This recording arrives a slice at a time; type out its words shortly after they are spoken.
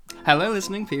Hello,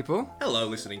 listening people. Hello,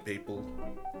 listening people.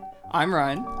 I'm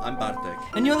Ryan. I'm Bartek.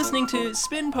 And you're listening to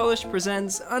Spin Polish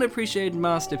Presents Unappreciated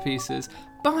Masterpieces.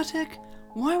 Bartek,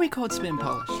 why are we called Spin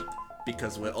Polish?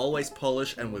 Because we're always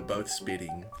Polish and we're both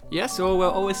spitting. Yes, or we're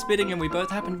always spitting and we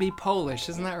both happen to be Polish,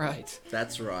 isn't that right?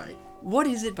 That's right. What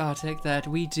is it, Bartek, that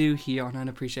we do here on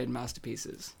Unappreciated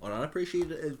Masterpieces? On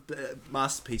Unappreciated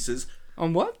Masterpieces.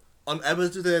 On what? On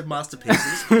Unappreciated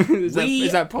Masterpieces.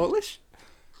 Is that Polish?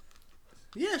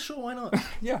 Yeah, sure, why not?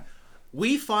 Yeah.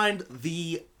 We find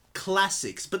the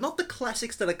classics, but not the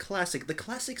classics that are classic, the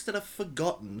classics that are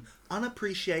forgotten,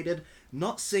 unappreciated,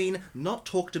 not seen, not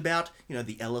talked about, you know,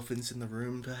 the elephants in the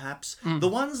room, perhaps. The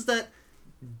ones that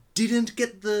didn't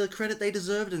get the credit they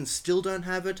deserved and still don't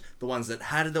have it, the ones that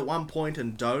had it at one point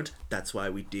and don't. That's why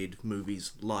we did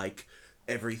movies like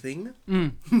Everything.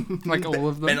 Like all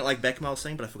of them. Bennett like Beckham, I was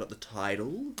saying, but I forgot the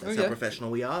title. That's how professional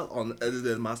we are on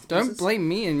the masterpieces. Don't blame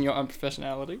me in your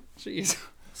unprofessionality. Jeez.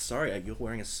 Sorry, you're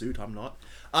wearing a suit, I'm not.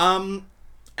 And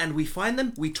we find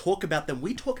them, we talk about them,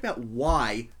 we talk about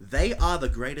why they are the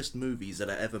greatest movies that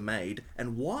are ever made,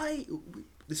 and why,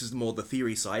 this is more the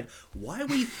theory side, why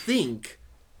we think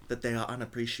that they are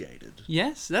unappreciated.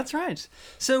 Yes, that's right.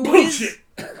 So what is...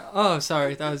 Oh,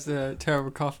 sorry, that was a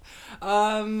terrible cough.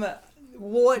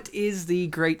 What is the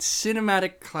great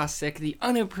cinematic classic, the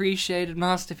unappreciated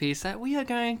masterpiece that we are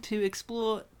going to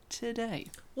explore today?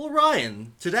 Well,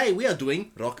 Ryan, today we are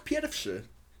doing Rok Pierwszy.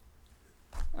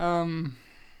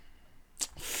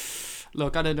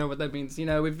 Look, I don't know what that means. You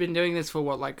know, we've been doing this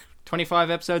for,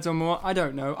 25 episodes or more? I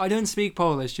don't know. I don't speak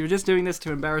Polish. You're just doing this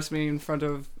to embarrass me in front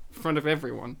of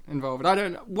everyone involved. I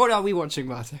don't know. What are we watching,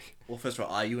 Bartek? Well, first of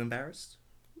all, are you embarrassed?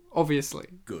 Obviously.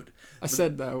 Good. I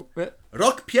said though.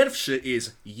 Rok Pierwszy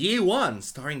is Year One,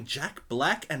 starring Jack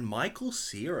Black and Michael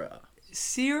Cera.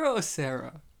 Cera or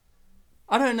Sarah?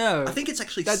 I don't know. I think it's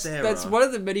actually Sarah. That's one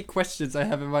of the many questions I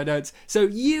have in my notes. So,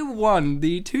 Year One,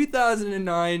 the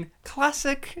 2009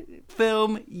 classic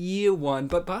film Year One.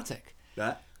 But Bartek,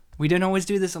 That? we don't always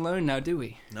do this alone now, do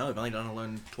we? No, I've only done it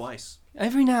alone twice.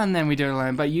 Every now and then we do it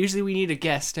alone, but usually we need a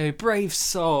guest, a brave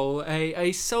soul,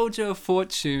 a soldier of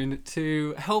fortune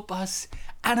to help us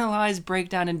analyze, break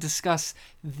down, and discuss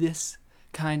this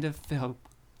kind of film.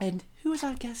 And who is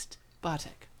our guest,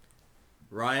 Bartek?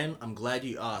 Ryan, I'm glad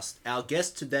you asked. Our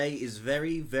guest today is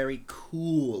very, very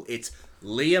cool. It's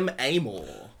Liam Amor.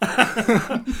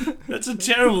 That's a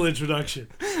terrible introduction.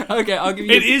 Okay, I'll give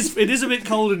you... It is a bit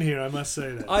cold in here, I must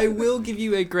say that. I will give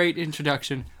you a great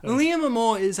introduction. Liam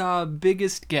Amor is our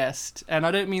biggest guest, and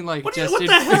I don't mean like What just...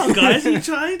 the hell, guys? Are you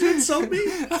trying to insult me?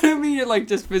 I don't mean it like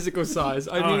just physical size.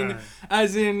 I mean Alright.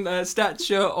 as in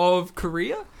stature of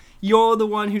career. You're the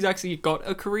one who's actually got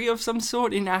a career of some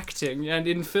sort in acting and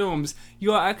in films.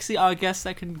 You're actually our guest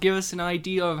that can give us an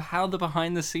idea of how the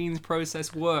behind-the-scenes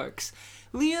process works.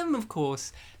 Liam, of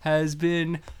course, has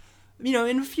been, in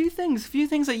a few things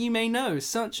that you may know,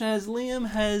 such as Liam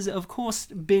has, of course,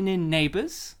 been in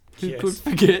Neighbours. Who Yes. could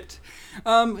forget?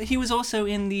 He was also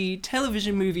in the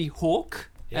television movie Hawk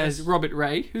as Yes. Robert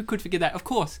Ray. Who could forget that? Of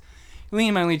course,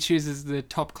 Liam only chooses the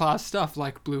top-class stuff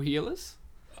like Blue Heelers.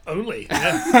 Only,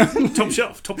 yeah. Top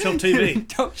shelf TV.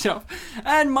 Top shelf.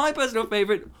 And my personal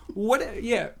favourite,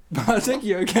 Bartek,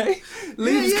 you okay?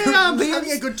 I'm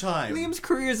having a good time. Liam's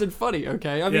career isn't funny,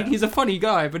 okay? I mean, he's a funny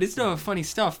guy, but it's not funny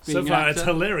stuff being So an far, actor. it's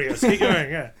hilarious. Keep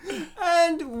going, yeah.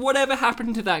 And whatever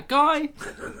happened to that guy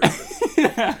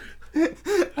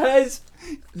as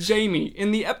Jamie in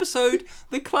the episode,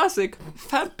 the classic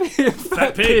Fat Pig.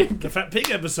 The Fat Pig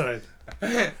episode.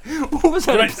 What was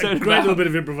that episode Great about? little bit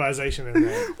of improvisation in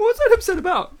there. What was that episode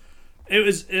about? It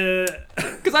was,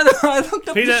 Because I looked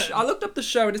up Peter- I looked up the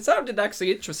show and it sounded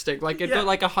actually interesting. Like it got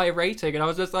like a high rating, and I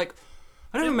was just like,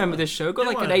 I don't remember this show. It got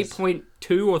It like an was.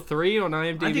 8.2 or 3 on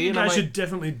IMDb. I think you and I'm guys like, should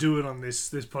definitely do it on this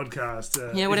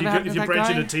podcast. Yeah, whatever happened if to you that branch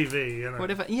guy? into TV, you know.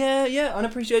 whatever. Yeah,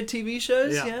 unappreciated TV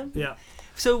shows. Yeah. Yeah.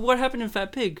 So what happened in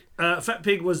Fat Pig? Fat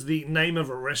Pig was the name of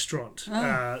a restaurant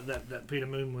Ah. that Peter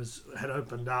Moon had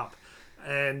opened up,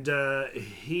 and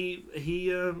he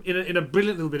in a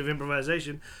brilliant little bit of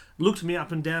improvisation looked me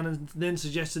up and down and then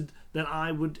suggested that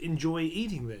I would enjoy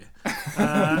eating there.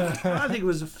 I think it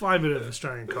was a fine bit of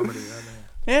Australian comedy right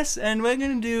there. Yes, and we're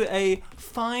going to do a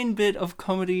fine bit of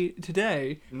comedy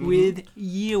today with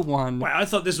Year One. Wow, I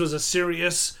thought this was a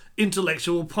serious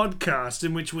intellectual podcast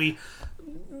in which we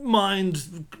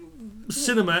mined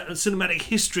cinematic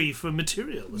history for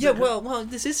material. Yeah, well,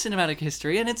 this is cinematic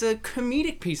history, and it's a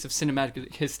comedic piece of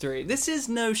cinematic history. This is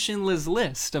no Schindler's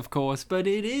List, of course, but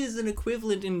it is an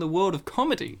equivalent in the world of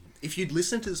comedy. if you'd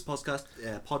listened to this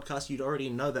podcast, you'd already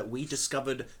know that we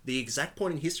discovered the exact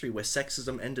point in history where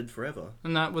sexism ended forever.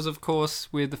 And that was, of course,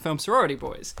 with the film Sorority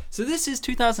Boys. So this is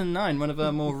 2009, one of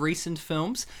our more recent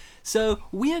films. So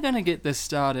we are going to get this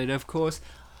started, of course.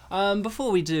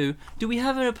 Before we do we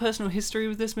have a personal history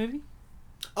with this movie?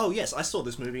 Oh yes, I saw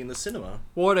this movie in the cinema.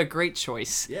 What a great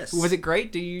choice. Yes. Was it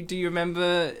great? Do you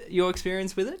remember your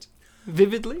experience with it?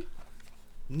 Vividly?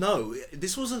 No,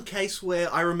 this was a case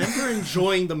where I remember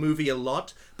enjoying the movie a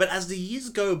lot, but as the years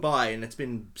go by, and it's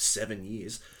been 7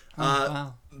 years,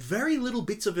 Wow. very little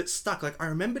bits of it stuck. Like, I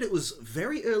remembered it was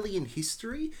very early in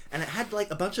history, and it had,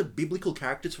 like, a bunch of biblical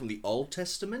characters from the Old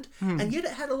Testament, and yet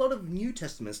it had a lot of New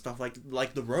Testament stuff,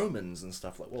 like the Romans and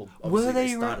stuff. Like, well, obviously Were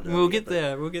they? started We'll earlier, get but-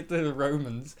 there. We'll get to the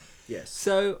Romans. Yes.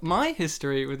 So my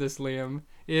history with this, Liam,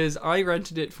 is I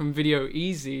rented it from Video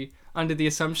Easy under the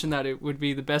assumption that it would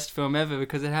be the best film ever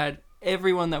because it had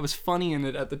everyone that was funny in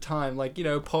it at the time. Like, you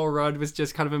know, Paul Rudd was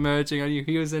just kind of emerging. I knew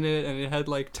he was in it, and it had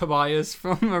like Tobias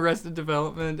from Arrested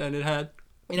Development, and it had,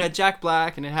 you know, Jack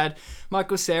Black, and it had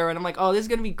Michael Cera, and I'm like, oh, this is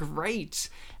gonna be great.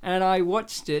 And I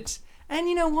watched it, and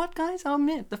you know what, guys? I'll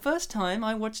admit, the first time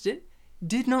I watched it,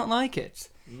 did not like it.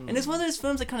 And it's one of those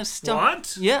films that kind of stuck.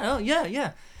 What? Yeah, oh,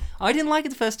 yeah. I didn't like it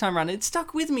the first time around. It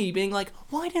stuck with me, being like,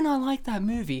 why didn't I like that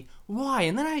movie? Why?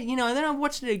 And then I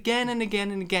watched it again and again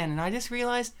and again, and I just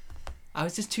realized I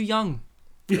was just too young.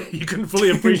 You can fully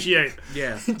appreciate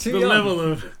Yeah. the level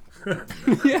of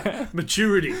Yeah.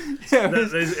 maturity Yeah,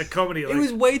 that is a comedy like. it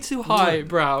was way too high,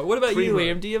 bro. What about you, Primo.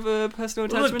 Liam? Do you have a personal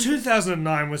Well, look, attachment?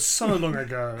 2009 was so long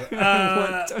ago.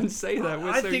 What? Don't say that.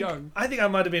 We're so young. I think I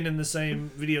might have been in the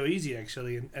same Video Easy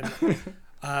actually, and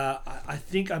I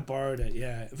think I borrowed it.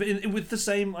 Yeah, with the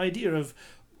same idea of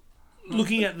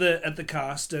looking at the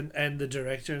cast and the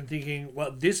director and thinking,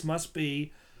 well, this must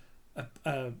be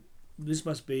this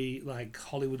must be like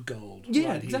Hollywood gold. Yeah,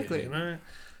 right here, exactly. you know?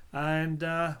 And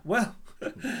well.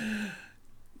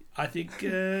 I think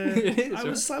It is, I right?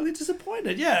 was slightly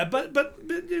disappointed. Yeah, but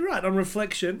you're right. On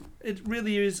reflection, it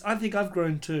really is. I think I've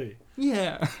grown too.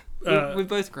 Yeah. We've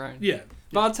both grown. Yeah,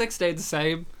 Bartek stayed the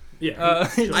same. yeah.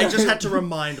 I just had to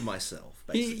remind myself,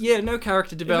 basically. Yeah, no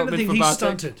character If development anything, for he's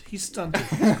Bartek. stunted. He's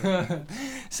stunted.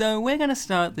 So we're going to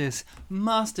start this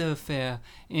master affair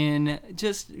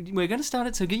we're going to start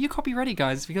it, so get your copy ready,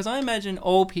 guys, because I imagine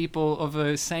all people of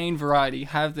a sane variety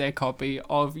have their copy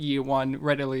of Year One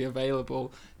readily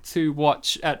available to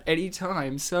watch at any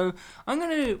time. So I'm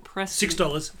going to press...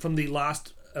 $6 from the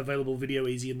last available Video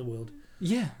Easy in the world.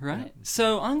 Yeah, right.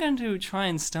 So I'm going to try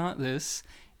and start this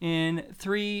in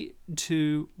 3,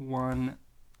 2, 1...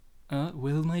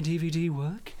 will my DVD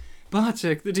work?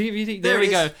 Bartek, the DVD. There we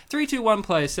it go. is. 3, 2, 1,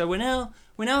 play. So we're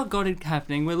now got it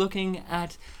happening. We're looking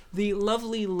at the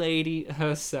lovely lady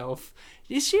herself.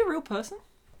 Is she a real person?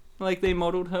 Like they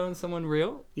modelled her on someone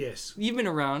real? Yes, You've been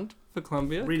around for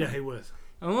Columbia. Rita Hayworth.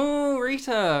 Oh,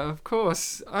 Rita, of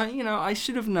course. I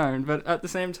should have known, but at the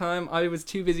same time, I was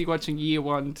too busy watching Year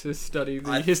One to study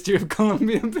the history of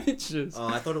Colombian pictures. Oh,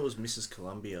 I thought it was Mrs.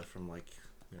 Columbia from, like,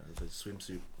 you know, the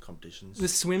swimsuit competitions. The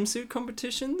swimsuit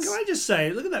competitions? Can I just say,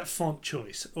 look at that font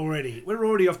choice already. We're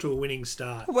already off to a winning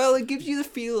start. Well, it gives you the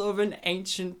feel of an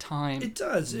ancient time. It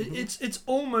does. It's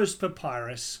almost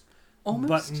papyrus,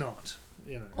 Almost? but not.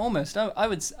 You know. Almost. I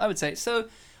would say. So,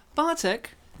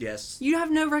 Bartek, Yes. you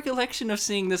have no recollection of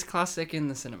seeing this classic in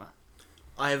the cinema.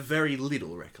 I have very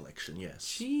little recollection, yes.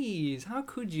 Jeez, how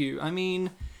could you? I mean,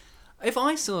 if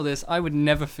I saw this, I would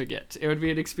never forget. It would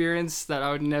be an experience that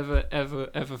I would never, ever,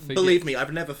 ever forget. Believe me,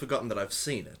 I've never forgotten that I've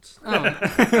seen it.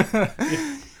 Oh.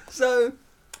 So,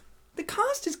 the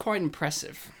cast is quite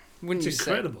impressive, wouldn't It's you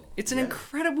say? incredible. It's an Yeah.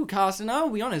 incredible cast, and I'll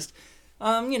be honest.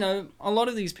 A lot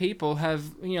of these people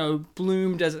have,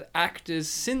 bloomed as actors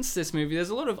since this movie. There's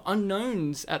a lot of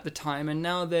unknowns at the time, and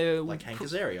now they're... Like Hank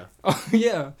Azaria. Oh,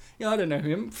 yeah. Yeah, I don't know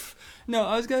him. No,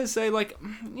 I was going to say, I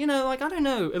don't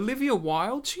know. Olivia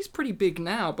Wilde, she's pretty big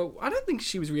now, but I don't think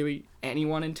she was really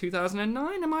anyone in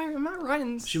 2009. Am I right?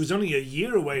 And She was only a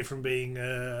year away from being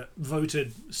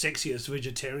voted sexiest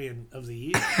vegetarian of the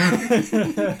year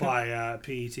by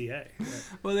PETA.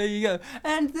 Well, there you go.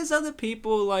 And there's other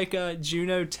people like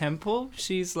Juno Temple.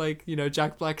 She's like,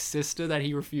 Jack Black's sister that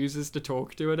he refuses to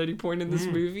talk to at any point in this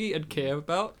movie and care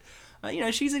about.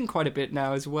 She's in quite a bit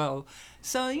now as well.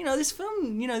 So, this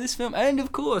film, and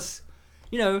of course,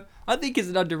 I think he's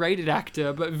an underrated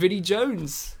actor, but Vinnie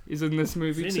Jones is in this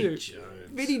movie Vinnie too. Jones.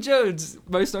 Vinnie Jones,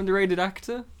 most underrated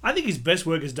actor? I think his best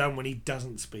work is done when he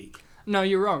doesn't speak. No,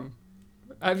 you're wrong.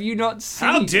 Have you not seen...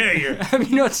 How dare you? Have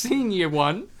you not seen Year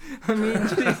One? I mean,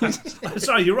 jeez. I'm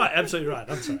sorry, you're right. Absolutely right.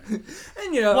 I'm sorry.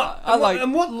 And you know,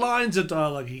 What lines of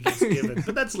dialogue he gets given,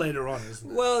 but that's later on,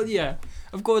 isn't it? Well, yeah.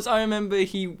 Of course, I remember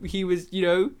he was, you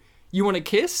know, you want a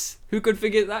kiss? Who could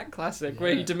forget that classic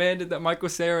where he demanded that Michael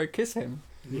Cera kiss him?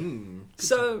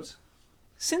 So,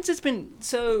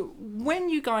 when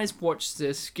you guys watched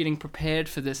this, getting prepared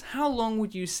for this, how long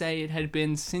would you say it had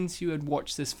been since you had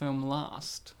watched this film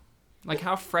last? Like,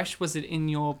 how fresh was it in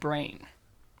your brain?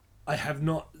 I have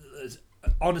not,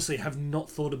 honestly, have not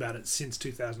thought about it since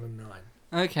 2009.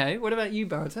 Okay, what about you,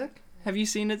 Bartek? Have you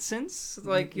seen it since?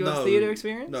 Like, your theatre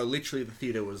experience? No, literally the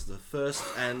theatre was the first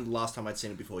and last time I'd seen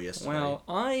it before yesterday. Well,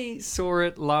 I saw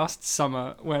it last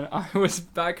summer when I was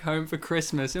back home for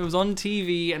Christmas. It was on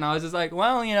TV, and I was just like,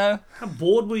 well, you know... How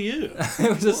bored were you?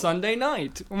 It was a Sunday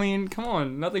night. I mean, come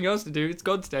on, nothing else to do. It's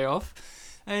God's day off.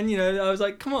 And, you know, I was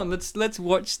like, come on, let's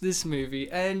watch this movie.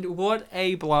 And what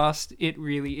a blast it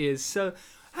really is. So,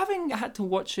 having had to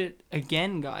watch it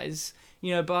again, guys...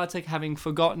 You know, Bartek having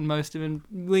forgotten most of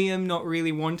it, Liam not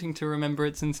really wanting to remember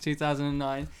it since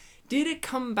 2009. Did it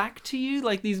come back to you,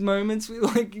 like these moments,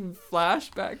 like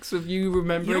flashbacks of you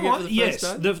remembering it for the first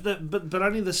time? Yes, but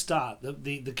only the start,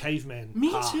 the caveman Me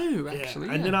part. too, actually.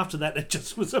 And yeah. then after that, it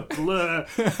just was a blur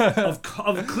of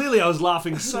clearly I was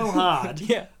laughing so hard,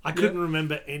 I couldn't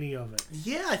remember any of it.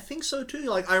 Yeah, I think so too.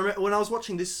 Like, I remember when I was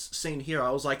watching this scene here,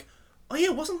 I was like, oh yeah,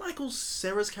 wasn't Michael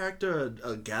Cera's character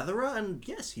a gatherer? And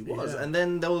yes, he was. Yeah. And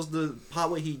then there was the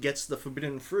part where he gets the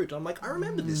forbidden fruit. I'm like, I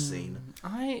remember this scene.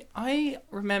 I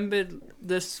remembered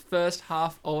this first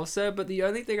half also, but the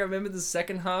only thing I remembered the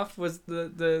second half was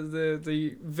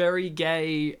the very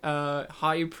gay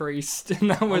high priest,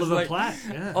 and that was Oliver Platt.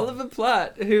 Yeah. Oliver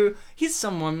Platt, who he's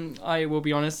someone, I will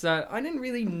be honest, that I didn't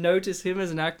really notice him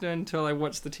as an actor until I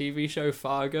watched the TV show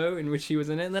Fargo, in which he was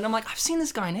in it, and then I'm like, I've seen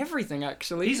this guy in everything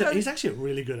actually. He's actually a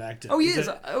really good actor. Oh, he is.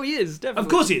 He is, definitely.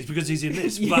 Of course he is, because he's in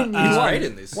this. But He's great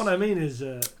in this. What I mean is...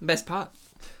 best part.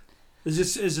 There's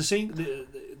a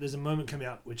scene, there's a moment coming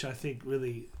out which I think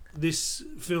really, this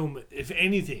film, if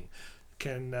anything,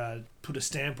 can put a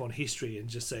stamp on history and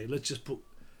just say, let's just put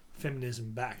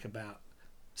feminism back about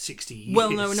 60 years.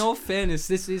 Well, no, in all fairness,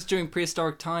 this is during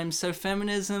prehistoric times, so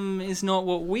feminism is not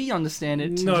what we understand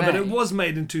it today. No, but it was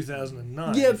made in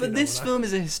 2009. Yeah, but this film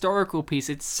is a historical piece.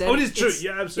 It's set, it is true.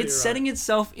 Yeah, absolutely. It's setting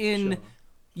itself in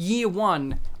year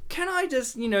one. Can I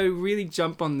just, really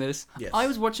jump on this? Yes. I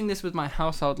was watching this with my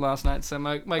household last night, so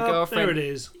my girlfriend... There it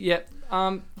is. Yep.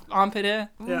 Armpit hair.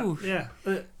 Ooh, Yeah.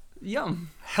 yum.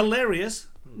 Hilarious.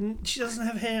 She doesn't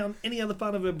have hair on any other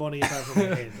part of her body apart from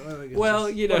her head. Well,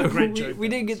 what a great joke we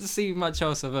that didn't was. get to see much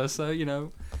else of her,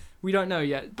 so, we don't know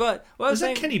yet. But what I was Is that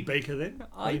saying, Kenny Baker then?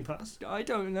 I Passed? I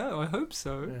don't know. I hope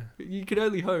so. Yeah. You could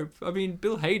only hope. I mean,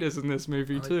 Bill Hader's in this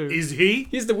movie too. Is he?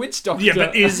 He's the witch doctor. Yeah,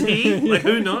 but is he? Like,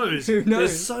 who knows? Who knows?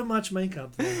 There's so much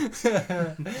makeup there.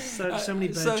 so many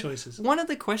bad choices. One of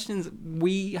the questions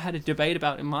we had a debate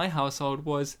about in my household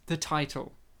was the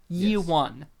title, Year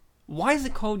One. Why is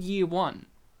it called Year One?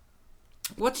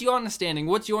 What's your understanding?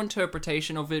 What's your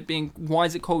interpretation of it being? Why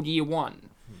is it called Year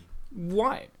One?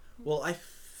 Why? Well, I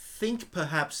think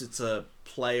perhaps it's a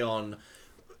play on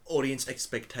audience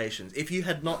expectations. If you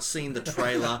had not seen the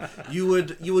trailer, you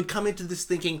would come into this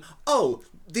thinking, oh,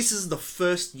 this is the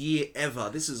first year ever.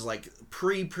 This is like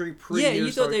pre. Yeah,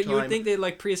 you thought that time. you would think they're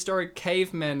like prehistoric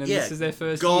cavemen, and this is their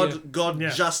first year. God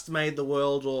just made the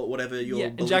world, or whatever your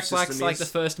And belief Jack system Black's is. like the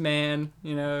first man,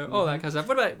 all that kind of stuff.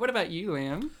 What about you,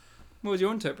 Liam? What was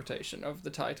your interpretation of the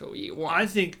title Year One? I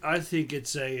think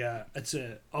it's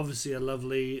obviously a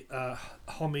lovely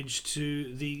homage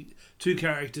to the two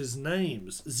characters'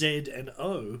 names, Z and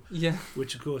O, Yeah.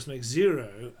 which of course makes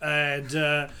zero, and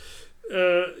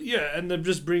and they're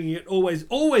just bringing it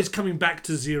always coming back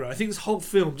to zero. I think this whole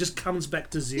film just comes back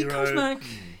to zero. It comes back.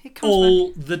 It comes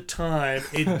all the time.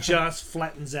 It just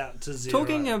flattens out to zero.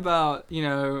 Talking about,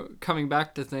 coming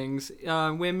back to things,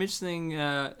 we're mentioning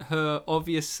her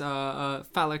obvious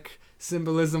phallic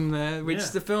symbolism there, which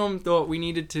the film thought we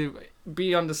needed to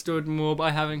be understood more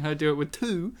by having her do it with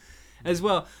two as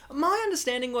well. My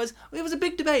understanding was, it was a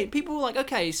big debate. People were like,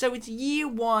 okay, so it's Year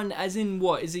One as in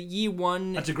what? Is it Year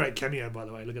One? That's a great cameo, by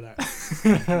the way. Look at that.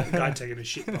 The guy taking a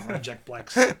shit behind Jack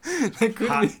Black's.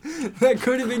 That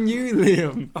could have been you,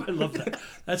 Liam. I love that.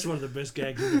 That's one of the best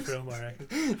gags in the film, I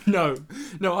reckon. No,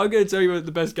 I'm going to tell you what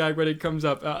the best gag when it comes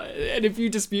up. And if you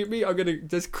dispute me, I'm going to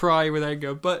just cry with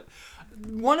anger. But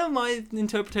one of my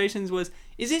interpretations was,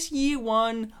 is this Year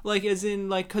One, like, as in,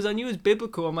 like, because I knew it was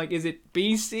biblical. I'm like, is it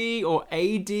BC or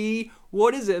AD?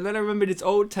 What is it? And then I remembered it's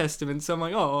Old Testament, so I'm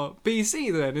like, oh,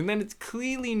 BC then. And then it's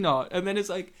clearly not. And then it's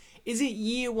like, is it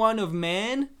Year One of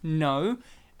man? No.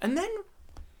 And then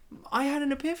I had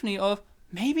an epiphany of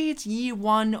maybe it's year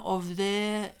one of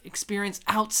their experience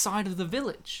outside of the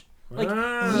village. Like,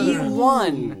 year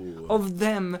one of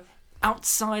them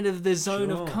outside of their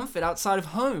zone of comfort, outside of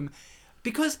home.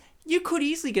 Because you could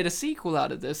easily get a sequel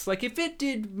out of this. Like, if it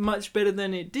did much better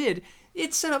than it did,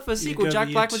 it's set up for a sequel. Jack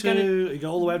Black was going to... You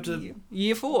go all the way up to...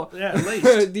 Year 4. Yeah, at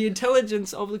least. The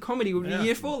intelligence of the comedy would be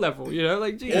year 4 level, you know?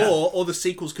 Like, geez. Or the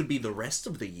sequels could be the rest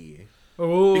of the year.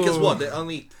 Oh. Because what? They're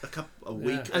only a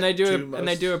week. And they do a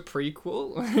a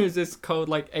prequel. Is this called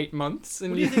like 8 months?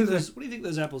 And What do you think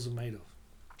those apples are made of?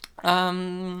 Are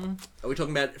we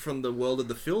talking about from the world of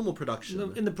the film or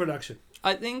production? In the production.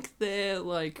 I think they're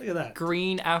like Look at that.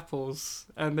 green apples,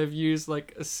 and they've used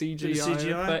like a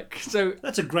CGI effect. So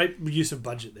That's a great use of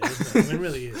budget there, isn't it? I mean, it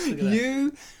really is. Look at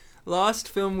that. Last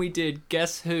film we did,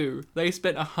 Guess Who? They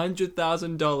spent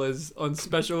 $100,000 on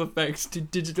special effects to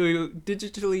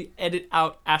digitally edit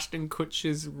out Ashton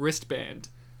Kutcher's wristband.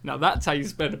 Now that's how you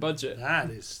spend a budget.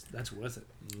 That's worth it.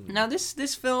 Now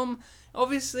this film,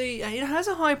 obviously, it has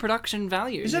a high production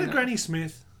value. Is that a Granny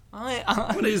Smith?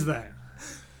 What is that?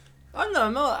 I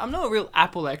don't know. I'm not a real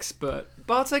Apple expert.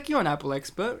 But it's like, you're an Apple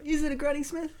expert. Is it a Granny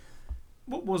Smith?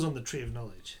 What was on the Tree of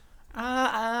Knowledge?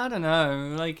 I don't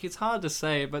know. Like, it's hard to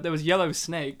say, but there was yellow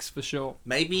snakes for sure.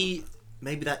 Maybe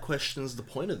that questions the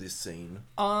point of this scene.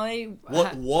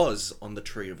 What was on the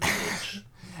Tree of Knowledge?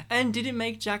 And did it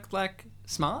make Jack Black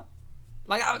smart?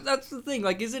 Like, that's the thing.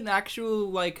 Like, is it an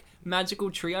actual, like, magical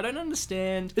tree? I don't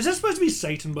understand. Is that supposed to be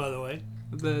Satan, by the way?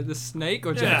 The snake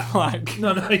or Jack Black?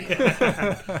 No,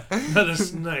 yeah. No, the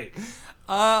snake.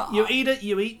 You eat it,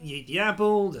 you eat the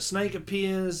apple, the snake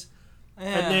appears,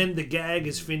 and then the gag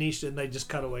is finished and they just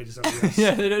cut away to something else.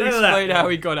 Yeah, they don't explain how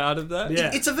he got out of that.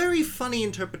 Yeah. It's a very funny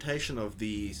interpretation of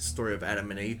the story of Adam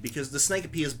and Eve, because the snake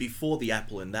appears before the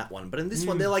apple in that one, but in this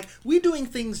one they're like, we're doing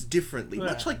things differently,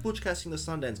 much like Butch Cassidy and the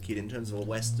Sundance Kid in terms of a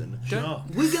western. Sure.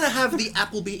 We're gonna have the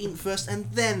apple be eaten first and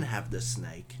then have the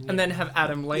snake. And then have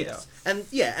Adam later.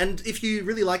 Yes. And if you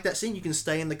really like that scene, you can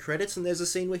stay in the credits and there's a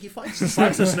scene where he fights the snake.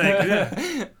 Fights the snake,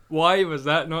 yeah. Why was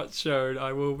that not shown?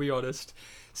 I will be honest.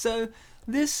 So,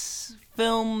 this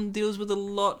film deals with a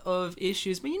lot of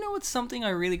issues, but you know what's something I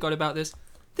really got about this?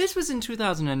 This was in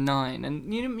 2009,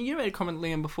 and you made a comment,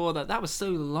 Liam, before that was so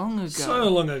long ago. So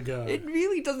long ago. It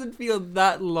really doesn't feel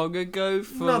that long ago.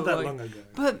 Not that long ago.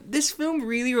 But this film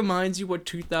really reminds you what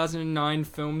 2009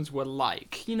 films were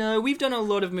like. You know, we've done a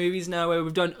lot of movies now where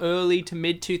we've done early to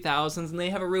mid 2000s, and they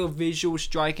have a real visual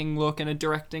striking look and a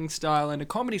directing style and a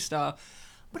comedy style.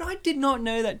 But I did not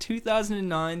know that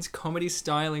 2009's comedy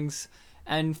stylings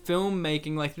and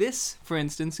filmmaking like this, for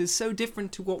instance, is so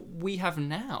different to what we have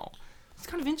now. It's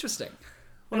kind of interesting.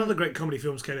 What other great comedy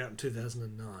films came out in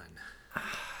 2009?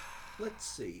 Let's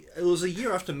see. It was a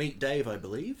year after Meet Dave, I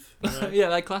believe. Yeah,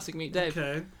 like classic Meet Dave.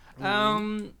 Okay.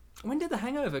 When did The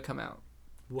Hangover come out?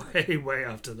 Way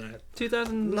after that.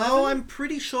 2011? No, I'm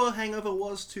pretty sure Hangover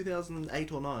was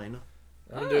 2008 or 9.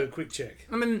 I'll do a quick check.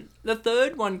 I mean, the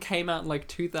third one came out in like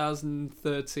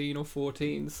 2013 or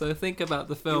 14, so think about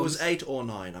the films. It was 8 or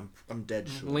 9, I'm dead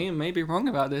sure. Liam may be wrong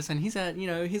about this, and he's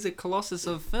a colossus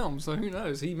of film, so who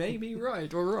knows? He may be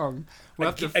right or wrong. We'll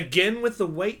have to... Again with the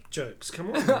weight jokes. Come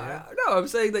on, man. No, I'm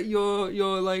saying that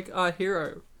you're like our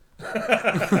hero. Look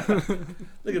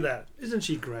at that. Isn't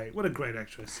she great? What a great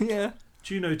actress. Yeah.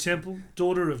 Juno Temple,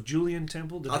 daughter of Julian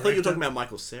Temple. I thought you were talking about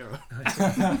Michael Cera.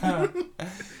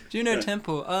 Juno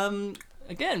Temple.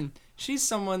 Again, she's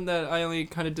someone that I only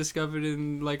kind of discovered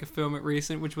in like a film at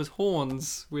recent, which was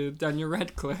Horns with Daniel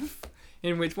Radcliffe,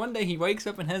 in which one day he wakes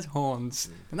up and has horns,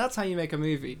 and that's how you make a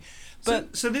movie.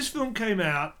 But so this film came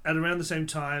out at around the same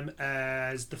time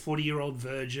as The 40-Year-Old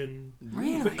Virgin.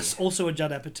 Really? It's also a Judd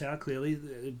Apatow, clearly.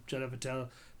 Judd Apatow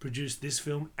produced this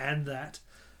film and that.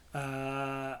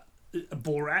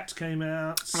 Borat came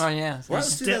out. Oh yeah.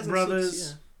 Step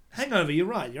Brothers. Yeah. Hangover, you're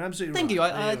right. You're absolutely Thank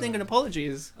right. you. I think an apology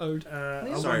is owed.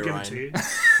 I Sorry, won't give it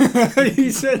Ryan. to you.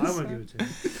 He says. I won't give it to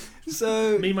you.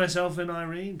 So Me, Myself, and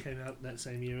Irene came out that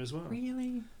same year as well.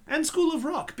 really? And School of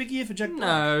Rock, big year for Jack Black.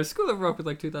 No, School of Rock was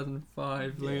like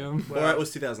 2005, Liam. Well, Borat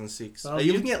was 2006. well, Are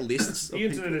you looking at lists? The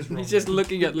internet is wrong. He's just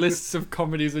looking at lists of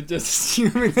comedies and just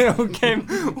assuming they all came.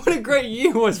 What a great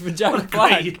year was for Jack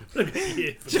Black. What a great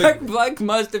year for Jack Black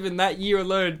must have in that year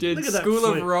alone did Look at that School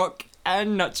of flip. Rock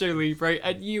and Nacho Libre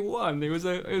at year one. It was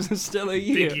a stellar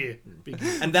year. Big year. Big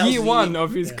year. And that was Year the one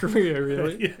of his career,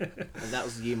 really. Yeah. And that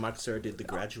was the year Michael Cera did The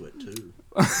Graduate too.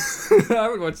 I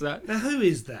would watch that. Now, who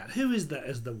is that? Who is that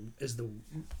as the...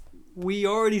 We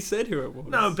already said who it was.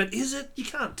 No, but is it? You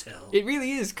can't tell. It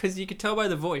really is, because you could tell by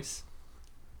the voice.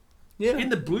 Yeah. In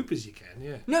the bloopers, you can.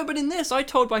 Yeah. No, but in this, I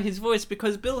told by his voice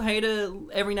because Bill Hader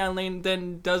every now and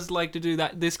then does like to do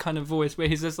this kind of voice where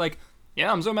he's just like,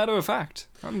 "Yeah, I'm so matter of fact.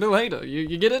 I'm Bill Hader.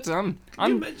 You get it? I'm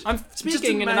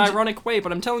speaking in an ironic way,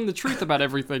 but I'm telling the truth about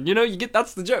everything. You know, you get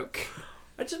that's the joke."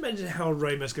 I just imagine Harold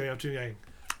Ramis going up to him going,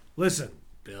 "Listen,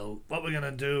 Bill, what we're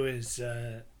gonna do is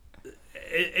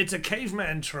it's a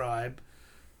caveman tribe.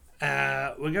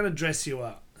 We're gonna dress you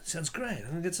up. Sounds great. I'm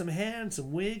gonna get some hair and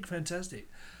some wig. Fantastic.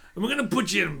 And we're going to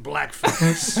put you in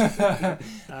blackface.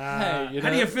 Hey, you How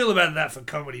do know- you feel about that for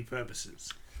comedy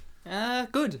purposes?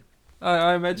 Good.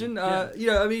 I imagine. You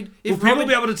know, I mean, Will if people Robert-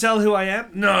 be able to tell who I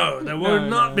am? No, they will No,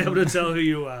 not no. be able to tell who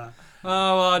you are. Oh,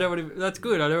 well, I don't want to. That's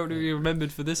good. I don't want to be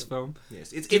remembered for this film. Yes,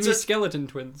 Give it's me a skeleton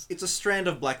twins. it's a strand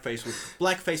of blackface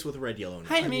with red, yellow. And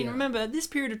Hey, I white. mean, remember at this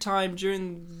period of time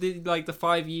during the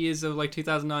 5 years of like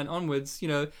 2009 onwards, you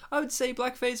know, I would say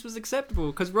blackface was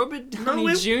acceptable because Robert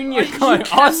Downey Jr. you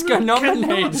got Oscar cannot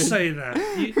nominated. say that.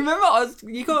 You, Remember,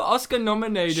 you got Oscar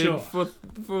nominated Sure. for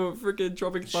freaking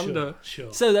Tropic Thunder.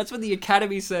 Sure. So that's what the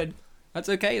Academy said. That's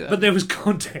okay then. But there was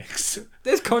context.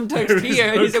 There's context There is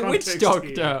here. no He's a witch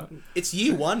context doctor. It's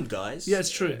year one, guys. Yeah, it's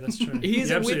true. That's true. He is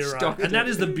You're a witch absolutely right. doctor. And that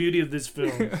is the beauty of this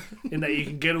film, in that you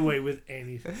can get away with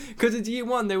anything. Because it's year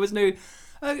one. There was no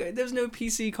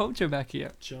PC culture back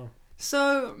here. Sure.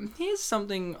 So here's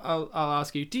something I'll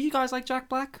ask you. Do you guys like Jack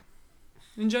Black?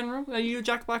 In general, are you a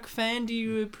Jack Black fan? Do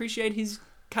you appreciate his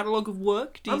catalogue of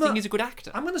work? Do you think he's a good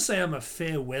actor? I'm going to say I'm a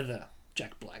fair weather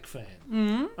Jack Black fan.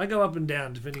 Mm-hmm. I go up and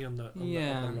down depending on the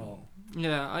Yeah. role.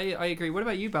 Yeah, I agree. What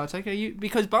about you, Bartek?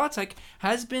 Because Bartek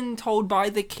has been told by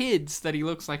the kids that he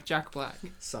looks like Jack Black.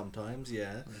 Sometimes,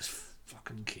 yeah. Those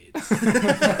fucking kids.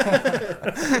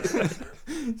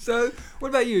 So, what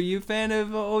about you? You a fan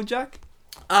of old Jack?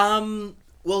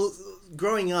 Well,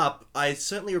 growing up, I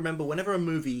certainly remember whenever a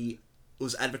movie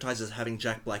was advertised as having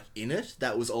Jack Black in it,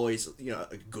 that was always, you know,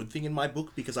 a good thing in my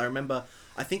book, because I remember,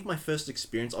 I think my first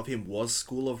experience of him was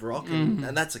School of Rock, and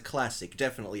that's a classic,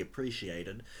 definitely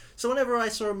appreciated. So whenever I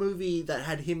saw a movie that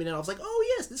had him in it, I was like, oh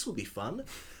yes, this will be fun.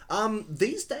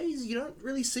 These days, you don't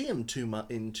really see him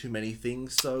in too many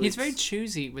things, so He's it's- very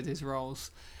choosy with his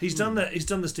roles. He's done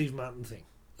the Steve Martin thing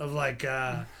of like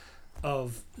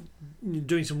of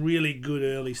doing some really good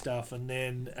early stuff and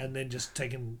then just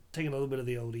taking a little bit of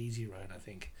the old easy road, I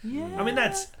think. Yeah.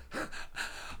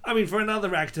 I mean for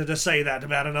another actor to say that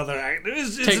about another actor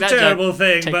it's Take a that, terrible Jack-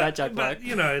 thing. take But, that, Jack Black. but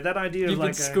you know, that idea You've of been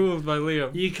like schooled by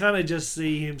Liam. you kind of just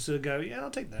see him sort of go, yeah, I'll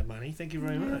take that money, thank you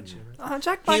very much. You know?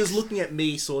 Jack Black. He was looking at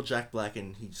me, saw Jack Black,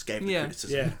 and he just gave the Yeah.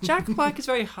 criticism. Yeah. Jack Black is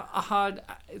very a hard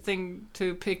thing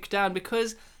to pick down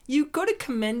because you got to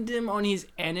commend him on his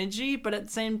energy, but at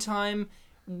the same time,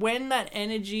 when that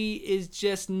energy is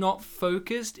just not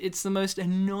focused, it's the most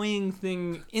annoying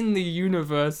thing in the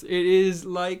universe. It is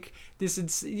like this.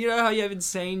 You know how you have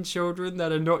insane children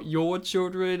that are not your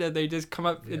children, and they just come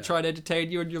up and try to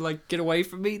entertain you, and you're like, "Get away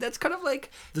from me." That's kind of like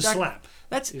The Jack- slap.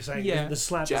 That's You're saying yeah. the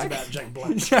slap Jack- is about Jack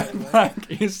Black. Jack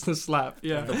Black is the slap.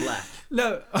 Yeah. The Black.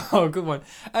 No, oh, good one.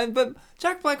 But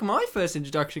Jack Black, my first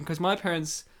introduction, because my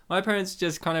parents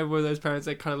just kind of were those parents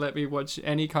that kind of let me watch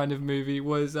any kind of movie.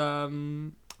 Was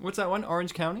what's that one?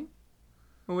 Orange County,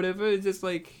 or whatever. It's just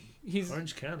like he's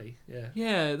Orange County, yeah.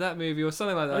 yeah, that movie or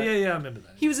something like that. Oh yeah, I remember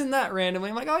that. He was in that randomly.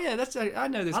 I'm like, oh yeah, I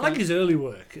know this. I guy. like his early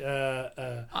work.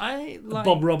 I like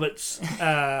Bob Roberts.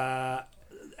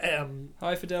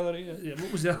 High Fidelity. Yeah. Yeah,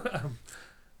 what was that?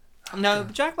 No,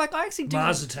 Jack Black. I actually do.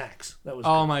 Mars Attacks. That was.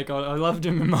 Oh my god, I loved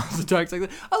him in Mars Attacks. Like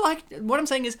that. What I'm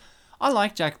saying is, I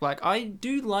like Jack Black. I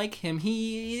do like him.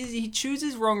 He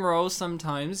chooses wrong roles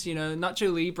sometimes. You know,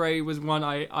 Nacho Libre was one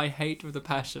I hate with a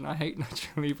passion. I hate Nacho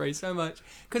Libre so much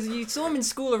because you saw him in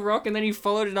School of Rock and then he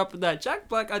followed it up with that. Jack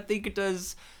Black, I think it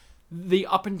does the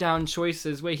up and down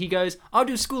choices where he goes, I'll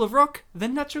do School of Rock,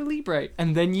 then Nacho Libre,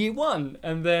 and then Year One,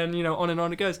 and then on and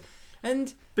on it goes.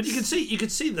 And But you could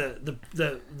see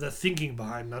the thinking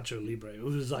behind Nacho Libre. It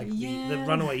was like the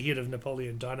runaway hit of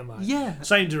Napoleon Dynamite. Yeah.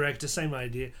 Same director, same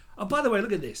idea. Oh, by the way,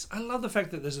 look at this. I love the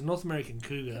fact that there's a North American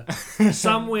cougar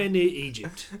somewhere near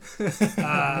Egypt.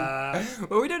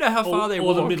 well, we don't know how far they or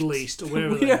walked. the Middle East, or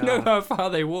wherever We they don't know are. how far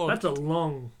they walked. That's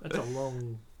a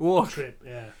long Walk. trip,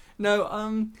 yeah.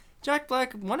 No, Jack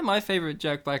Black, one of my favorite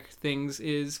Jack Black things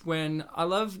is when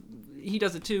he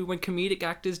does it too, when comedic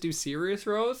actors do serious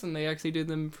roles and they actually do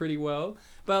them pretty well.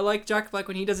 But I like Jack Black,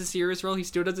 when he does a serious role, he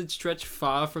still doesn't stretch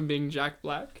far from being Jack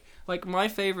Black. Like, my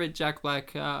favorite Jack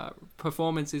Black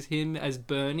performance is him as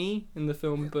Bernie in the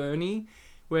film Bernie,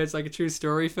 where it's like a true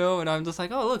story film, and I'm just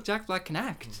like, oh, look, Jack Black can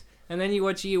act. And then you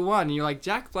watch Year One, and you're like,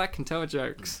 Jack Black can tell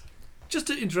jokes. Just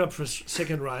to interrupt for a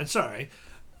second, Ryan, sorry.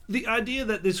 The idea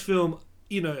that this film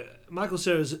you know, Michael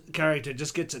Cera's character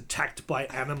just gets attacked by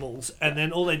animals, and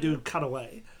then all they do is cut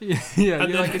away. Yeah, And you're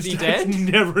then like, is he it's dead?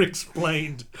 never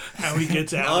explained how he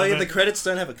gets out. Oh of yeah, it. the credits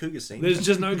don't have a cougar scene. There's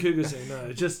just no cougar scene. No,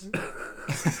 it's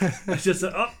just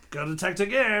got attacked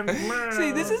again.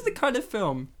 See, this is the kind of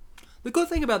film. The good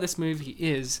thing about this movie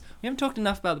is, we haven't talked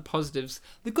enough about the positives.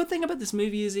 The good thing about this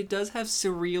movie is it does have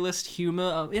surrealist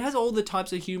humor. It has all the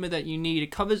types of humor that you need.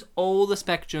 It covers all the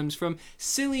spectrums, from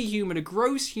silly humor to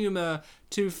gross humor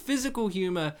to physical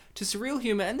humor to surreal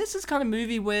humor. And this is the kind of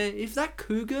movie where if that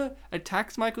cougar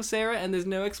attacks Michael Cera and there's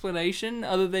no explanation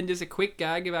other than just a quick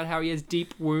gag about how he has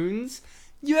deep wounds,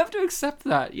 you have to accept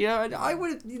that. You know, and I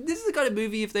would. This is the kind of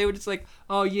movie if they were just like,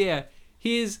 oh yeah,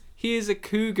 here's a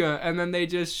cougar, and then they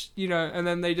just, you know, and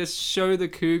then they just show the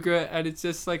cougar, and it's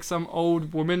just like some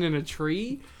old woman in a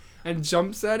tree, and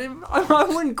jumps at him. I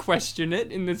wouldn't question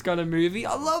it in this kind of movie.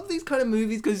 I love these kind of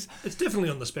movies because It's definitely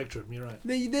on the spectrum. You're right.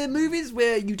 they're movies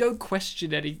where you don't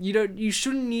question anything. You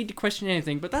shouldn't need to question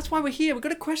anything. But that's why we're here. We're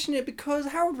gonna question it because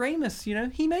Harold Ramis, you know,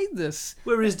 he made this.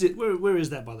 Where is it? Where is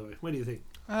that, by the way? Where do you think?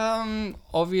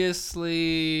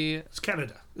 Obviously It's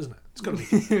Canada, isn't it? It's got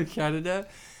to be. Canada.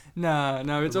 No,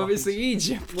 it's The obviously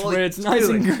Egypt, Well, where it's nice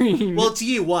and green. Well, it's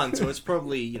year one, so it's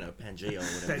probably, you know, Pangea or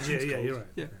whatever. Yeah, it's called. you're right.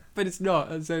 yeah, but it's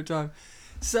not at the same time.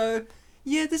 So,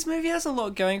 yeah, this movie has a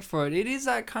lot going for it. It is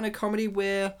that kind of comedy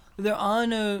where there are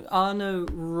no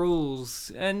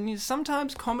rules, and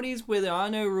sometimes comedies where there are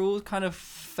no rules kind of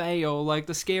fail, like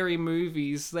the Scary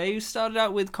Movies. They started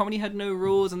out with comedy had no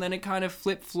rules, and then it kind of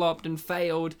flip-flopped and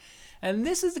failed. And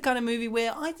this is the kind of movie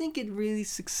where I think it really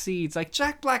succeeds. Like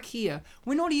Jack Black here,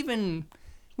 we're not even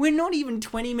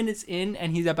 20 minutes in,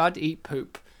 and he's about to eat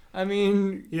poop. I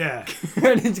mean, Yeah.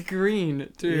 and it's green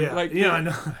too. Yeah. Like, I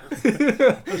know.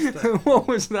 what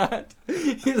was that?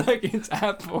 He's like, it's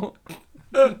apple.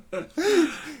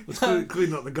 It's clearly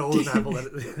not the golden apple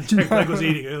that Jack Black was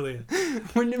eating earlier.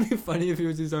 Wouldn't it be funny if it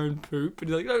was his own poop?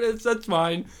 And he's like, no, that's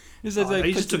fine. He says,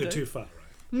 He just took it too far, right?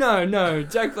 No,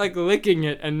 Jack like licking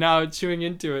it and now chewing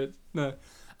into it. No.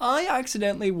 I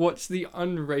accidentally watched the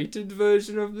unrated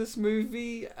version of this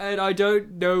movie, and I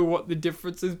don't know what the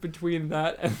differences between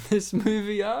that and this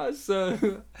movie are,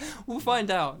 so we'll find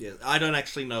out. Yeah, I don't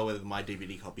actually know whether my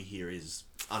DVD copy here is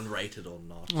unrated or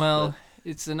not. Well,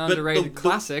 it's an But underrated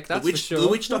classic, that's the witch, for sure. The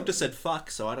Witch Doctor said fuck,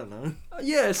 so I don't know.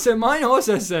 Yeah, so mine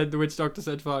also said The Witch Doctor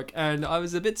said fuck, and I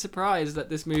was a bit surprised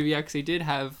that this movie actually did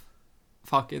have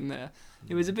fuck in there.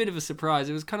 It was a bit of a surprise.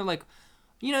 It was kind of like,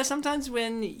 you know, sometimes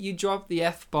when you drop the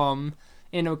F-bomb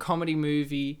in a comedy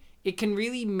movie, it can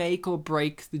really make or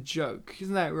break the joke.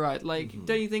 Isn't that right? Like,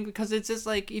 don't you think? Because it's just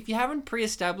like, if you haven't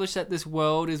pre-established that this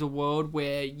world is a world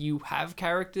where you have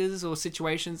characters or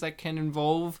situations that can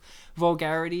involve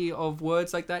vulgarity of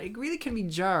words like that, it really can be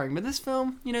jarring. But this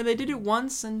film, you know, they did it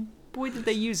once, and boy, did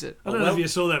they use it. I don't know if you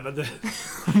saw that, but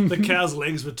the cow's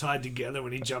legs were tied together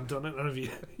when he jumped on it. I don't know if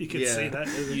you could see that.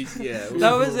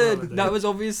 That was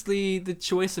obviously the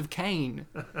choice of Kane.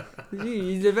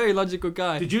 He's a very logical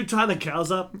guy. Did you tie the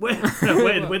cows up? When was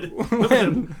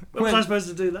I supposed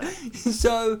to do that?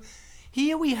 So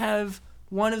here we have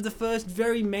one of the first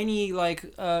very many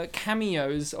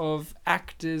cameos of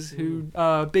actors who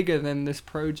are bigger than this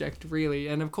project, really.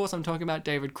 And of course I'm talking about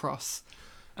David Cross.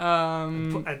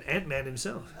 And Ant-Man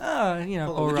himself. You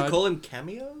know, Paul Would you Rudd. call him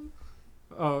Cameo?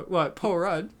 Oh, what? Paul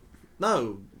Rudd?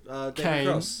 No, David Kane?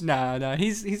 Cross. No.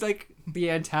 He's like the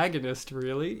antagonist,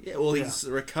 really. Yeah, well, he's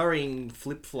a recurring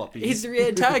flip-flop. He's the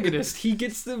antagonist. He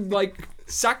gets them like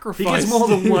sacrificed. He gets more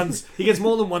than once. He gets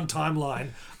more than one timeline,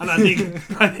 and I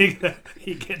think that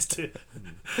he gets to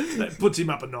that puts him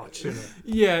up a notch. You know?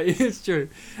 Yeah, it's true.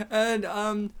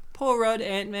 And Paul Rudd,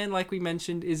 Ant-Man, like we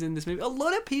mentioned, is in this movie. A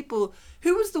lot of people.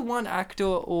 Who was the one actor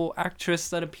or actress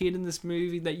that appeared in this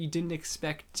movie that you didn't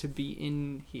expect to be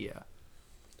in here?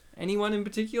 Anyone in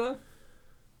particular?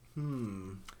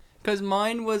 Because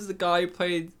mine was the guy who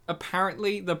played,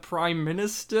 apparently, the Prime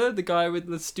Minister, the guy with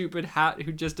the stupid hat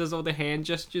who just does all the hand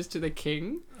gestures to the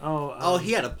king. Oh,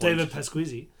 he had a point. David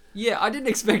Pasquizzi. Yeah, I didn't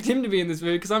expect him to be in this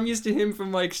movie because I'm used to him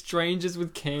from like Strangers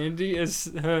with Candy as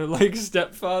her like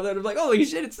stepfather, and I'm like, holy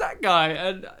shit, it's that guy.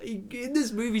 And in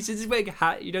this movie, since he's wearing a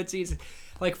hat, you don't see it's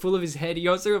like full of his head. He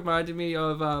also reminded me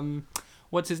of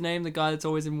what's his name, the guy that's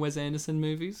always in Wes Anderson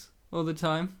movies all the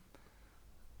time.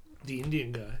 The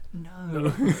Indian guy. No,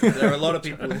 There are a lot of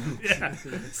people in Yeah.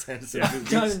 Sanderson I'm movies.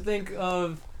 trying to think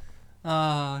of.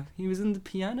 He was in The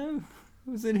Piano.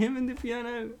 Was it him in The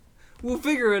Piano? We'll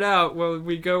figure it out while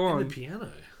we go And on. the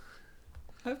piano.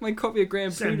 I have my copy of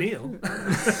Grand Sam Prix. Neill.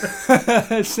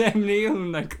 Sam Neill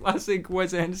in that classic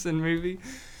Wes Anderson movie.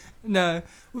 No,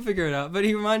 we'll figure it out. But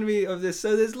he reminded me of this.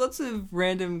 So there's lots of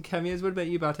random cameos. What about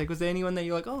you, Bartek? Was there anyone that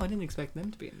you're like, oh, I didn't expect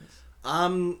them to be in this?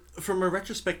 From a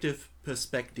retrospective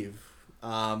perspective,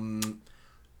 when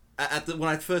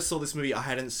I first saw this movie, I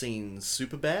hadn't seen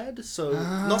Superbad, so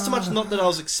not that I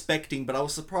was expecting, but I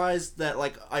was surprised that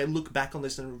like I look back on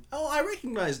this and I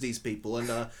recognize these people, and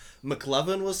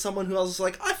McLovin was someone who I was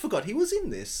like, I forgot he was in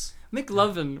this.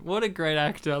 McLovin, what a great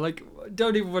actor. Like,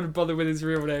 don't even want to bother with his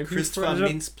real name. Christopher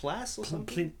Mintz-Plasse or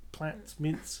something?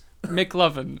 Mintz.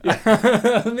 McLovin.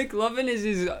 McLovin is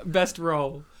his best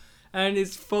role. And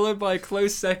it's followed by a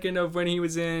close second of when he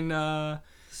was in Fright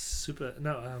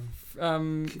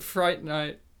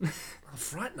Night.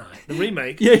 Fright Night, the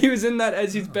remake. Yeah, he was in that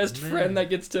as his best friend that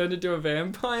gets turned into a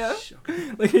vampire.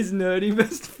 Like his nerdy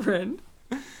best friend.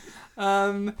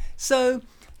 So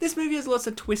this movie has lots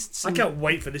of twists. I can't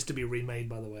wait for this to be remade,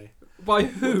 by the way. By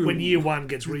who? When Year One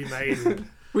gets remade.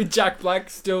 With Jack Black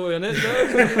still in it,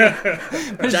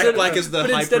 though. Jack Black is the high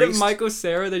priest. But instead of Michael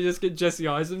Cera, they just get Jesse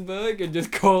Eisenberg and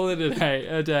just call it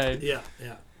a day. Yeah.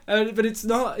 But it's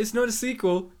not a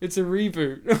sequel, it's a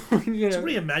reboot. It's a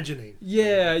reimagining.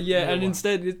 Yeah. And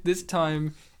instead, this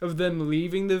time of them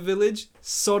leaving the village,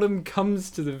 Sodom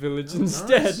comes to the village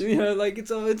instead. Nice. Like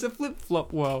it's a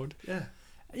flip-flop world. Yeah.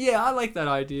 Yeah, I like that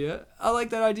idea. I like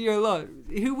that idea a lot.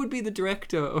 Who would be the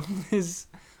director of this?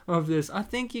 I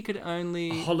think you could only...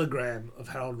 A hologram of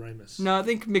Harold Ramis. No, I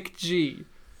think McG.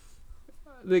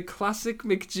 The classic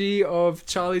McG of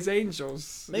Charlie's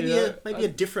Angels. Maybe a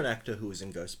different actor who was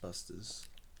in Ghostbusters.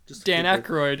 Just Dan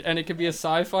Aykroyd, and it could be a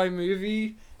sci-fi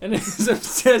movie, and it's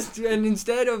obsessed. And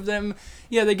instead of them,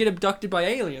 they get abducted by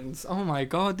aliens. Oh my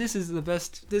god, this is the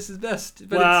best. This is best.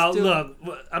 But well, look,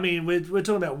 I mean, we're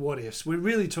talking about what ifs. We're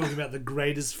really talking about the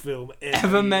greatest film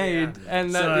ever made,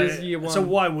 and that is Year One. So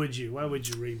why would you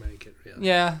remake it? Really?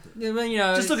 Yeah,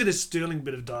 just look at this sterling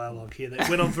bit of dialogue here that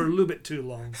went on for a little bit too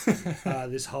long.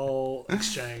 This whole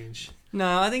exchange.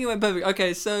 No, I think it went perfect.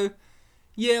 Okay, so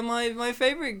my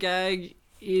favorite gag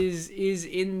is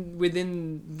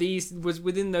within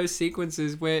those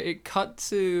sequences where it cut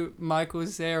to Michael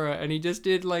Cera and he just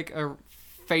did like a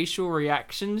facial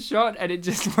reaction shot and it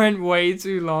just went way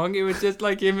too long. It was just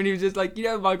like him and he was just like,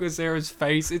 Michael Cera's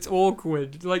face, it's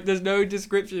awkward. Like there's no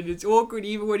description. It's awkward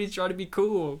even when he's trying to be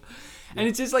cool. And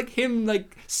it's just like him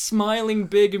like smiling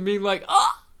big and being like,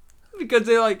 because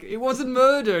they're like, it wasn't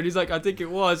murder. And he's like, I think it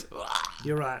was.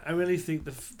 You're right. I really think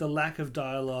the lack of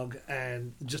dialogue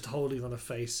and just holding on a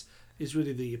face is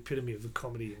really the epitome of the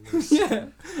comedy in this. Yeah.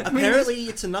 Apparently,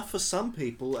 it's enough for some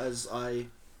people, as I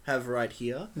have right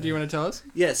here. Do you want to tell us?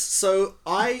 Yes. So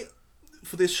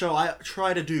for this show, I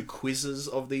try to do quizzes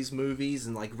of these movies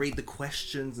and like read the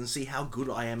questions and see how good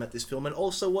I am at this film, and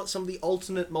also what some of the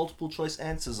alternate multiple choice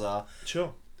answers are.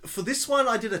 Sure. For this one,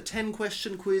 I did a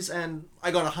 10-question quiz and I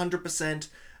got 100%.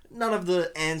 None of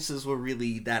the answers were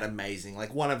really that amazing.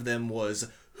 Like, one of them was,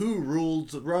 who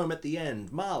ruled Rome at the end?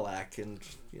 Marlac. And,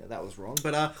 that was wrong.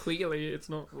 But clearly, it's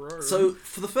not Rome. So,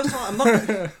 for the first time,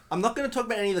 I'm not going to talk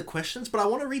about any of the questions, but I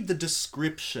want to read the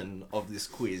description of this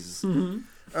quiz. Mm-hmm.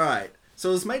 All right. So,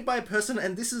 it was made by a person,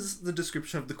 and this is the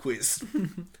description of the quiz.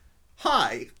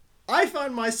 Hi. I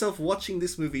find myself watching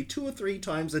this movie 2 or 3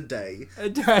 times a day. A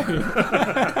day.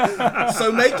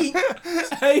 So making...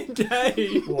 A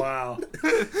day. Wow.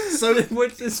 So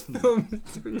watch this film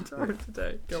 3 times a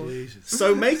day. Go on.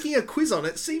 So making a quiz on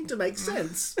it seemed to make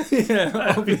sense.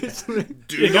 Yeah, obviously.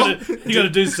 You got to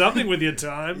do something with your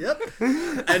time. Yep.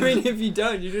 I mean, if you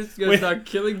don't, you're just going to start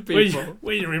killing people.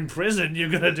 When you're in prison, you're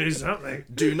going to do something.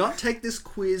 Do not take this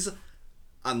quiz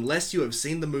unless you have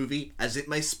seen the movie, as it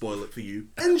may spoil it for you.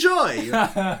 Enjoy!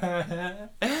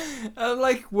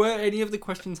 Were any of the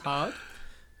questions hard?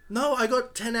 No, I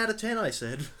got 10 out of 10, I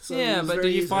said. So yeah, but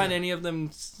did you find any of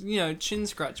them, chin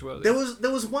scratch worthy? There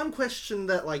was one question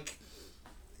that,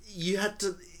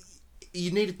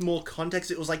 you needed more context.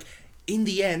 It was like, in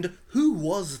the end, who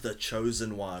was the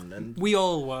chosen one? And we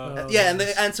all were. And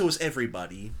the answer was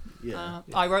everybody. Yeah.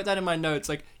 I wrote that in my notes,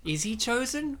 is he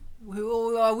chosen?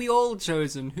 Are we all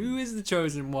chosen? Who is the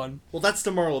chosen one? Well, that's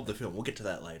the moral of the film. We'll get to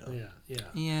that later.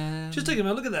 Yeah. Just take a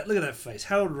minute. Look at that face.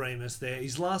 Harold Ramis there.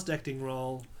 His last acting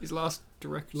role. His last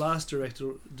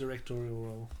directorial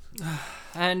role.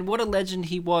 And what a legend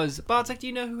he was. Bartek, do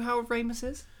you know who Harold Ramis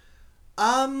is?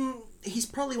 He's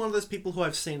probably one of those people who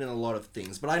I've seen in a lot of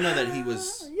things, but I know that he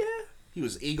was... He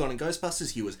was Egon in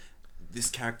Ghostbusters. He was this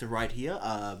character right here.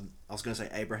 I was going to say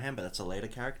Abraham, but that's a later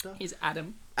character. He's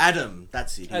Adam. Adam,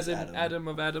 that's it. As in Adam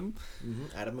of Adam. Mm-hmm,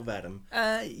 Adam of Adam.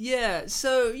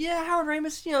 So Harold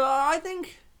Ramis, I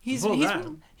think he's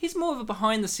more of a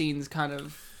behind the scenes kind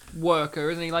of worker,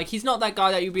 isn't he? Like, he's not that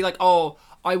guy that you'd be like, oh,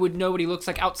 I would know what he looks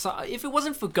like outside. If it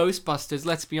wasn't for Ghostbusters,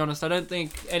 let's be honest, I don't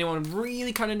think anyone would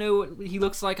really kind of know what he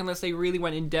looks like unless they really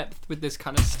went in depth with this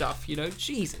kind of stuff, you know?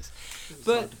 Jesus.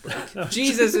 But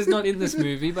Jesus is not in this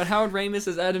movie, but Harold Ramis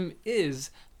as Adam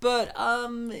is. But,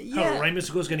 yeah. Harold Ramis,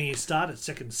 of course, getting his start at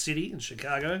Second City in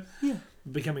Chicago. Yeah.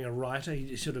 Becoming a writer.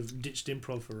 He sort of ditched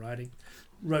improv for writing.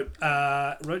 Wrote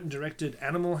and directed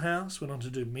Animal House. Went on to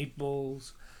do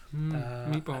Meatballs.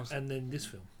 Meatballs. And then this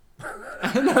film.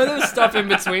 No, there was stuff in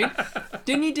between.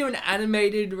 Didn't he do an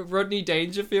animated Rodney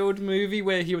Dangerfield movie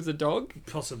where he was a dog?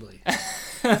 Possibly.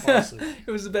 It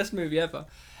was the best movie ever.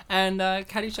 And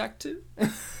Caddyshack 2.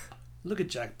 Look at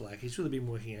Jack Black. He's really been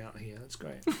working out here. That's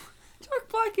great. Jack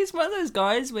Black is one of those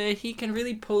guys where he can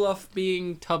really pull off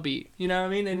being tubby. You know what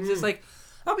I mean? And just like,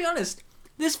 I'll be honest,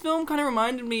 this film kind of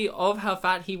reminded me of how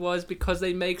fat he was because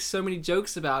they make so many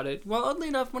jokes about it. Well, oddly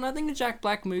enough, when I think of Jack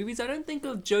Black movies, I don't think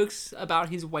of jokes about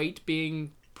his weight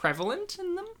being prevalent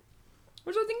in them.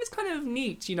 Which I think is kind of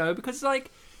neat, you know, because like,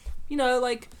 you know,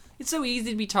 like, it's so easy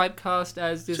to be typecast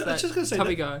as this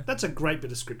tubby guy. That's a great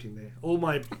bit of scripting there. All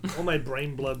my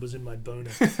brain blood was in my boner.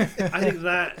 I think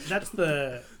that's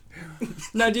the...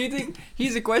 Now, do you think...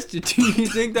 Here's a question. Do you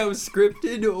think that was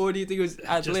scripted, or do you think it was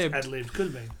ad-libbed? Just ad-libbed. Could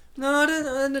have been. No, I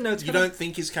don't know. You don't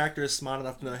think his character is smart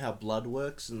enough to know how blood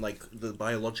works and like the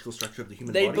biological structure of the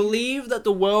human body? They believe that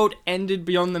the world ended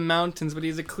beyond the mountains, but he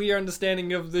has a clear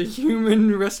understanding of the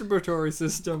human respiratory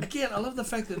system. Again, I love the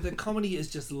fact that the comedy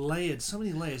is just layered, so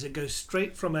many layers. It goes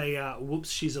straight from a whoops,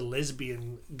 she's a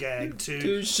lesbian gag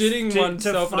to shitting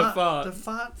oneself in a fart. To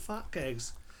fart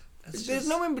gags. There's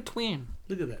no in between.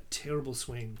 Look at that terrible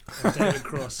swing of David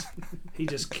Cross. He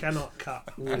just cannot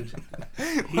cut wood.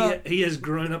 He has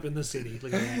grown up in the city.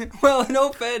 Look at that. Well, in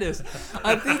all fairness,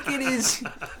 I think it is...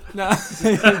 No.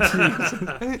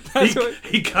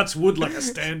 He cuts wood like a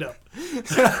stand-up.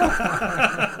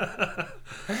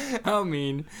 I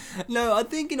mean... No, I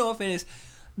think in all fairness,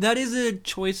 that is a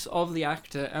choice of the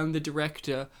actor and the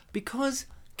director, because...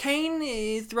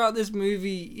 Kane, throughout this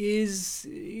movie, is,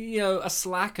 you know, a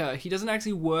slacker. He doesn't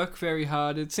actually work very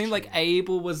hard. It seemed like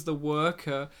Abel was the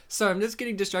worker. So I'm just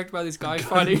getting distracted by this guy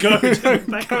fighting goat in the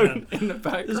background.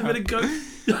 There's a bit of goat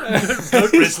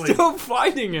wrestling. Still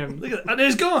fighting him. Look at that. And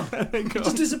he's gone. He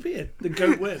just disappeared. The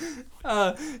goat went.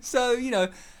 So, you know...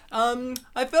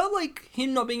 I felt like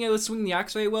him not being able to swing the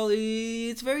axe very well,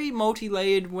 it's very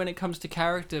multi-layered when it comes to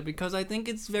character, because I think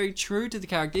it's very true to the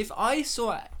character. If I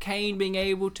saw Kane being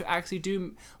able to actually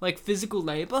do, like, physical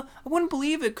labour, I wouldn't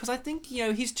believe it, because I think, you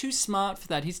know, he's too smart for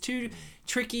that. He's too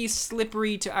tricky,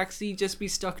 slippery to actually just be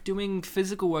stuck doing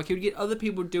physical work. He would get other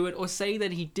people to do it, or say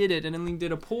that he did it and only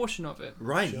did a portion of it.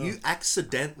 Right, Sure. You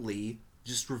accidentally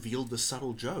just revealed the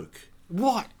subtle joke.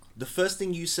 What? The first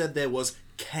thing you said there was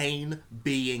Kane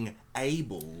being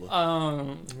Abel.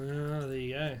 Oh, there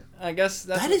you go. I guess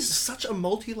That is such a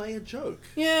multi-layered joke.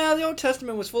 Yeah, the Old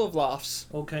Testament was full of laughs.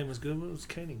 All Kane was good, but it was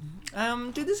caning.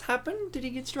 Did this happen? Did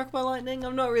he get struck by lightning?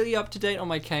 I'm not really up to date on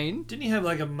my Kane. Didn't he have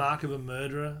like a mark of a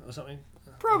murderer or something?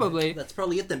 Probably. That's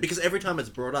probably it then, because every time it's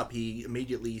brought up, he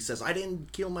immediately says, "I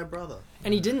didn't kill my brother."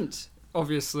 And he didn't.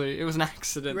 Obviously, it was an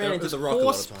accident. Ran It into was the rock a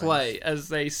lot of times. horseplay, as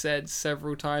they said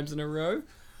several times in a row.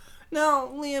 Now,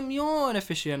 Liam, you're an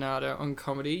aficionado on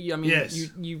comedy. I mean, Yes.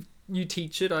 you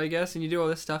teach it, I guess, and you do all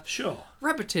this stuff. Sure.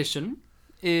 Repetition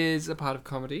is a part of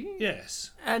comedy.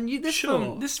 Yes. And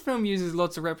Sure. this film uses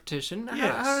lots of repetition.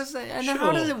 Yes. How does that, and Sure.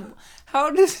 how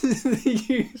does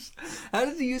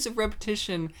the use of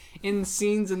repetition in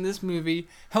scenes in this movie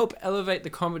help elevate the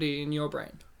comedy in your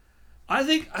brain? I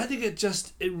think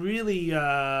it really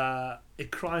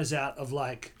it cries out of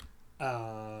like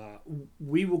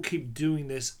we will keep doing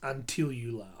this until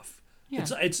you laugh. Yeah.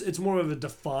 It's more of a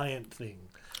defiant thing.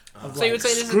 Of So you would say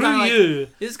this is screw kind of you.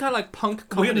 like this is kind of like punk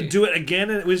We're comedy. going to do it again,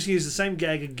 and we just use the same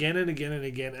gag again and again and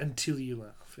again until you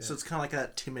laugh. Yeah. So it's kind of like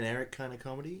that Tim and Eric kind of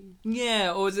comedy.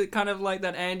 Yeah, or is it kind of like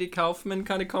that Andy Kaufman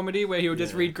kind of comedy where he'll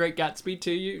just read Great Gatsby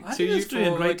to you? I think it's doing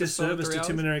a for, great like, disservice to 3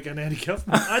 Tim hours? and Eric and Andy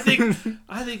Kaufman. I think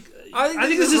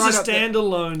this this is right a up there.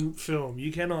 standalone film.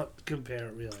 You cannot compare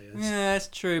it really. It's, Yeah, that's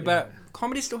true. But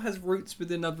comedy still has roots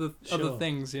within other Sure.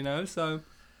 things, you know. So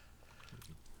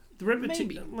The Maybe.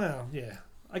 repetition. Well, yeah.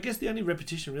 I guess the only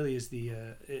repetition really is the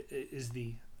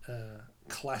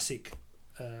classic.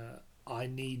 I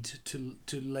need to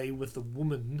lay with the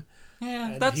woman,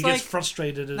 yeah, and that's he like gets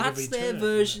frustrated at every that's their turn.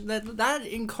 version. That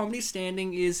in comedy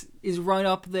standing is right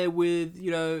up there with,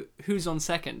 you know, Who's on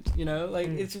Second. You know, like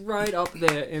it's right up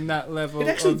there in that level It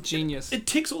actually- of genius. It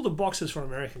ticks all the boxes for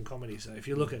American comedy. So if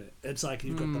you look at it, it's like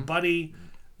you've got the buddy,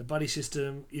 the buddy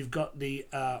system. You've got the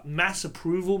mass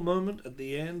approval moment at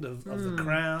the end of the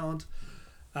crowd.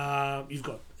 You've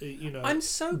got I'm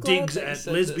so glad digs that you at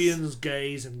said lesbians,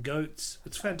 gays, and goats.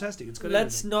 It's fantastic. It's got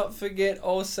Let's everything. not forget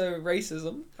also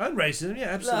racism. And racism, yeah,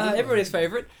 absolutely. Everybody's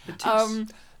favourite. It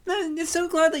is. No, I'm so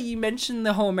glad that you mentioned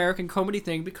the whole American comedy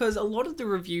thing, because a lot of the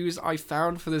reviews I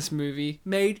found for this movie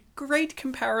made great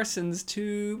comparisons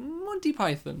to Monty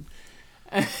Python.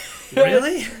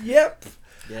 Really? Yep.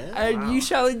 Yeah. And you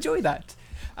shall enjoy that.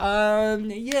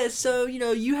 Yeah, so,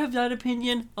 you have that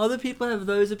opinion, other people have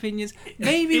those opinions.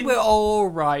 Maybe we're all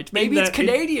right. Maybe it's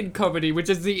Canadian comedy, which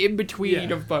is the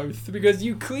in-between of both, because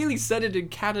you clearly said it in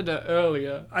Canada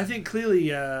earlier. I think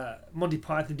clearly Monty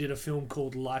Python did a film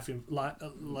called The Life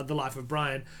of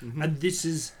Brian, and this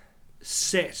is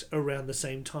set around the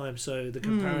same time, so the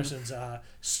comparisons are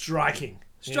striking.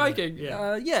 Striking.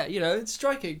 Yeah. It's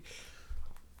striking.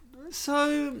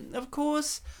 So, of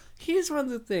course, here's one of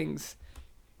the things.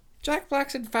 Jack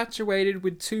Black's infatuated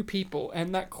with two people,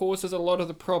 and that causes a lot of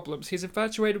the problems. He's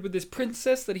infatuated with this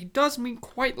princess that he does meet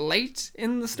quite late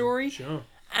in the story. Sure.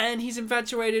 And he's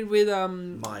infatuated with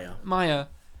Maya,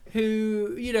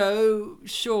 who,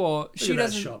 sure, she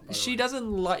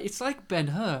doesn't like. It's like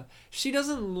Ben-Hur. She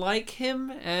doesn't like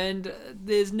him, and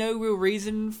there's no real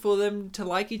reason for them to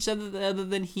like each other other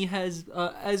than he has,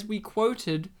 as we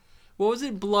quoted, what was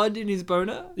it? Blood in his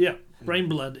boner. Yeah. Brain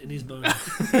blood in his bones.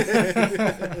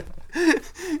 And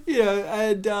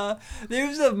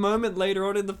there's a moment later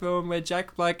on in the film where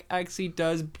Jack Black actually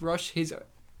does brush his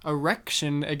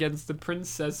erection against the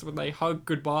princess when they hug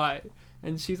goodbye.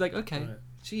 And she's like, okay,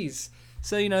 jeez.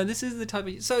 So, this is the type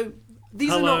of... So,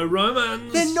 these are not...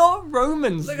 Romans! They're not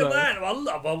Romans, Look though. at that!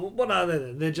 Well, what are they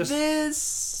then? They're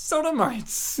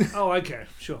sodomites. Oh, okay,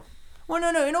 sure.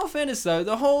 Well, no, in all fairness, though,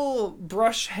 the whole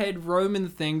brush head Roman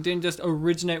thing didn't just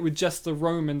originate with just the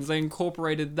Romans. They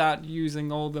incorporated that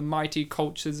using all the mighty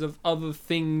cultures of other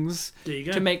things There you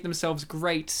go. to make themselves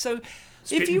great. So,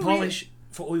 Spit if you and polish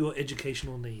for all your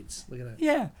educational needs. Look at that.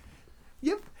 Yeah.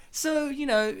 Yep. So,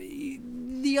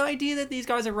 the idea that these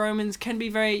guys are Romans can be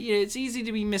very... it's easy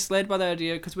to be misled by the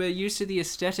idea because we're used to the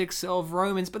aesthetics of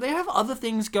Romans, but they have other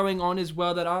things going on as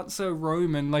well that aren't so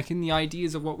Roman, like in the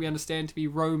ideas of what we understand to be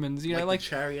Romans. Like the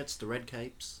chariots, the red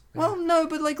capes. Well, no,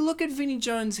 but, look at Vinnie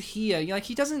Jones here.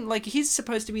 He doesn't, he's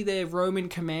supposed to be their Roman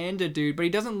commander dude, but he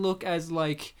doesn't look as,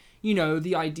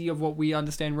 the idea of what we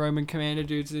understand Roman commander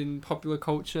dudes in popular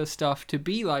culture stuff to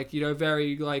be like,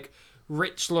 very,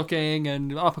 rich looking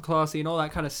and upper classy and all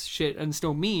that kind of shit and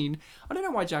still mean. I don't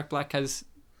know why Jack Black has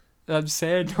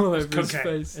sand all over his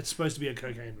face. It's supposed to be a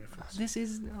cocaine reference. This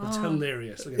is... It's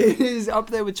hilarious. Look at It that. is up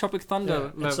there with Tropic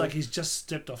Thunder. It's like he's just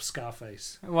stepped off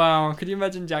Scarface. Wow, could you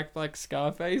imagine Jack Black's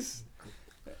Scarface?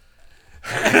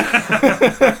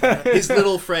 His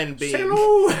little friend being...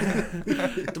 Hello!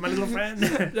 To my little friend.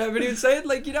 No, but he would say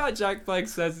it how Jack Black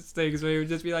says his things where he would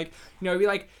just be like,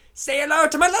 say hello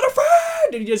to my little friend!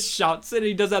 And he just shouts it, and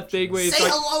he does that thing where he's Say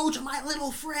like... hello to my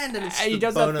little friend! And he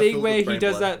does that thing where he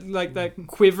does that, that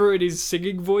quiver in his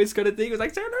singing voice kind of thing. It's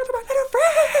like, say hello to my little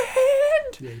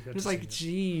friend! Yeah, It's like,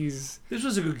 jeez. This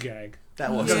was a good gag.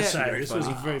 That was I've got to Yeah. say, very this funny. was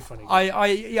a very funny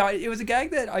gag. It was a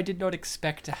gag that I did not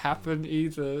expect to happen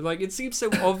either. It seems so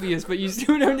obvious, but you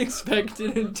still don't expect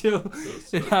it until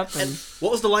it happens.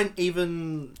 What was the line?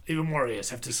 Even warriors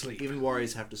have to sleep. Even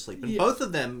warriors have to sleep. And Yeah. both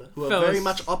of them, who are Fellas. very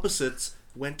much opposites,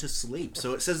 went to sleep.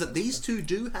 So it says that these two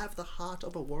do have the heart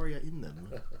of a warrior in them.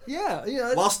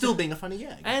 Yeah. While still being a funny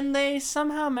gag. And they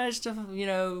somehow managed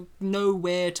to, know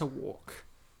where to walk.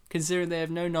 Considering they have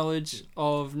no knowledge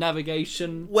of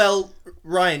navigation. Well,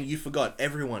 Ryan, you forgot.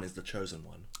 Everyone is the chosen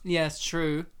one. Yes,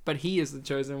 true. But he is the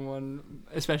chosen one,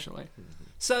 especially.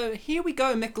 So here we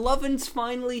go. McLovin's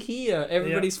finally here.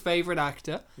 Everybody's favourite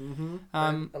actor. Mm-hmm.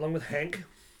 Um, Along with Hank.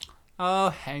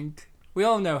 Oh, Hank. We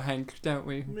all know Hank, don't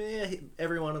we? Yeah,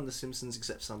 everyone on The Simpsons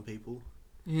except some people.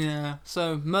 Yeah.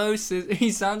 So Mo says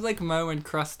he sounds like Mo and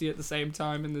Krusty at the same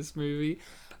time in this movie.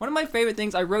 One of my favourite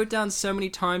things I wrote down so many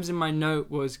times in my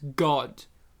note was God.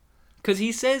 Because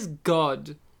he says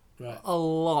God a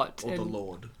lot. Or the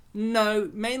Lord.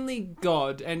 No, mainly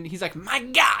God. And he's like, my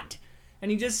God! And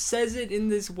he just says it in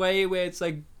this way where it's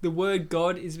like the word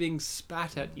God is being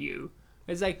spat at you.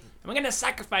 It's like, I'm going to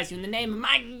sacrifice you in the name of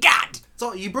my God!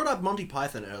 So you brought up Monty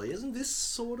Python earlier. Isn't this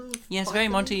sort of... Yeah, it's very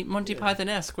Python? Monty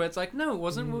Python-esque, where it's like, no, it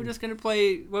wasn't. We were just going to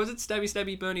play, what was it? Stabby,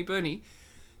 stabby, Bernie, Bernie.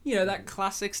 That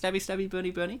classic stabby, stabby, Bernie,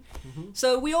 Bernie. Mm-hmm.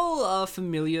 So we all are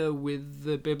familiar with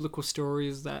the biblical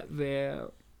stories that they're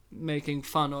making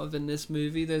fun of in this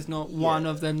movie. There's not one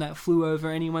of them that flew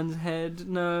over anyone's head.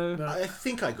 No. I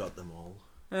think I got them all.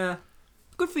 Yeah.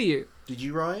 Good for you. Did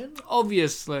you, Ryan?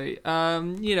 Obviously,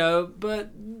 but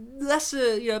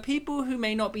lesser, people who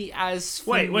may not be as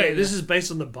Wait, familiar- this is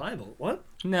based on the Bible. What?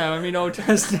 No, I mean Old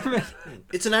Testament.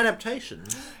 It's an adaptation.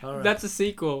 All right. That's a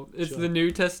sequel. It's Sure. the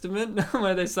New Testament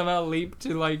where they somehow leap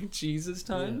to like Jesus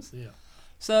times. Yeah.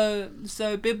 So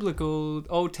biblical,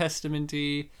 Old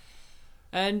Testament-y.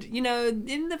 And,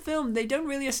 in the film, they don't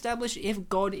really establish if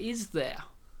God is there.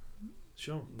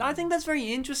 Sure. I think that's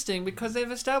very interesting because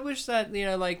they've established that,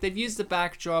 they've used the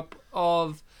backdrop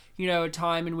of, a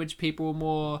time in which people were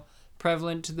more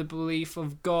prevalent to the belief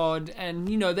of God. And,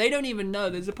 they don't even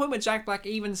know. There's a point where Jack Black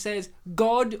even says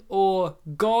God or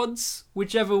gods,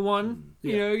 whichever one.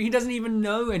 Yeah. He doesn't even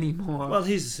know anymore. Well,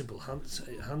 he's a simple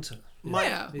hunter.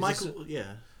 Yeah. Michael,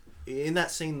 in that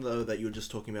scene, though, that you were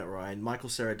just talking about, Ryan, Michael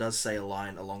Cera does say a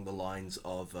line along the lines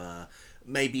of,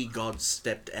 maybe God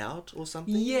stepped out or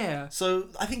something. Yeah. So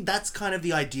I think that's kind of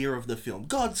the idea of the film.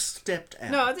 God stepped out.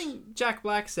 No, I think Jack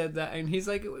Black said that, and he's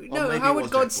like, no, maybe how it would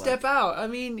was God Jack step out? I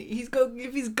mean,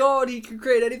 if he's God, he can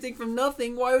create anything from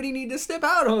nothing. Why would he need to step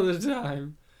out all the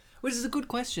time? Which is a good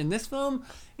question. This film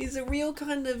is a real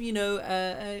kind of,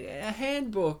 a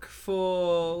handbook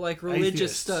for like religious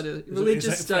Atheists. studies. Is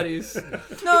Religious that studies.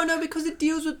 No, because it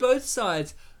deals with both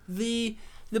sides. The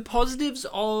positives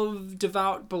of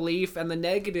devout belief and the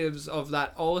negatives of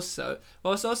that also,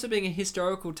 whilst also being a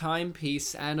historical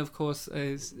timepiece and, of course,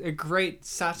 is a great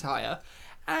satire,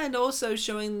 and also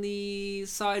showing the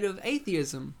side of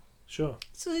atheism. Sure.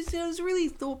 So it's a really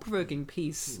thought-provoking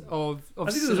piece of I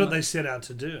think cinema. that's what they set out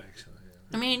to do, actually.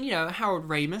 I mean, Harold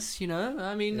Ramis,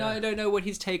 I mean, Yeah. I don't know what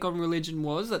his take on religion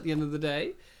was at the end of the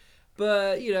day.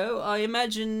 But, I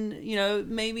imagine,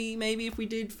 maybe if we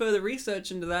did further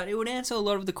research into that, it would answer a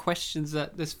lot of the questions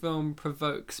that this film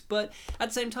provokes. But at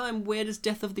the same time, where does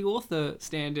death of the author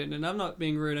stand in? And I'm not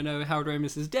being rude, I know Harold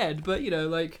Ramis is dead, but,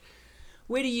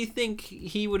 where do you think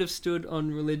he would have stood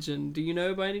on religion? Do you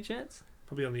know by any chance?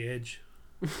 Probably on the edge.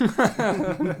 On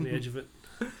the edge of it.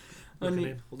 Looking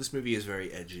in. Well, this movie is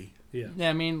very edgy. Yeah. Yeah,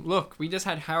 I mean, look, we just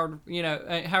had Harold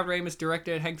Ramis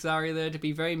directed Hank Azaria there to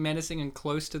be very menacing and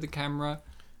close to the camera.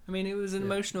 I mean, it was an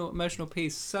emotional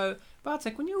piece. So,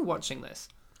 Bartek, when you were watching this,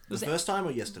 The first time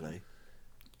or yesterday?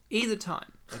 either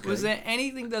time, Okay. was there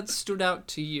anything that stood out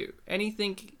to you?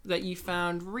 Anything that you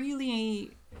found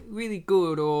really, really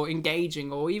good or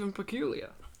engaging or even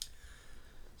peculiar?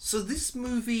 So this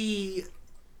movie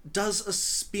does a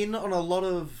spin on a lot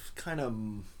of kind of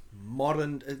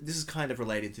modern... this is kind of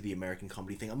related to the American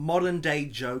comedy thing. Modern day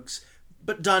jokes,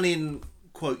 but done in,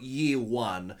 quote, year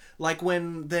one. Like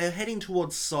when they're heading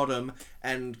towards Sodom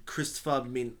and Christopher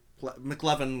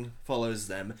McLovin follows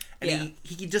them. And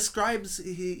he describes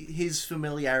his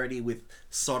familiarity with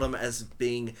Sodom as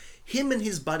being him and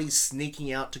his buddies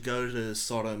sneaking out to go to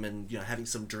Sodom and having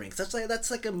some drinks.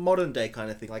 That's like a modern day kind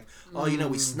of thing. Like,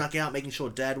 we snuck out making sure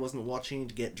Dad wasn't watching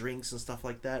to get drinks and stuff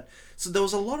like that. So there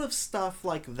was a lot of stuff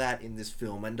like that in this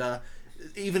film. And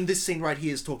even this scene right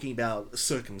here is talking about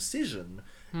circumcision.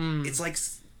 It's like...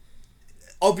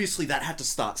 obviously that had to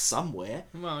start somewhere.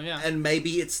 Well, yeah. And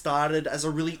maybe it started as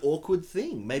a really awkward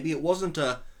thing. Maybe it wasn't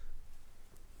a...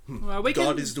 Well,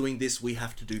 God is doing this, we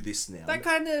have to do this now. That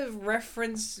kind of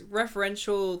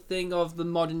referential thing of the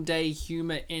modern day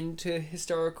humor into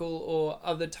historical or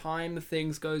other time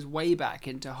things goes way back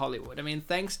into Hollywood. I mean,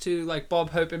 thanks to like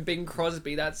Bob Hope and Bing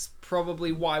Crosby, that's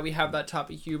probably why we have that type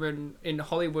of humor in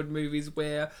Hollywood movies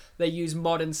where they use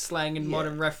modern slang and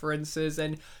modern references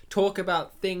and talk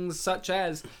about things such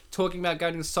as talking about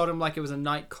going to Sodom like it was a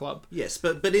nightclub. Yes,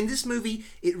 but in this movie,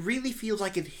 it really feels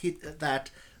like it hit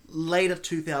that later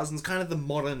 2000s, kind of the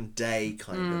modern day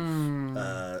kind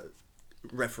of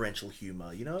referential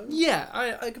humor, Yeah,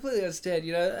 I completely understand,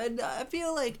 and I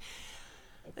feel like,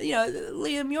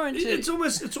 Liam, you're into... It's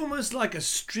almost like a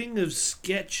string of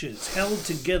sketches held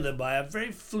together by a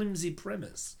very flimsy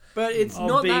premise. But it's of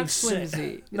not being that set-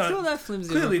 flimsy. It's No, not that flimsy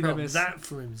Clearly of a not premise. that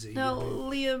flimsy. Now,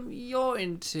 Liam, you're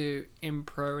into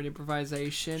impro and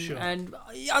improvisation, Sure. and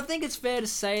I think it's fair to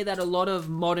say that a lot of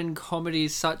modern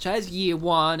comedies, such as Year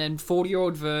One and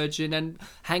 40-Year-Old Virgin and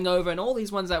Hangover and all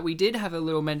these ones that we did have a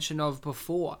little mention of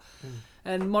before,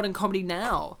 and modern comedy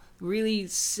now, really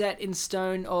set in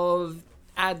stone of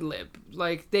ad-lib.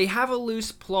 Like, they have a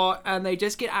loose plot and they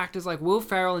just get actors like Will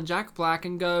Ferrell and Jack Black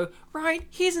and go, right,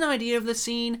 here's an idea of the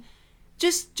scene.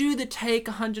 Just do the take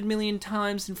 100 million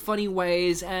times in funny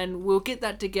ways and we'll get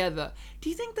that together. Do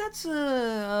you think that's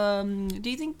do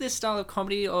you think this style of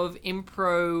comedy of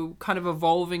impro kind of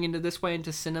evolving into this way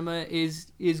into cinema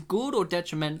is good or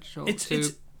detrimental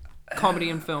to comedy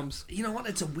and films? You know what?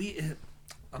 It's a weird...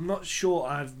 I'm not sure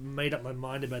I've made up my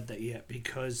mind about that yet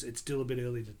because it's still a bit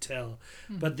early to tell.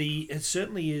 But it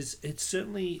certainly is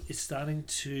starting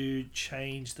to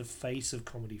change the face of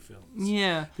comedy films.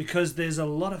 Yeah. Because there's a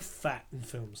lot of fat in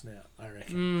films now, I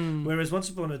reckon. Whereas once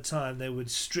upon a time they would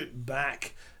strip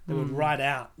back, they would write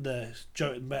out the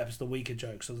joke, perhaps the weaker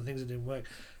jokes or the things that didn't work.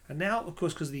 And now, of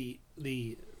course, because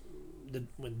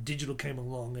when digital came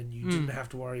along and you didn't have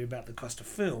to worry about the cost of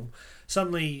film,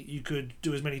 suddenly you could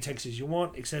do as many takes as you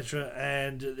want, etc.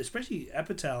 And especially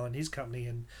Apatow and his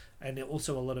company and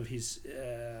also a lot of his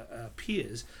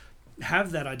peers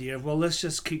have that idea of, well, let's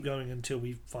just keep going until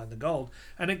we find the gold.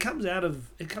 And it comes out of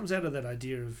that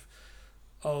idea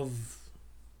of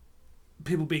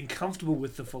people being comfortable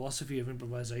with the philosophy of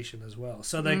improvisation as well.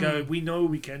 So they go, we know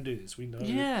we can do this. We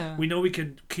know we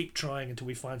can keep trying until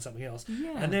we find something else.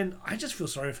 Yeah. And then I just feel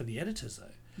sorry for the editors though.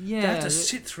 Yeah. They have to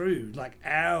sit through like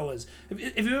hours. Have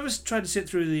you ever tried to sit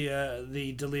through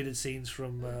the deleted scenes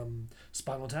from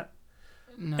Spinal Tap?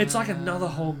 No. It's like another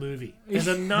whole movie. There's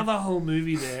another whole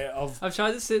movie there of... I've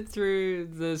tried to sit through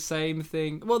the same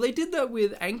thing. Well, they did that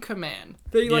with Anchorman.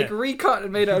 They recut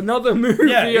and made another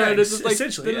movie. And it's just like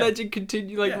the legend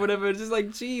continued, whatever. It's just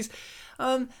like, geez.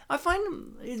 I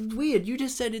find it weird. You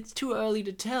just said it's too early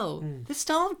to tell. This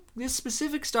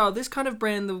specific style, this kind of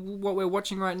brand, what we're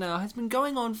watching right now, has been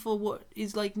going on for what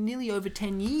is like nearly over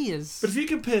 10 years. But if you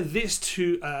compare this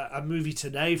to a movie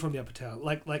today from the Apatow,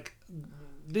 like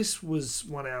this was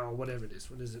 1 hour, whatever it is.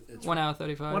 What is it? It's 1 hour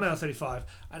 35. 1 hour 35.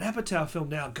 An Apatow film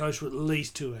now goes for at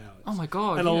least 2 hours. Oh my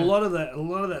god! And a lot of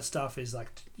that stuff is like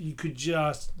you could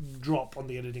just drop on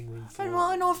the editing room floor. And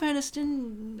well, in all fairness,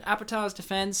 in Apatow's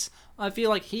defense, I feel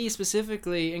like he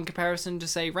specifically, in comparison to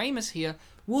say Ramis here,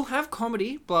 will have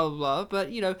comedy, blah blah blah,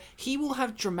 but he will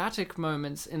have dramatic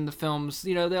moments in the films.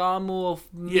 There are more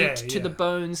meat to the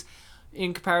bones.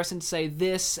 In comparison to say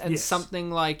this and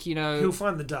something like he'll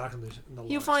find the dark and the light.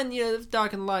 He'll find the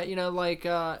dark and light. Like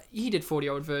he did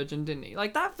 40-Year-Old Virgin, didn't he?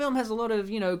 Like that film has a lot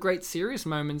of great serious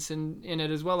moments in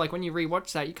it as well. Like when you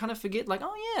rewatch that, you kind of forget like,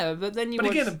 oh yeah, but then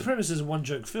again, the premise is a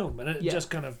one-joke film, and it just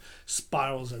kind of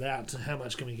spirals it out to how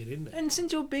much can we get in there. And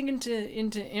since you're big into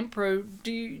impro,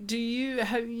 do you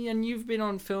have, and you've been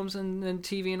on films and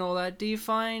TV and all that, do you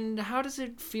find, how does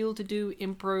it feel to do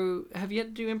impro? Have you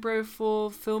had to do impro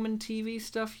for film and TV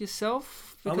stuff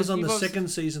yourself? Because I was on the second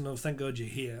season of Thank God You're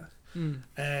Here,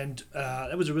 and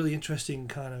that was a really interesting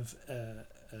kind of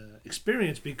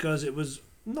experience because it was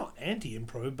not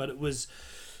anti-impro, but it was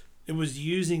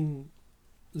using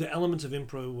the elements of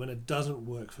improv when it doesn't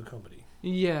work for comedy.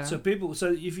 Yeah. So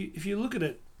if you look at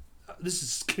it, this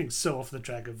is getting so off the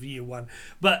track of year one,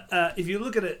 but if you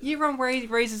look at it, year one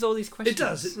raises all these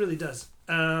questions. It really does.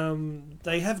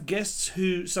 They have guests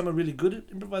who, some are really good at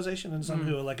improvisation and some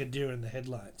who are like a deer in the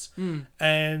headlights.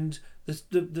 And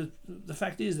the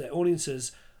fact is that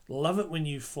audiences love it when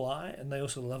you fly and they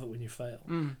also love it when you fail.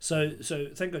 So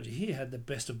Thank God You're Here had the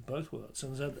best of both worlds.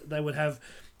 And so they would have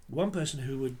one person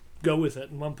who would go with it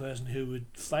and one person who would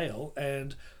fail,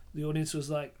 and the audience was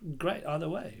like, great either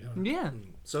way. Yeah.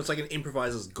 So it's like an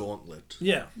improviser's gauntlet.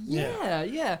 Yeah.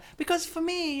 Because for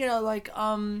me, I like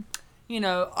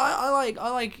impro.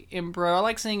 I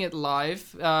like seeing it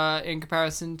live in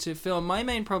comparison to film. My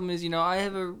main problem is, I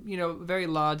have a very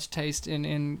large taste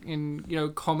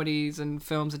in comedies and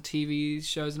films and TV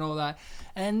shows and all that.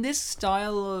 And this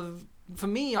style of, for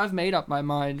me, I've made up my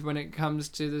mind when it comes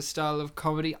to the style of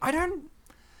comedy. I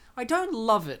don't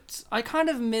love it. I kind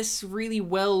of miss really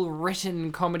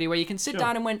well-written comedy where you can sit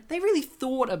down and they really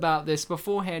thought about this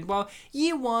beforehand. While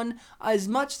year one, as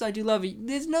much as I do love it,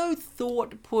 there's no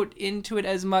thought put into it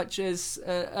as much as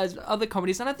other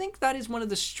comedies. And I think that is one of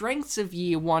the strengths of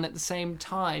year one at the same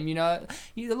time. A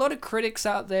lot of critics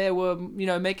out there were,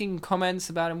 making comments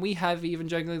about, and we have even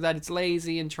jokingly that it's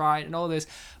lazy and trite and all this.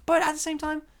 But at the same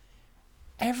time,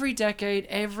 every decade,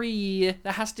 every year,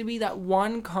 there has to be that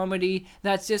one comedy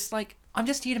that's just like, I'm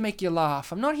just here to make you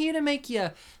laugh. I'm not here to make you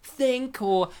think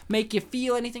or make you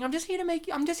feel anything. I'm just here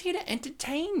to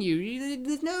entertain you.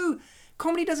 There's no...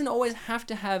 Comedy doesn't always have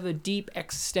to have a deep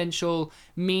existential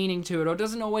meaning to it, or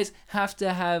doesn't always have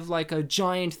to have like a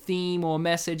giant theme or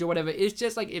message or whatever. It's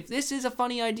just like, if this is a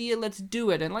funny idea, let's do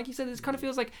it. And like you said, this kind of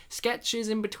feels like sketches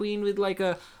in between with like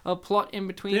a plot in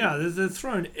between. Yeah, they've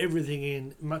thrown everything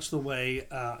in much the way,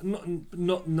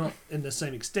 not in the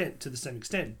same extent,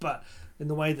 but in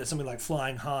the way that something like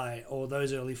Flying High or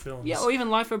those early films. Yeah, or even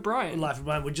Life of Brian. Life of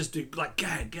Brian would just do like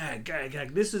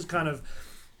gag. This is kind of...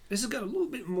 This has got a little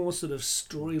bit more sort of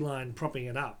storyline propping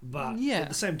it up, but Yeah. at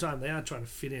the same time, they are trying to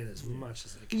fit in as much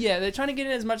as they can. Yeah, they're trying to get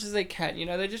in as much as they can. You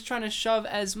know, they're just trying to shove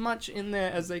as much in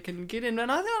there as they can get in, and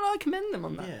I commend them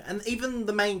on that. Yeah, and even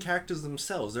the main characters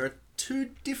themselves, there are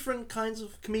two different kinds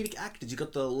of comedic actors. You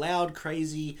got the loud,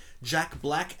 crazy Jack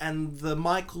Black and the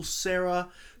Michael Cera,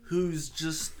 who's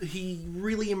just he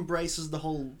really embraces the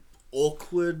whole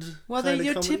awkward. Well, kind they're of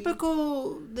your comedy.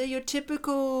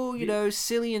 typical, you know,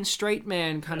 silly and straight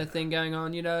man kind of thing going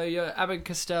on. You know, your Abbott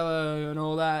Costello and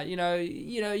all that. You know,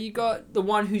 you got the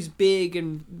one who's big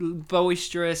and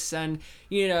boisterous and,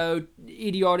 you know,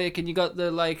 idiotic, and you got the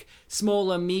like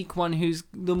smaller, meek one who's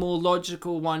the more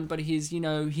logical one, but he's, you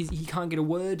know, he can't get a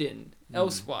word in.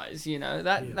 Elsewise, you know,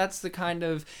 that's the kind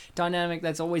of dynamic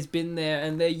that's always been there,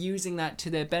 and they're using that to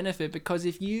their benefit, because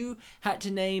if you had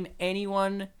to name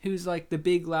anyone who's like the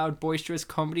big, loud, boisterous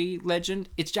comedy legend,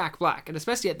 it's Jack Black, and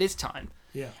especially at this time.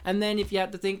 Yeah. And then if you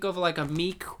had to think of like a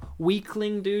meek,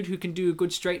 weakling dude who can do a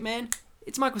good straight man,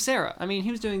 it's Michael Cera. I mean,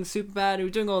 he was doing Superbad, he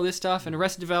was doing all this stuff, and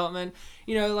Arrested Development,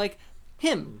 you know, like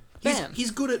him. Bam.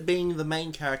 He's good at being the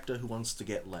main character who wants to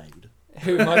get laid.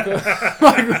 Who, Michael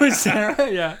Cera?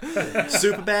 Yeah.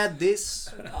 Superbad, this.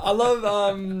 I love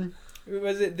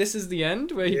was it This Is the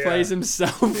End, where he Yeah. plays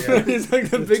himself. Yeah. He's like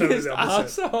the Totally biggest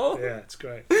opposite. asshole. Yeah, it's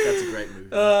great. That's a great movie.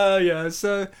 Yeah.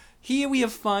 So here we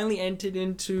have finally entered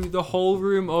into the whole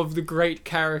room of the great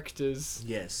characters.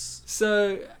 Yes.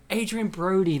 So Adrian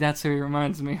Brody, that's who he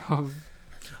reminds me of.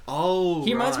 Oh,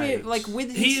 He reminds me right. of, like, with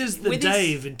his, He is the with his-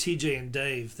 Dave in TJ and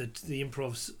Dave, the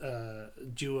improv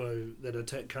duo that are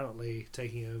currently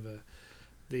taking over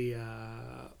the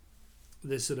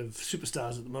sort of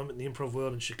superstars at the moment in the improv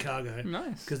world in Chicago.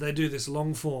 Nice. Because they do this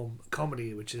long form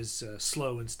comedy, which is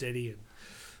slow and steady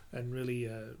and really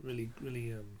a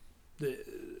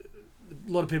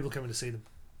lot of people coming to see them.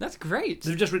 That's great.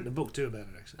 They've just written a book too about it,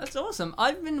 actually. That's awesome.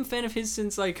 I've been a fan of his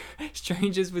since like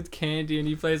Strangers with Candy, and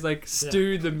he plays like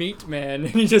Stu the Meat Man, and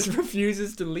he just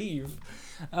refuses to leave.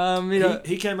 You know,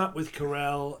 He came up with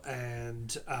Carell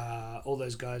and all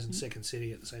those guys in Second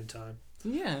City at the same time.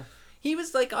 yeah. He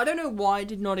was like, I don't know why I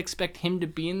did not expect him to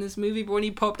be in this movie, but when he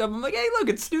popped up, I'm like, hey, look,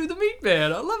 it's Stu the Meat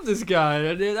Man. I love this guy.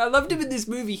 And I loved him in this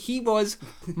movie. He was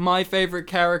my favorite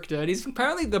character. And he's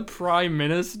apparently the Prime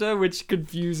Minister, which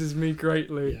confuses me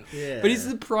greatly. Yeah. Yeah. But he's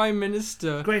the Prime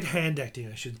Minister. Great hand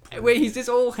acting, I should point Where out. he's just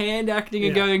all hand acting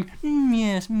and Yeah. going,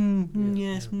 yes,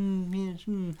 yes,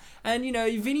 yes. And, you know,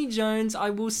 Vinnie Jones, I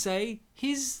will say,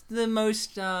 he's the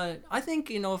most, I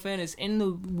think, in all fairness, in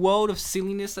the world of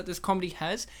silliness that this comedy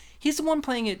has, he's the one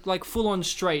playing it, like, full on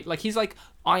straight. Like, he's like,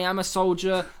 I am a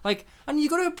soldier. Like, and you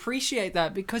got to appreciate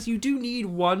that, because you do need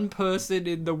one person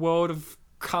in the world of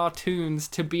cartoons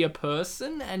to be a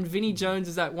person, and Vinnie Jones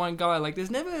is that one guy. Like, there's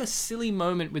never a silly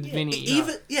moment with Vinnie.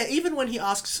 Even when he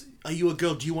asks, "Are you a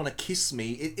girl? Do you want to kiss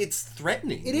me?" It's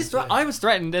threatening. It is. I was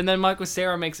threatened, and then Michael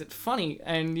Cera makes it funny,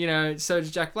 and you know, so does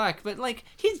Jack Black. But like,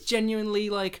 he's genuinely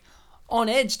like on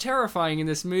edge, terrifying in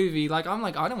this movie. Like, I'm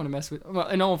like, I don't want to mess with. Well,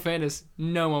 in all fairness,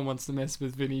 no one wants to mess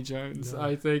with Vinnie Jones. No.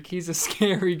 I think he's a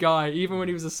scary guy. Even when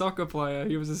he was a soccer player,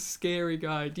 he was a scary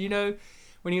guy. Do you know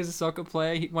when he was a soccer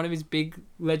player, one of his big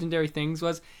legendary things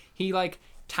was he like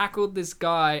tackled this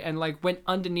guy and like went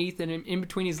underneath and in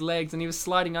between his legs, and he was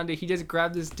sliding under. He just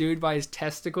grabbed this dude by his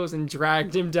testicles and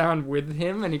dragged him down with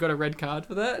him, and he got a red card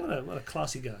for that. What a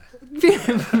classy guy.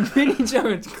 Vinnie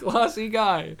Jones, classy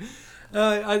guy.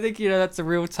 I think, you know, that's the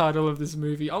real title of this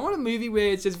movie. I want a movie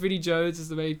where it's just Vinnie Jones as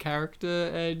the main character,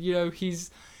 and you know,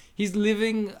 he's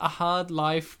living a hard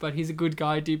life, but he's a good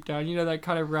guy deep down. You know, that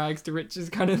kind of rags to riches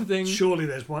kind of thing. Surely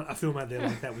there's a film out there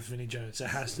like that with Vinnie Jones. There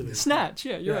has to be. Snatch,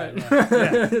 yeah, you're Yeah, right.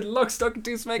 right. Yeah. Lock, Stock, and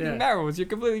Two Smoking Yeah. Barrels. You're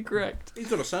completely correct. He's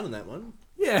got a son in that one.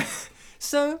 Yeah.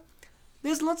 So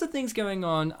there's lots of things going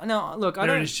on. Now, look, I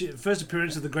There don't. is first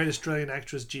appearance of the great Australian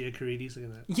actress Gia Carides. Look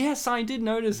at that. Yes, I did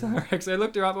notice her. Actually, I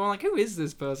looked her up and I'm like, who is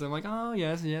this person? I'm like, oh,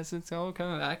 yes, it's all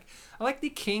coming back. I like the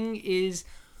King is...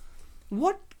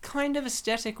 What kind of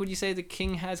aesthetic would you say the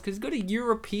King has? Because he's got a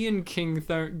European King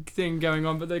thing going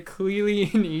on, but they're clearly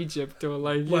in Egypt or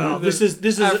like... you Well, know, this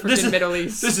is African Middle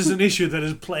East. This is an issue that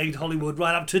has plagued Hollywood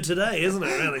right up to today, isn't it?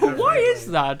 Really? Why is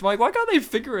that? Like, why can't they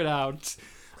figure it out?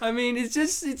 I mean, it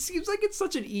seems like it's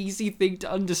such an easy thing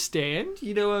to understand.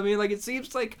 You know what I mean? Like, it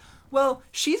seems like, well,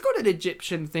 she's got an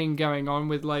Egyptian thing going on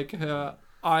with, like, her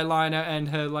eyeliner and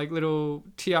her, like, little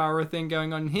tiara thing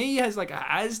going on. He has, like, a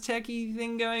Aztec-y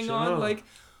thing going Sure. on. Like,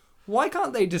 why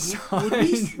can't they decide? would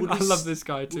we I love this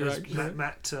guy, too, There's actually.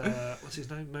 Matt what's his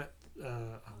name? Matt.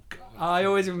 Oh God. I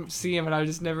always see him and I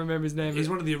just never remember his name. He's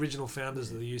one of the original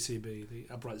founders of the UCB, the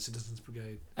Upright Citizens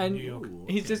Brigade And in New York.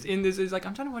 he's just in this. He's like,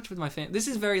 I'm trying to watch with my family. This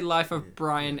is very Life of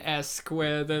Brian-esque,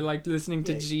 where they're like listening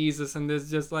to Jesus, and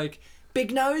there's just like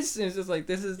big nose. And it's just like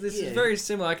this is very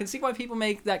similar. I can see why people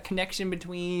make that connection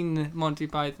between Monty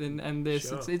Python and this.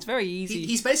 Sure. It's very easy.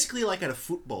 He's basically like at a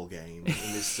football game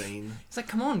in this scene. It's like,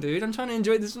 come on, dude, I'm trying to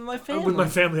enjoy this with my family. With my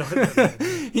family.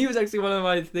 He was actually one of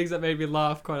my things that made me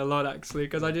laugh quite a lot, actually,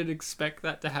 because I didn't expect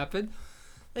that to happen.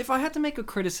 If I had to make a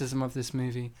criticism of this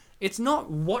movie, it's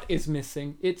not what is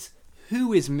missing, it's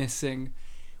who is missing.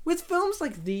 With films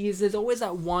like these, there's always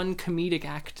that one comedic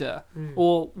actor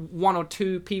or one or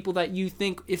two people that you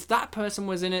think, if that person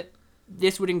was in it,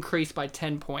 this would increase by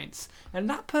 10 points. And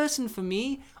that person, for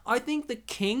me, I think the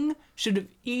King should have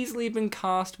easily been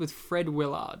cast with Fred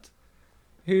Willard.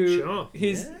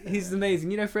 He's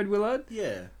amazing. You know Fred Willard?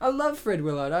 Yeah. I love Fred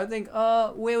Willard. I think,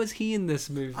 where was he in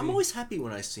this movie? I'm always happy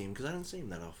when I see him because I don't see him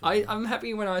that often. I'm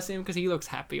happy when I see him because he looks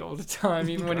happy all the time,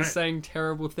 even when he's saying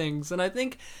terrible things. And I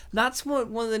think that's what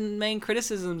one of the main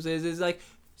criticisms is like,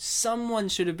 someone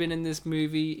should have been in this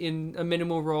movie in a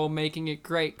minimal role making it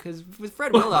great, because with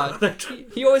Fred Willard,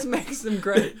 he always makes them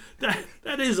great.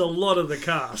 That is a lot of the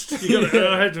cast. I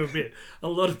have to admit, a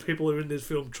lot of people are in this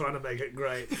film trying to make it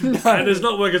great, and it's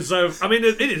not working. So I mean,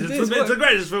 it is. It's the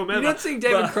greatest film ever. You're not seeing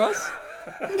David Cross.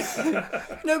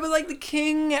 No, but like the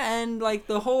King and like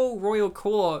the whole royal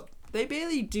court, they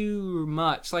barely do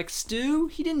much. Like Stu,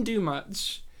 he didn't do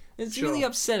much. It's really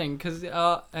upsetting because,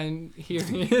 and here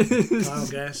he is. Kyle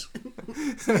Gass.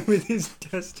 With his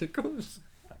testicles.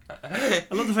 I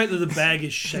love the fact that the bag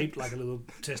is shaped like a little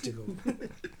testicle.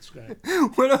 It's great.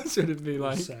 What else would it be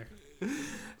like? Sack.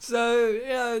 So,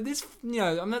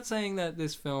 I'm not saying that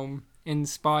this film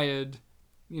inspired,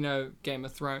 Game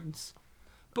of Thrones.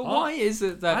 But why is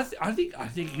it that... I think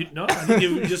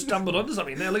you just stumbled onto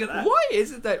something there. Look at that. Why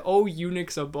is it that all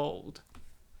eunuchs are bald?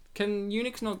 Can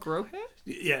eunuchs not grow hair?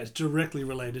 Yeah, it's directly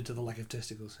related to the lack of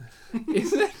testicles.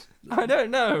 Is it? I don't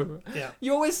know. Yeah.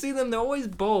 You always see them, they're always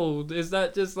bald. Is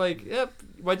that just like, yep,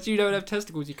 once you don't have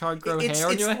testicles, you can't grow hair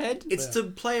on your head? It's to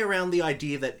play around the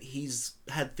idea that he's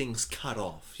had things cut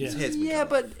off. Yeah. His head's been cut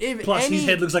but off. if Plus, his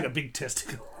head looks like a big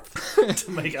testicle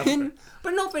to make up for it.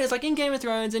 But not fair. It's like in Game of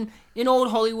Thrones and in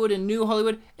old Hollywood and new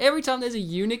Hollywood, every time there's a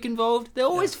eunuch involved, they're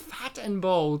always fat and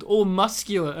bald or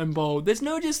muscular and bald. There's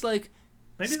no just like...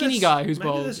 skinny guy who's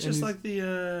bald. Maybe that's just like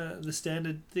the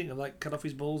standard thing of like cut off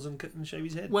his balls and shave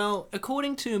his head. Well,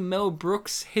 according to Mel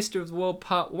Brooks' History of the World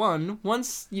Part 1,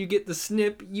 once you get the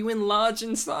snip, you enlarge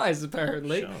in size,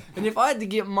 apparently. Sure. And if I had to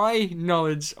get my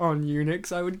knowledge on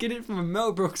eunuchs, I would get it from a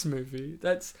Mel Brooks movie.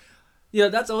 That's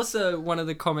also one of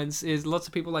the comments is lots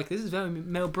of people like, this is very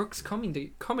Mel Brooks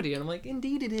comedy. And I'm like,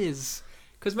 indeed it is.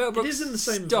 Because Mel Brooks it is in the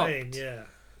same stopped. vein, yeah.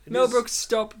 Mel Brooks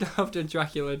stopped after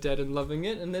Dracula Dead and loving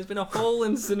it, and there's been a hole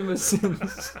in cinema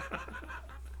since.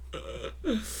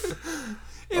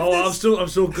 I've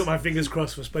still got my fingers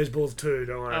crossed for Spaceballs 2,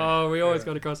 don't worry. Oh, we always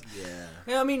got to cross.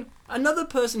 Yeah. I mean, another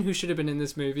person who should have been in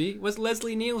this movie was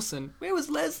Leslie Nielsen. Where was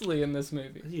Leslie in this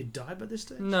movie? Has he died by this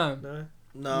stage? No.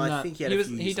 No, I think he had a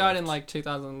few He years died left. in like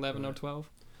 2011 or 12.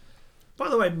 By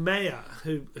the way, Maya,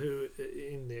 who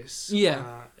in this,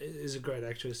 is a great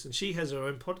actress, and she has her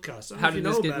own podcast. How did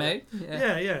this get made?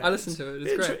 Yeah. I listened to it.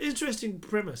 It's great. Interesting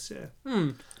premise, yeah.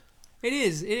 It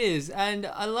is, and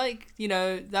I like,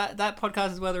 that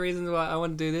podcast is one of the reasons why I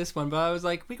want to do this one, but I was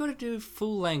like, we got to do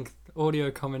full-length audio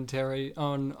commentary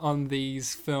on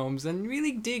these films and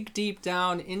really dig deep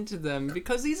down into them,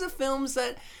 because these are films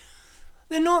that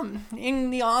they're not, in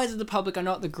the eyes of the public, are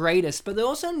not the greatest, but they're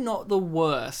also not the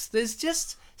worst. There's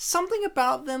just something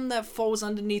about them that falls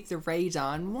underneath the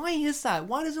radar. And why is that?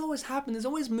 Why does it always happen? There's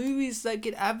always movies that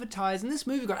get advertised, and this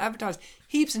movie got advertised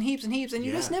heaps and heaps and heaps, and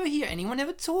you just never hear anyone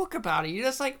ever talk about it. You're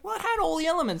just like, well, it had all the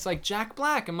elements, like Jack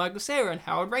Black and Michael Cera and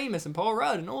Howard Ramis and Paul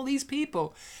Rudd and all these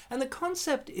people. And the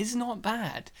concept is not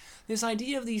bad. This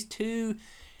idea of these two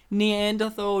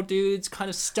Neanderthal dudes kind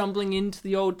of stumbling into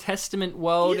the Old Testament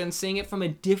world and seeing it from a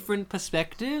different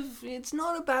perspective, it's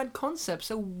not a bad concept.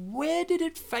 So where did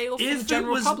it fail for the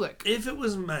general public? If it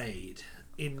was made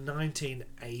in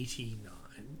 1989...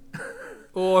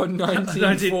 or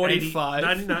 1945.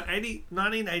 1980,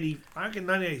 I reckon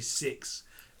 1986,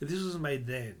 if this was made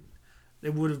then,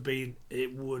 it would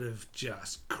have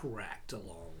just cracked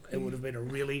along. It would have been a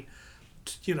really,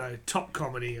 top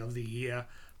comedy of the year.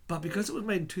 But because it was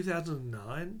made in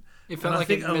 2009, it felt like I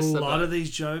think it a missed the lot boat. of these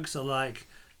jokes are like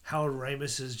Howard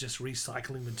Ramis is just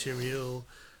recycling material,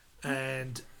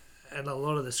 and a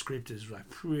lot of the script is like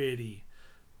pretty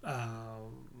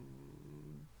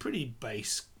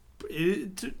base.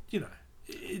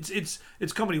 it's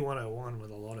comedy 101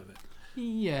 with a lot of it.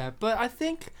 Yeah, but I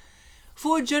think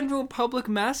for general public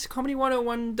mass, Comedy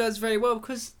 101 does very well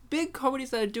because big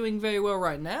comedies that are doing very well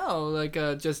right now, like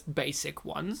just basic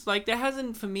ones. Like there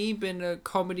hasn't for me been a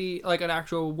comedy, like an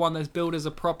actual one that's billed as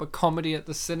a proper comedy at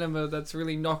the cinema that's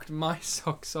really knocked my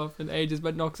socks off in ages,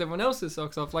 but knocks everyone else's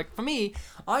socks off. Like for me,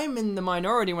 I'm in the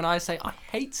minority when I say I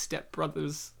hate Step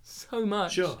Brothers so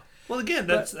much. Sure. Well, again,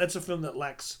 that's a film that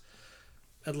lacks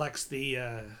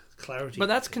the clarity. But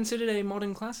that's considered a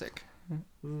modern classic.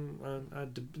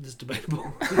 It's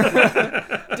debatable.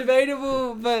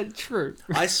 Debatable, but true.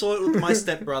 I saw it with my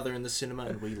stepbrother in the cinema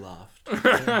and we laughed.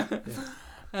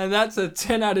 And that's a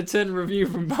 10 out of 10 review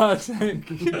from Bartek.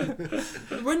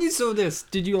 When you saw this,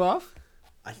 did you laugh?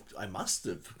 I must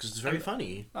have, because it's very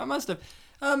funny. I must have.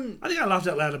 I think I laughed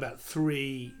out loud about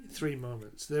three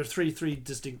moments. There are three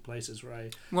distinct places where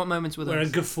What moments were where a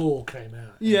those? guffaw came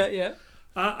out. Yeah.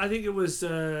 I think it was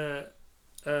when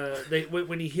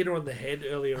he hit her on the head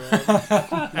earlier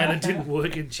on, and it didn't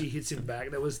work, and she hits him back.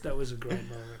 That was a great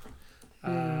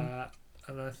moment.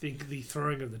 And I think the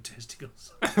throwing of the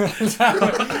testicles.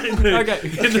 Okay.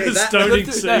 In the stoning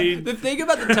scene. The thing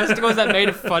about the testicles that made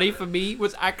it funny for me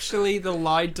was actually the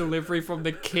line delivery from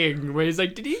the king, where he's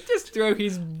like, did he just throw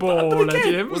his ball at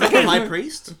him? Was that the high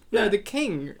priest? No, the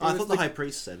king. I thought the high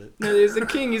priest said it. No, there's the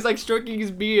king. He's like stroking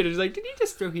his beard. And he's like, did he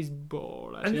just throw his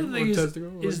ball at And the him? other thing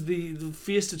Or is testicle? the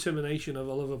fierce determination of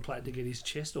Oliver Platt to get his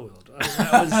chest oiled.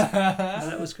 I mean,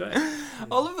 that was great.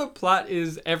 Oliver Platt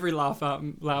is every laugh out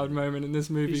loud moment in this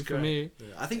movie He's for great. me. Yeah,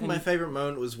 I think my favourite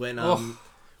moment was when Oh.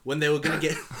 when they were going to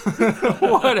get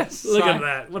What a Look sight. at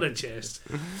that! What a chest!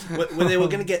 when they were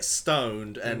going to get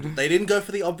stoned, and they didn't go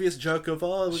for the obvious joke of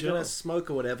we're Sure. going to smoke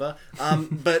or whatever.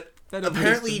 But That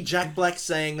apparently obvious- Jack Black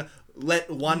saying let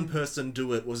one person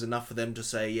do it was enough for them to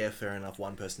say, yeah, fair enough,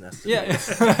 one person has to do Yeah,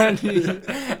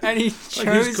 it. and he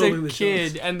chose calling a the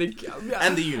kid, shots. and the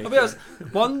eunuch. I'll be honest,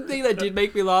 one thing that did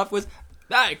make me laugh was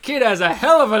that kid has a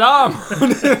hell of an arm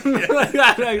on him. Like,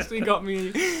 that actually got me.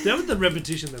 That was the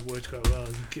repetition that worked quite well.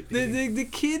 The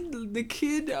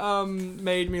kid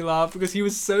made me laugh because he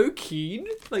was so keen.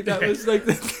 Like that was like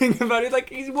the thing about it. Like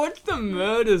he watched them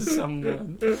murder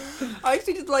someone. I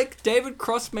actually did like David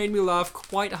Cross made me laugh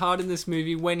quite hard in this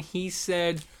movie when he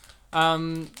said.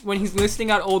 When he's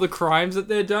listing out all the crimes that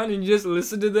they're done, and you just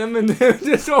listen to them, and they're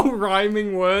just all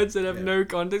rhyming words that have no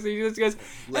context. And he just goes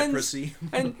Leprosy.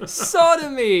 and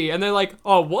sodomy, and they're like,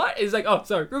 "Oh, what?" He's like, "Oh,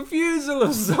 sorry, refusal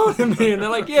of sodomy," and they're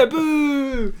like, "Yeah,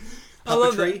 boo." I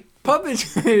love that.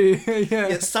 Puppetry. Yeah.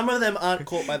 Yeah, some of them aren't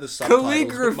caught by the subtitles. but most of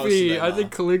Calligraphy. them I are.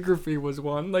 think calligraphy was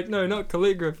one. Like, no, not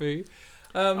calligraphy.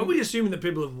 Are we assuming that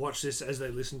people have watched this as they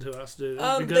listen to us do?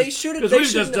 They shouldn't- Because they we've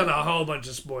just shouldn't- done a whole bunch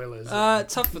of spoilers.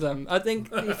 Tough for them. I think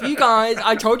if you guys,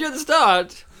 I told you at the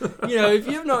start, if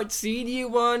you have not seen Year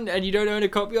One and you don't own a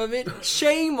copy of it,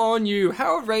 shame on you.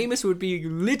 Harold Ramis would be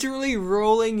literally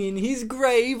rolling in his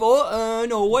grave or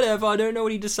urn or whatever. I don't know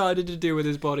what he decided to do with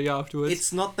his body afterwards.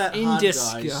 It's not that in hard,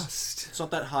 disgust. guys. It's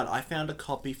not that hard. I found a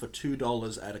copy for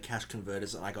 $2 at a cash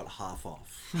converters and I got half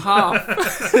off. Half.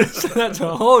 So that's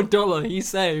a whole $1 he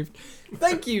saved.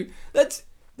 Thank you. That's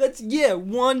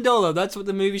 $1. That's what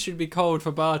the movie should be called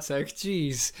for Bartek.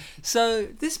 Jeez. So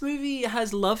this movie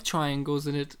has love triangles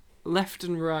in it, left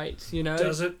and right.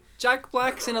 Does it? Jack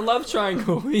Black's in a love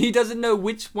triangle. He doesn't know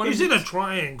which one. He's in a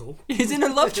triangle. He's in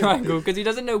a love triangle because he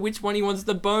doesn't know which one he wants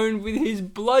to bone with his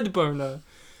blood boner.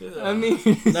 I mean,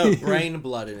 No, brain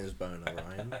blood in his boner,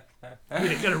 Ryan.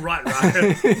 Yeah, get it right,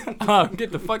 Ryan. oh,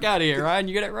 get the fuck out of here, Ryan!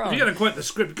 You get it wrong. If you're going to quote the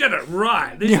script, get it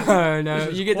right. This No,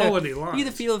 is you get quality the lines. you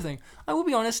get the feel of the thing. I will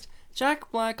be honest.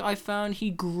 Jack Black, I found he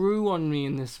grew on me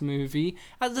in this movie.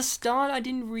 At the start, I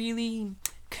didn't really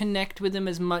connect with him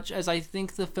as much as I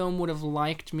think the film would have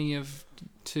liked me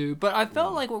to. But I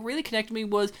felt like what really connected me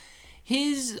was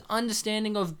his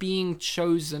understanding of being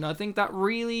chosen. I think that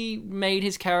really made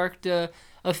his character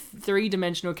a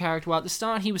three-dimensional character. Well, at the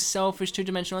start, he was selfish,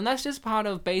 two-dimensional, and that's just part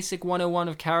of basic 101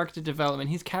 of character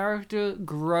development. His character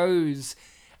grows.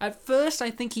 At first, I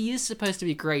think he is supposed to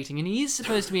be grating, and he is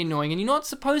supposed to be annoying, and you're not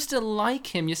supposed to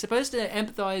like him. You're supposed to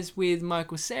empathize with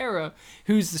Michael Cera,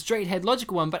 who's the straight-head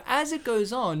logical one, but as it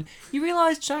goes on, you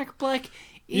realize Jack Black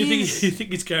You is...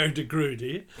 think his character grew, do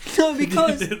you? No,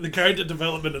 because... the character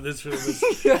development of this film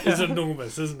is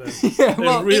enormous, isn't it? Yeah, It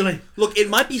well, really. Look, it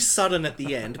might be sudden at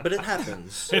the end, but it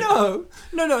happens. No,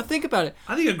 think about it.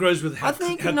 I think it grows with how I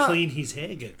think not- clean his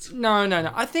hair gets. No.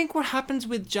 I think what happens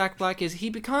with Jack Black is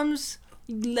he becomes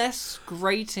less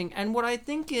grating, and what I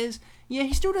think is, yeah,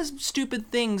 he still does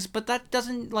stupid things, but that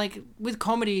doesn't, like, with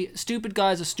comedy, stupid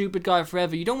guy's a stupid guy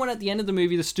forever. You don't want at the end of the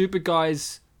movie the stupid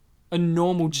guy's a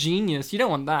normal genius. You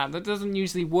don't want that. That doesn't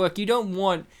usually work. You don't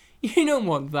want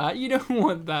that. You don't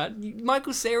want that.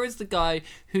 Michael Cera is the guy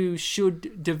who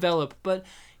should develop, but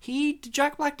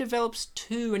Jack Black develops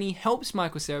too, and he helps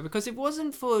Michael Cera, because if it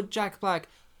wasn't for Jack Black,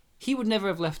 he would never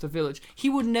have left the village. He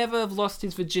would never have lost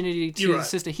his virginity to his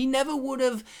sister. He never would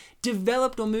have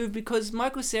developed or moved, because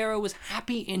Michael Cera was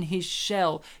happy in his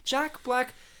shell. Jack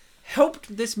Black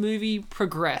helped this movie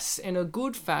progress in a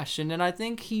good fashion, and I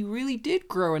think he really did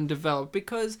grow and develop,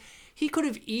 because he could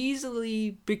have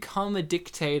easily become a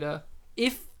dictator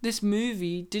if this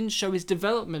movie didn't show his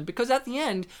development. Because at the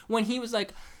end, when he was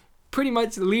like pretty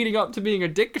much leading up to being a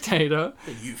dictator,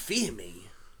 You fear me.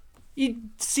 it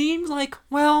seemed like,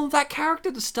 well, that character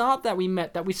at the start that we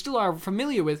met, that we still are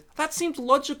familiar with, that seemed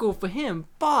logical for him,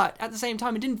 but at the same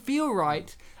time, it didn't feel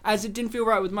right, as it didn't feel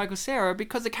right with Michael Cera,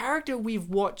 because the character we've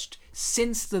watched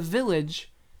since The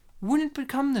Village wouldn't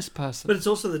become this person. But it's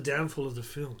also the downfall of the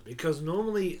film, because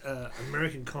normally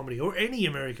American comedy, or any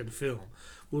American film,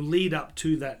 will lead up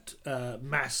to that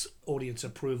mass audience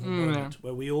approval moment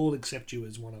where we all accept you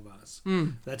as one of us.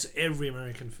 That's every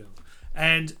American film.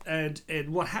 And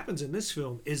what happens in this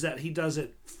film is that he does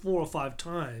it 4 or 5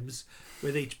 times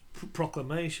with each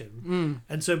proclamation.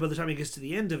 And so by the time he gets to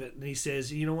the end of it and he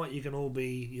says, you know what, you can all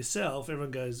be yourself,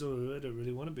 everyone goes, oh, I don't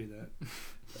really want to be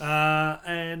that.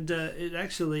 And it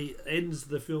actually ends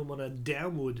the film on a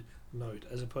downward note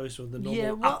as opposed to the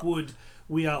normal upward,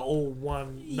 we are all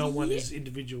one, no one is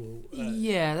individual.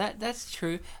 That's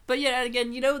true. But yeah,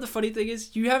 again, you know what the funny thing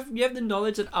is? You have the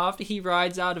knowledge that after he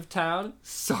rides out of town,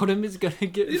 Sodom is gonna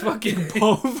get fucking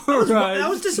pulverized. I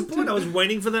was disappointed. I was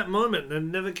waiting for that moment and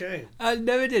it never came. I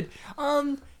never did.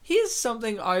 Here's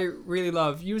something I really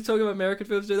love. You were talking about American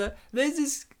films do that. There's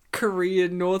this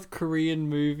North Korean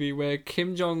movie where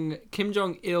Kim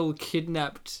Jong-il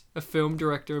kidnapped a film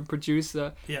director and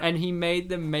producer, and he made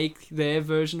them make their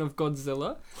version of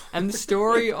Godzilla. And the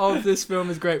story of this film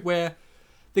is great, where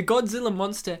the Godzilla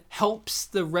monster helps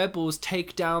the rebels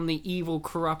take down the evil,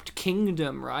 corrupt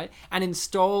kingdom, right? And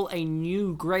install a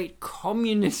new, great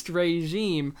communist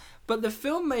regime. But the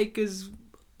filmmakers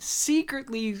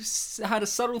secretly had a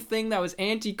subtle thing that was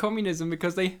anti-communism,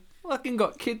 because they fucking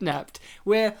got kidnapped,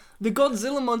 where the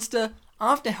Godzilla monster,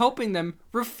 after helping them,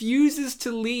 refuses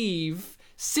to leave,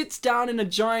 sits down in a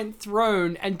giant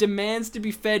throne, and demands to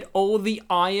be fed all the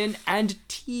iron and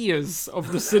tears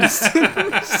of the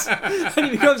citizens. And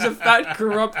he becomes a fat,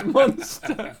 corrupt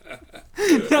monster.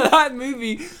 Now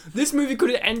this movie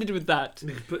could have ended with that.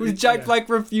 With Jack Black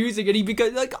refusing, and he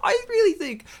becomes, like, I really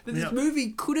think that this movie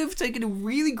could have taken a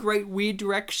really great, weird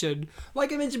direction.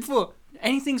 Like I mentioned before,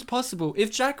 anything's possible.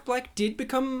 If Jack Black did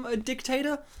become a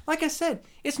dictator, like I said,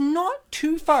 it's not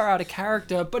too far out of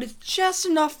character, but it's just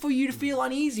enough for you to feel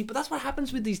uneasy. But that's what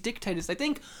happens with these dictators. They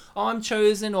think, oh, I'm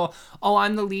chosen, or oh,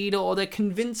 I'm the leader, or they're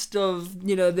convinced of,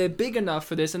 they're big enough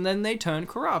for this, and then they turn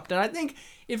corrupt. And I think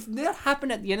if that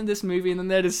happened at the end of this movie, and then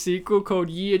there's a sequel called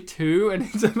Year 2, and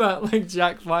it's about, like,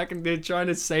 Jack Black, and they're trying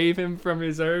to save him from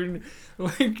his own,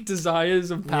 like,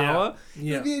 desires of power,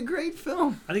 it'd be a great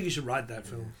film. I think you should write that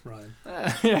film, Ryan.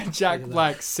 Jack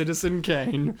Black, Citizen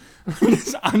Kane.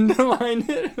 Just underline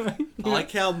it. I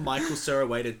like how Michael Cera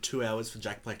waited 2 hours for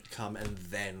Jack Black to come, and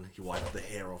then he wiped the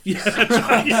hair off. I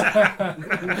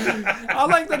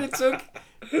like that it took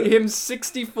him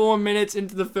 64 minutes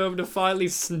into the film to finally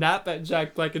snap at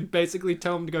Jack Black and basically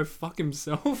tell him to go fuck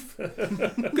himself.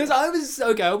 Because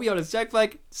I'll be honest, Jack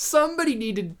Black, somebody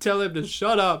needed to tell him to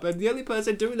shut up, and the only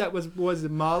person doing that was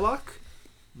Marlock.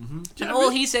 And all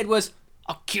he said was,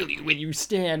 I'll kill you when you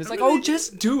stand. It's like,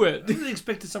 just do it. I really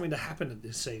expected something to happen at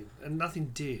this scene, and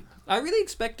nothing did. I really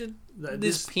expected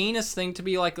this penis thing to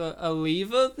be like a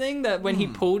lever thing, that when he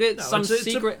pulled it,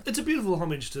 secret... It's a beautiful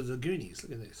homage to the Goonies.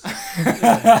 Look at this.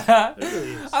 It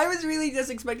really is. I was really just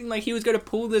expecting, like, he was going to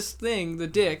pull this thing, the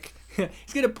dick.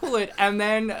 He's going to pull it, and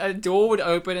then a door would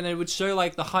open, and it would show,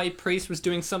 like, the high priest was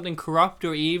doing something corrupt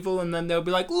or evil, and then they'll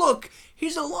be like, look,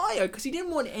 he's a liar, because he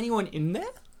didn't want anyone in there.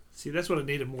 See, that's what I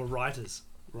needed, more writers,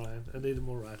 Ryan. I needed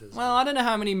more writers. Well, I don't know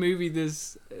how many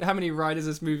writers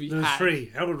this movie There's had.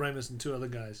 3. Albert Ramis and 2 other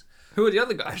guys. Who are the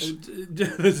other guys?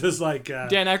 Just like...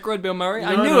 Dan Aykroyd, Bill Murray?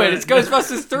 I knew it. It's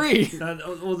Ghostbusters 3.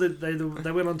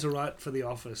 They went on to write for The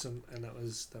Office, and that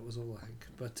was all, I think.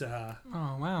 But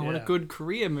oh, wow. What a good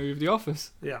career move, The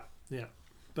Office. Yeah.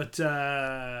 But, they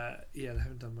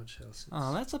haven't done much else since.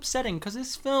 Oh, that's upsetting, because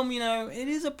this film, it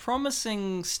is a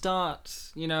promising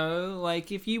start,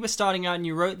 Like, if you were starting out and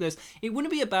you wrote this, it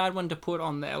wouldn't be a bad one to put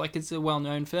on there. Like, it's a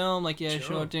well-known film. Like,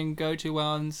 sure, it didn't go too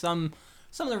well, and some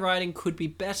some of the writing could be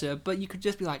better, but you could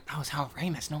just be like, that was Harold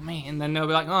Ramis, not me. And then they'll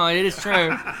be like, oh, it is true.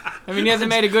 I mean, he hasn't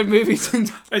made a good movie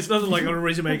since... It's nothing like on a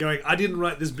resume going, I didn't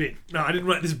write this bit. No, I didn't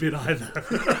write this bit either.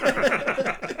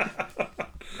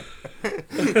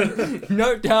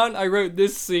 Note down, I wrote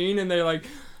this scene, and they like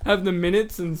have the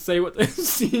minutes and say what the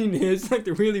scene is, like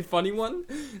the really funny one.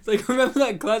 It's like, remember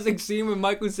that classic scene when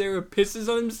Michael Cera pisses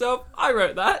on himself? I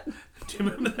wrote that. Do you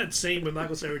remember that scene when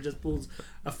Michael Cera just pulls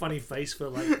a funny face for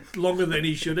like longer than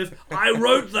he should have? I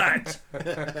wrote that.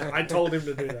 I told him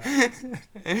to do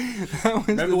that.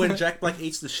 Remember when Jack Black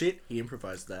eats the shit? He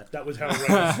improvised that. That was Harold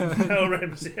Ramis. Harold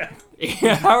Ramis, yeah.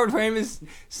 Yeah, Harold Ramis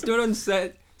stood on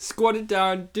set, squatted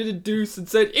down, did a deuce, and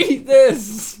said, "Eat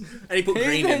this." And he put Eat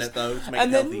green in this. it though to make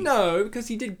And it healthy. then no, because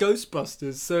he did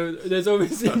Ghostbusters, so there's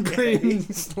obviously green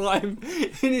slime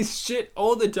in his shit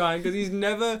all the time because he's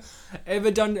never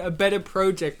ever done a better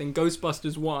project than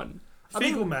Ghostbusters 1.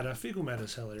 Fecal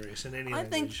matter's hilarious in any I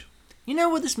think- language. You know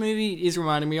what this movie is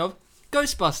reminding me of?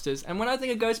 Ghostbusters. And when I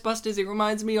think of Ghostbusters, it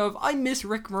reminds me of, I miss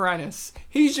Rick Moranis.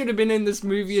 He should have been in this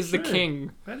movie as the Sure.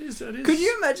 king. That is. Could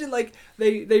you imagine, like,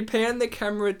 they pan the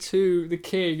camera to the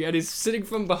king and he's sitting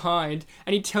from behind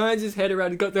and he turns his head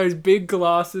around, he's got those big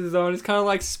glasses on, it's kind of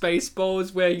like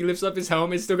Spaceballs where he lifts up his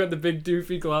helmet, he's still got the big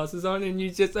doofy glasses on, and you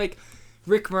just, like,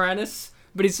 Rick Moranis,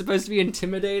 but he's supposed to be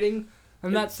intimidating.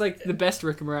 And that's, like, the best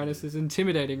Rick Moranis is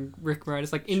intimidating Rick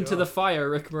Moranis, like, Into Sure. the Fire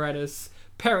Rick Moranis,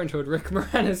 Parenthood Rick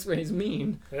Moranis, where he's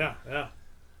mean. Yeah.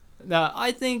 Now,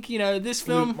 I think, you know, this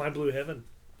film... My Blue Heaven.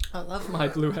 I love My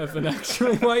Blue Heaven,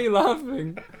 actually. Why are you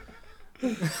laughing?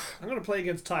 I'm going to play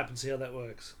against type and see how that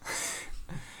works.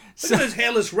 Look So- at those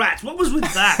hairless rats. What was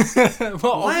with that?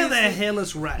 Well, Why are obviously- there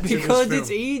hairless rats Because in this it's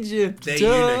film? Egypt. They're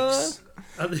duh.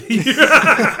 eunuchs.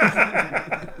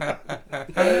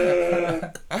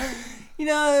 You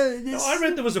know, No, this... I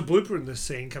read there was a blooper in this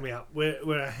scene coming up where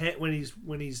when he's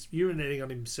urinating on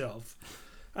himself,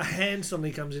 a hand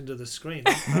suddenly comes into the screen.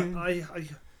 I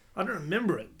don't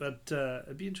remember it, but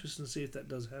it'd be interesting to see if that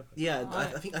does happen. Yeah, I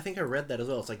think I read that as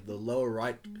well. It's like the lower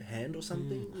right hand or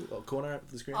something, or corner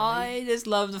of the screen. I just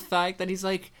love the fact that he's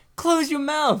like, close your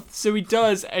mouth. So he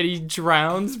does, and he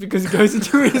drowns because it goes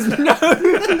into his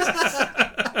nose.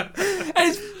 And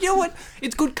it's, you know what?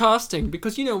 It's good casting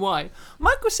because you know why?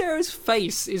 Michael Cera's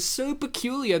face is so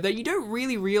peculiar that you don't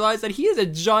really realize that he has a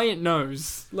giant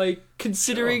nose. Like,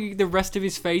 considering the rest of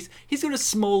his face, he's got a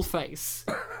small face.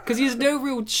 Because he has no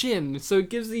real chin, so it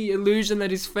gives the illusion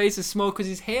that his face is small because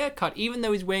his hair cut, even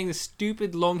though he's wearing the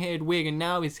stupid long-haired wig and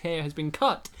now his hair has been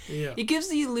cut. Yeah. It gives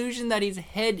the illusion that his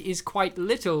head is quite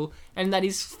little and that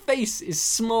his face is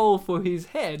small for his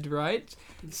head, right?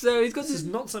 So he's got This this... is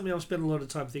not something I've spent a lot of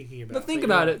time thinking about. But think but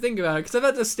about yeah. it, because I've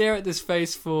had to stare at this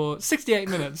face for 68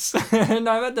 minutes, and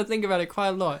I've had to think about it quite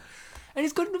a lot. And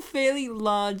he's got a fairly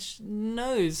large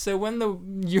nose, so when the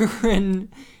urine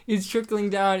is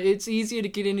trickling down, it's easier to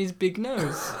get in his big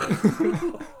nose.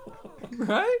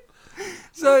 Right?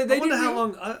 So I they wonder did, how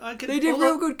long. I they did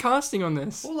real good casting on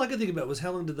this. All I could think about was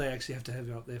how long did they actually have to have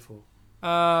you up there for?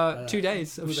 2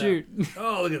 days of without- shoot.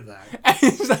 Oh, look at that. And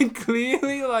it's like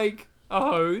clearly like a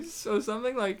hose or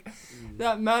something. Like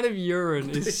that amount of urine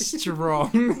is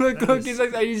strong. Look, he's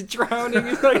like he's drowning.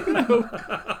 He's like no.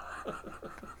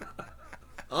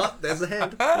 Oh, there's the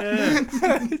hand. Yeah.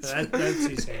 That's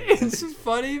his hand. It's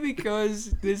funny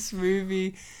because this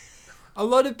movie, a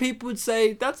lot of people would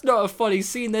say that's not a funny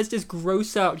scene. That's just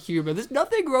gross out humor. There's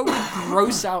nothing wrong with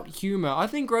gross out humor. I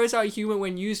think gross out humor,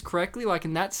 when used correctly, like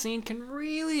in that scene, can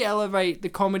really elevate the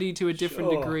comedy to a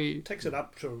different Sure. degree. Takes it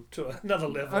up to another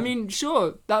level. I mean,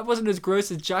 sure, that wasn't as gross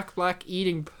as Jack Black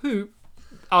eating poop.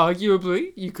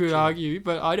 Arguably, you could argue,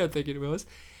 but I don't think it was.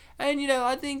 And, you know,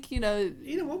 I think, you know,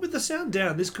 what, with the sound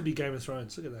down, this could be Game of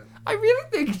Thrones. Look at that. I really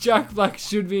think Jack Black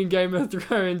should be in Game of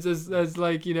Thrones as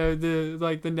like, you know,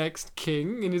 the next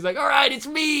king. And he's like, all right, it's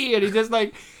me. And he just,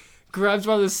 like, grabs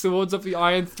one of the swords off the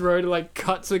Iron Throne and, like,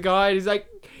 cuts a guy. And he's like,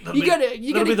 That'll be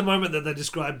gotta the moment that they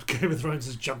described Game of Thrones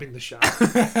as jumping the shark.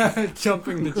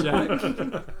 jumping the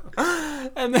jack.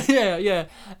 And then, yeah.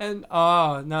 And,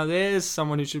 now there's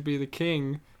someone who should be the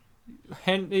king.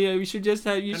 We should just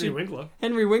have... Henry Winkler.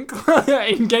 Henry Winkler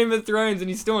in Game of Thrones, and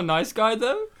he's still a nice guy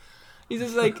though. He's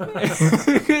just like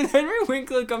Henry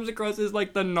Winkler comes across as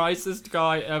like the nicest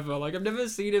guy ever. Like I've never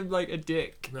seen him like a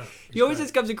dick. No, He always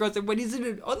just comes across when he's in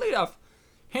it. Oddly enough,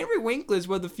 Henry Winkler is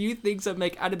one of the few things that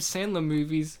make Adam Sandler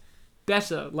movies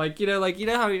better. Like you know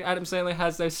how Adam Sandler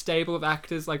has those stable of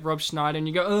actors like Rob Schneider, and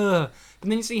you go ugh, and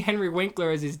then you see Henry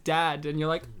Winkler as his dad, and you're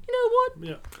like, you know what?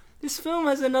 Yeah. This film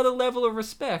has another level of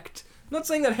respect. not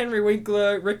saying that Henry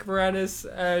Winkler, Rick Moranis,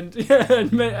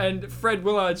 and Fred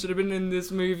Willard should have been in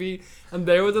this movie, and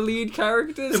they were the lead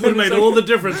characters. It would have made all the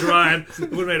difference, Ryan.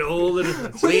 It would have made all the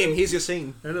difference. Liam, here's your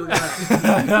scene.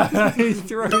 He's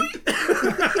thrown.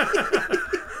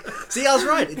 See, I was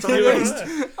right. It's a high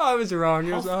priest. I was wrong.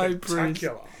 It was a high priest.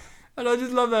 Spectacular. And I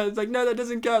just love that. It's like, no, that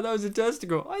doesn't count. That was a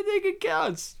testicle. I think it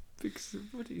counts. Because,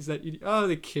 what is that? Oh,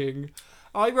 the king.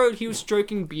 I wrote he was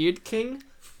stroking Beard King.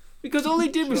 Because all he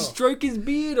did was stroke his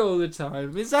beard all the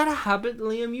time. Is that a habit,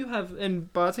 Liam? You have,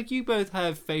 and Bartek, you both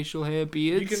have facial hair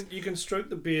beards. You can stroke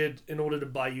the beard in order to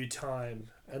buy you time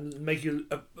and make you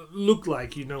look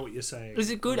like you know what you're saying. Is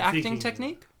it good acting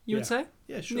technique, you would say?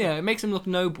 Yeah, sure. Yeah, it makes him look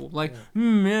noble. Like,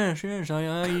 yes,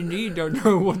 I indeed don't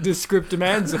know what the script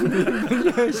demands of me.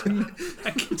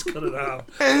 That kid's got it out.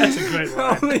 That's a great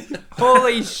line.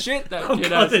 Holy shit, that Oh kid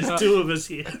God, has there's it. two of us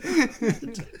here.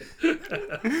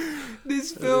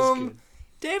 This film,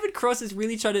 David Cross is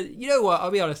really trying to. You know what?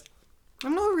 I'll be honest.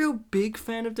 I'm not a real big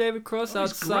fan of David Cross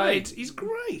outside. He's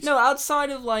great. No, outside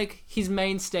of like his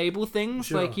main stable things,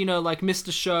 Sure. like like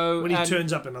Mr. Show. When he and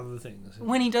turns up in other things.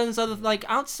 when he does other like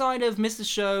outside of Mr.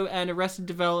 Show and Arrested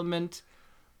Development,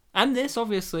 and this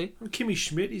obviously. Kimmy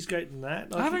Schmidt, he's great in that.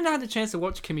 I haven't had the chance to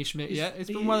watch Kimmy Schmidt yet. It's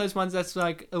been one of those ones that's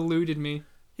like eluded me.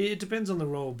 It depends on the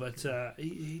role, but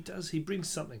he brings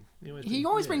something. He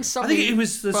always brings I something. think it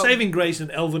was the well- saving grace in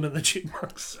Elvin and the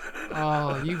Chipmunks.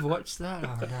 Oh, you've watched that?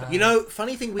 Oh, no. You know,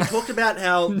 funny thing, we talked about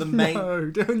how the main... No,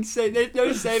 don't say. There's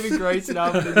no saving grace in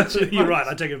Alvin and the Chipmunks. You're right,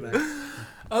 I take it back.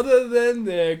 Other than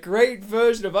their great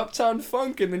version of Uptown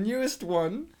Funk and the newest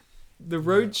one, the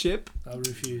Road Chip. I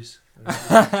refuse.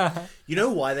 You know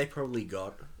why they probably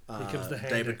got Because the hand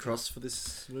David actor. Cross for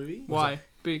this movie? Why?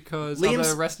 Because Liam's-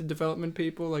 other Arrested Development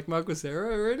people like Michael Cera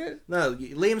are in it? No,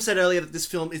 Liam said earlier that this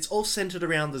film, it's all centered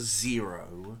around the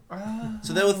zero.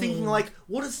 So they were thinking, like,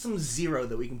 what is some zero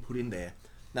that we can put in there?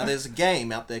 Now, there's a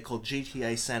game out there called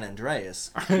GTA San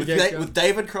Andreas with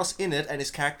David Cross in it, and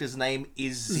his character's name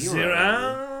is Zero.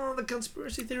 Oh, the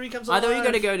conspiracy theory comes I alive. thought you were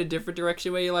going to go in a different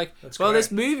direction where you're like, That's well, correct.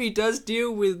 this movie does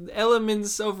deal with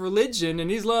elements of religion, and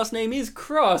his last name is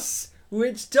Cross,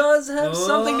 which does have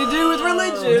something to do with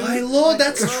religion. My lord,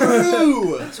 that's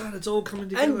true! That's right, it's all coming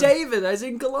together. And David, as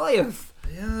in Goliath.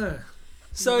 Yeah.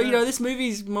 So, this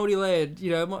movie's multi-layered,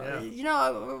 Yeah.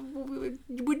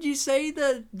 would you say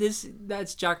that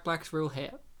that's Jack Black's real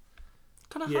hair?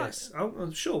 Kind of Yes. Oh,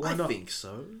 sure, why I not? think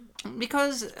so.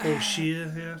 Because... Paul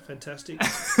Shear, yeah, fantastic.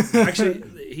 Actually,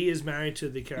 he is married to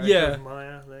the character Yeah. of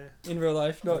Maya there. in real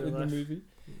life, not In in real the life. movie.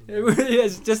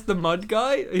 It's just the mud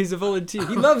guy. He's a volunteer.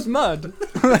 He loves mud.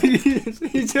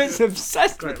 He's just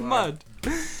obsessed Great with line. mud.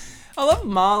 I love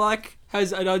Marlak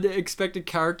has an unexpected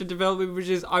character development, which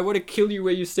is, I want to kill you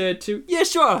where you stand too. Yeah,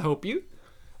 sure, I'll help you.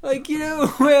 Like,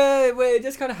 where it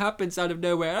just kind of happens out of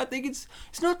nowhere. And I think it's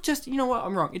not just, you know what,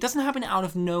 I'm wrong. It doesn't happen out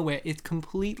of nowhere. It's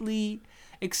completely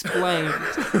explained.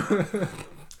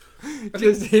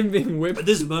 Just him being whipped. At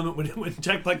this moment, when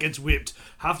Jack Black gets whipped,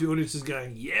 half the audience is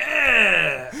going,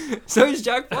 yeah! So is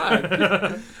Jack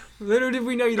Black. Little did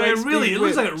we know he No, likes it really, being it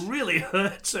looks whipped. like it really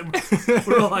hurts. So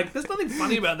we're all like, there's nothing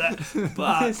funny about that.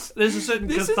 But there's a certain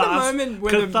This is the moment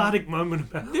when cathartic moment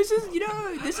about it. This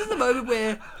is the moment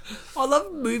where I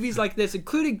love movies like this,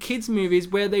 including kids' movies,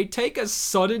 where they take a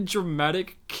sudden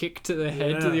dramatic kick to the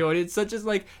head to Yeah. the audience, such as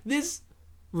like this.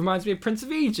 Reminds me of Prince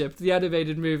of Egypt, the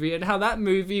animated movie, and how that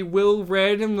movie will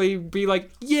randomly be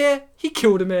like, yeah, he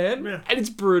killed a man, Yeah. and it's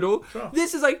brutal. Sure.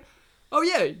 This is like, oh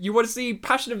yeah, you want to see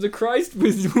Passion of the Christ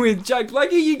with Jack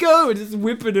Black? Here you go, and just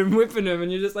whipping him, and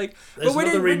you're just like, There's when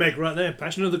another it- when- remake right there.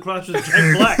 Passion of the Christ with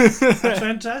Jack Black. That's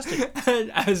fantastic.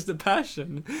 as the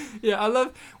Passion. Yeah, I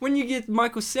love when you get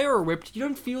Michael Cera whipped, you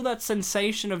don't feel that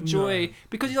sensation of joy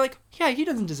because you're like, yeah, he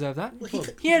doesn't deserve that.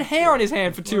 He had hair on his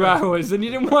hand for 2 hours and he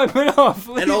didn't wipe it off.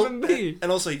 Leave him be. And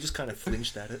also, he just kind of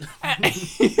flinched at it.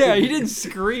 Yeah, he didn't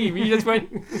scream. He just went.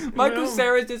 Michael Well.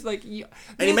 Cera's just like. Yeah.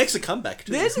 And he makes a comeback,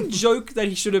 too. There's a joke that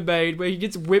he should have made where he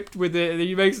gets whipped with it and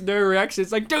he makes no reaction.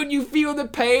 It's like, don't you feel the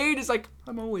pain? It's like,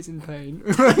 I'm always in pain.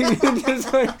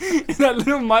 Just like, that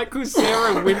little Michael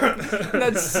Cera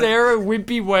that Sarah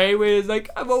wimpy way where it's like,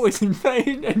 I'm always in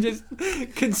pain and just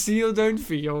conceal, don't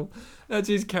feel. That's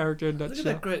his character in a Look at nutshell.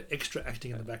 that great extra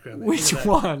acting in the background. There. Which Look at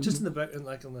that. one? Just in the back,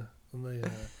 like on the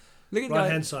Look at right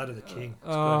that. hand side of the king. It's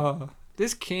great. Oh,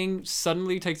 this king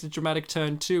suddenly takes a dramatic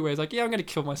turn too, where he's like, "Yeah, I'm going to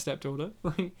kill my stepdaughter."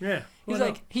 Like, Yeah. why he's not?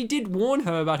 like, he did warn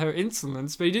her about her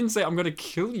insolence, but he didn't say, "I'm going to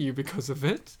kill you because of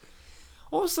it."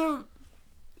 Also,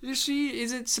 is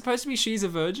it supposed to be she's a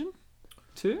virgin?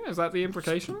 too? Is that the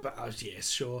implication? But, yes,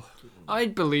 sure.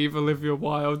 I'd believe Olivia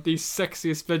Wilde, the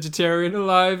sexiest vegetarian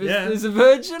alive, Yeah, is a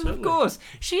virgin, of totally. course.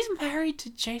 She's married to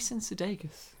Jason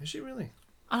Sudeikis. Is she really?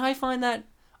 And I find that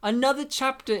another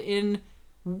chapter in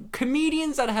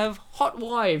comedians that have hot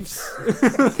wives.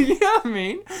 You know what I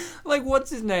mean? Like, what's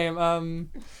his name?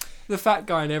 The fat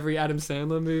guy in every Adam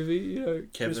Sandler movie. You know,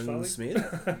 Kevin Farley? Smith?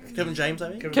 Kevin James, I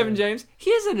mean? Kevin James.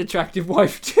 He has an attractive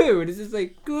wife too, and it's just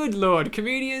like, good lord,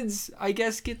 comedians, I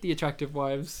guess, get the attractive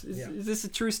wives. Is this a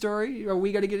true story? Are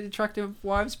we gonna get attractive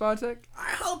wives, Bartek? I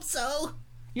hope so.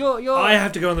 You're I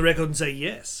have to go on the record and say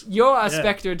yes. you're a Yeah.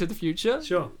 spectre into the future.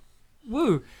 Sure.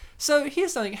 Woo. So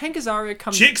here's something. Hank Azaria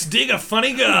comes. Chicks dig a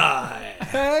funny guy.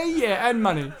 Yeah, and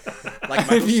money.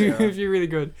 Like Michael Cera. if you're really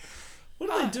good. What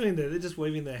are they doing there? They're just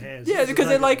waving their hands. Yeah, This is because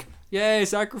they're like, yay,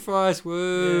 sacrifice,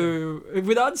 woo.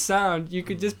 Without sound, you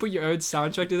could just put your own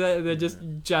soundtrack to that and then just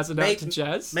jazz it out to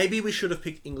jazz. Maybe we should have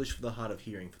picked English for the hard of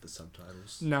hearing for the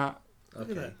subtitles. Nah.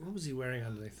 Look at Okay. that. What was he wearing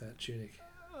underneath that tunic?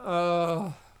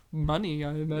 Money,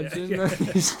 I imagine. Yeah.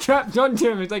 He's strapped onto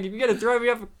him. It's like, if you're going to throw me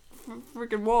off a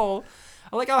freaking wall.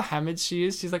 I like how hammered she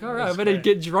is. She's like, all right, I That's better great.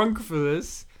 get drunk for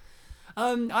this. I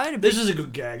had a big This is a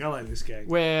good gag. I like this gag.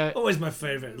 where Always my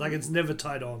favourite. Like, it's never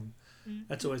tied on.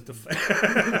 That's always the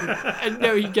favourite.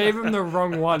 no, he gave him the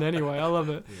wrong one anyway. I love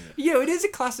it. Yeah, it is a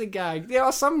classic gag. There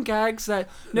are some gags that,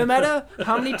 no matter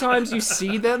how many times you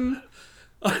see them,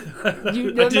 you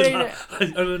I did laugh.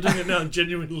 I'm doing it now. I'm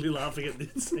genuinely laughing at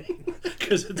this scene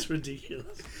because it's ridiculous.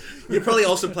 You're probably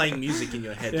also playing music in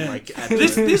your head, Yeah. like at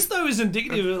This though is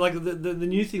indicative of like the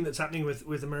new thing that's happening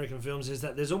with American films is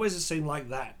that there's always a scene like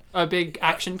that. a big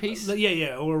action piece.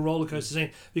 Yeah, or a roller coaster scene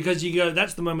because you go.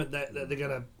 That's the moment that they're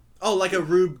gonna. oh, like a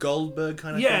Rube Goldberg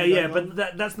kind of Yeah, thing. yeah, going on?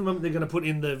 but that's the moment they're gonna put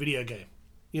in the video game.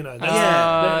 You know, that's,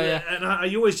 Yeah. and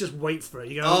you always just wait for it.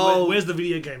 You go, Oh. where's the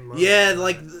video game mode? Yeah,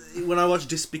 like when I watched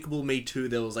Despicable Me 2,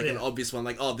 there was like an Yeah. obvious one,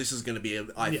 like, oh, this is going to be an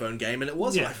iPhone game, and it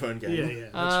was yeah. an iPhone game. Yeah,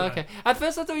 that's right. Okay. At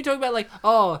first, I thought you were talking about like,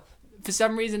 oh, for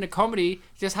some reason, a comedy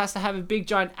just has to have a big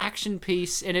giant action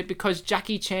piece in it because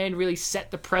Jackie Chan really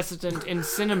set the precedent in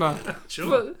cinema. Sure.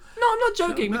 But, no, I'm not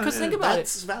joking No, because yeah, think about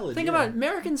That's it. valid. Think yeah. about it.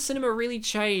 American cinema really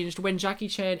changed when Jackie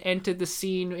Chan entered the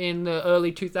scene in the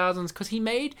early 2000s because he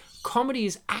made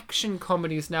comedies, action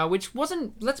comedies now, which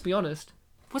wasn't, let's be honest,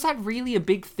 was that really a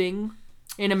big thing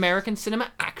in American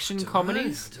cinema? Action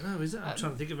comedies? I don't know. Is that? I'm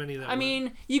trying to think of any that. I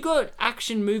mean, you got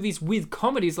action movies with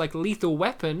comedies like Lethal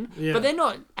Weapon, Yeah. but they're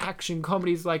not action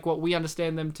comedies like what we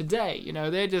understand them today. You know,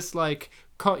 they're just like,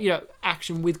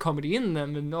 action with comedy in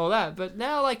them and all that. But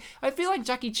now, like, I feel like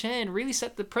Jackie Chan really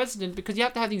set the precedent because you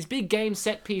have to have these big game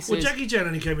set pieces. Well, Jackie Chan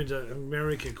only came into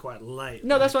America quite late.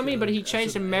 No, that's what I like, mean. But he sort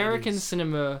changed of American 80s.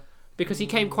 cinema because he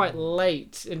came quite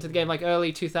late into the game, like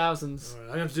early 2000s. All right, I'm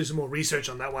going to have to do some more research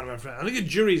on that one, my friend. I think the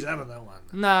jury's out on that one.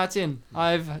 Nah, it's in.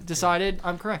 I've decided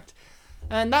I'm correct.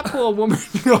 And that poor woman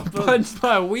got punched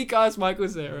by a weak ass Michael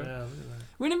Cera. Yeah, look at that.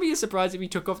 Wouldn't it be a surprise if he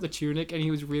took off the tunic and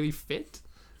he was really fit?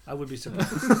 I would be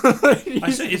surprised. I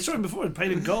said it's shown before,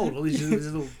 painted gold. All these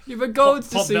little Yeah, but gold's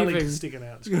pop belly deceiving. sticking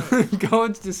out. It's great.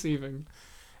 Gold's deceiving.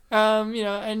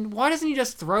 And why doesn't he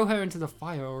just throw her into the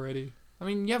fire already? I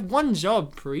mean, you have one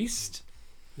job, priest.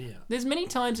 Yeah. There's many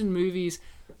times in movies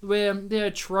where there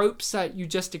are tropes that you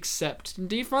just accept.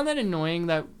 Do you find that annoying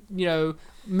that,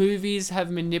 movies have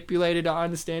manipulated our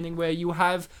understanding where you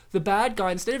have the bad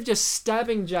guy, instead of just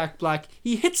stabbing Jack Black,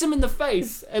 he hits him in the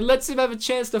face and lets him have a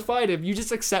chance to fight him. You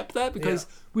just accept that because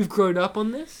we've grown up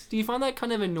on this? Do you find that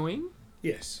kind of annoying?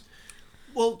 Yes.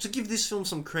 Well, to give this film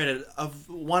some credit,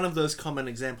 one of those common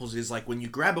examples is like when you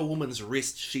grab a woman's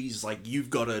wrist, she's like,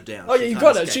 you've got her down. Oh, She yeah, you can't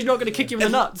got her. escape. She's not going to kick you in the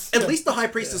nuts. At least the High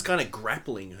Priest is kind of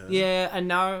grappling her. Yeah, and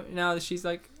now she's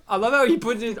like, I love how he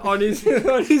puts it on his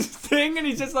on his thing, and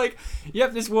he's just like,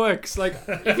 "Yep, this works." Like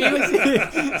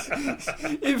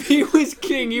if he was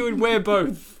king, he would wear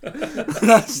both.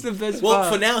 That's the best Well,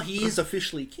 part. for now, he is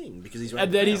officially king because he's.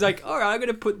 And then he's like, "All right, I'm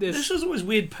gonna put This this was always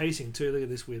weird pacing too. Look at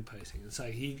this weird pacing. It's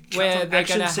like he cuts where from they're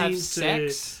action gonna have scenes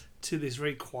sex." to this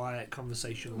very quiet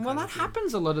conversational. Well, kind that of thing.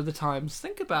 happens a lot of the times.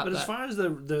 Think about But that. as far as the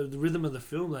rhythm of the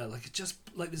film, though, like it just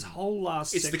like this whole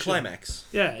last. It's the section, climax.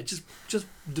 Yeah, it just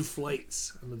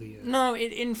deflates under the. No,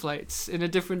 it inflates in a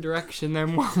different direction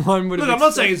than one would have. Look, I'm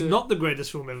not saying it's expected. not the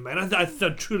greatest film ever made. I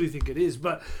truly think it is,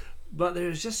 but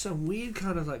there's just some weird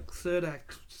kind of like third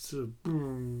act sort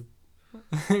of.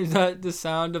 Is that the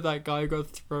sound of that guy got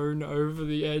thrown over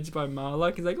the edge by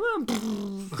Marlak? He's like, well,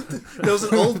 There was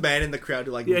an old man in the crowd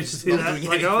who Yeah, was just not that, doing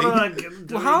like, anything. oh, like, doing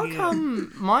well, how it.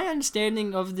 come my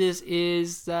understanding of this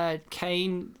is that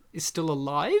Kane is still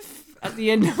alive at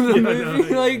the end of the Yeah, movie? no,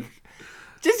 yeah. Like,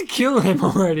 Just kill him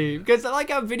already. Because I like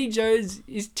how Vinnie Jones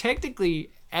is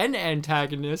technically an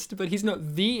antagonist, but he's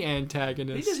not the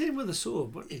antagonist. He just hit him with a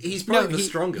sword. He's probably the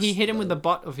strongest. He hit him with though. the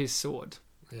butt of his sword.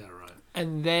 Yeah, right.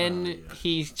 And then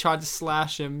he tried to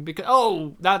slash him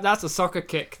because that's a soccer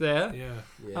kick there.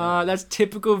 Yeah. That's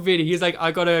typical Vinny. He's like,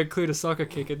 I gotta include a soccer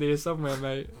kick in there somewhere,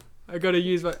 mate. I gotta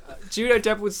use my. Juno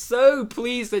Temple was so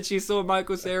pleased that she saw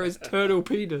Michael Cera's turtle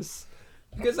penis.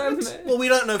 Because Well, we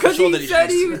don't know for sure that he said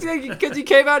because he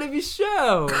came out of his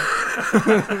shell.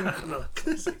 Another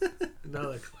classic.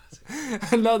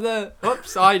 Another.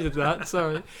 Oops, I did that.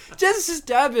 Sorry. Just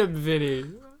stab him, Vinny.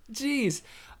 Jeez,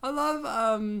 I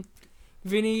love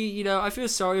Vinny. You know, I feel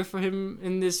sorry for him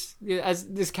in this as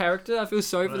this character. I feel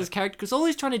sorry for this character because all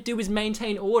he's trying to do is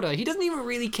maintain order. He doesn't even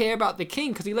really care about the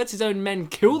king because he lets his own men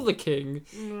kill the king.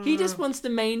 He just wants to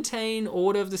maintain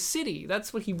order of the city.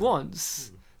 That's what he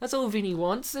wants. That's all Vinny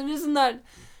wants. And isn't that...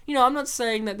 You know, I'm not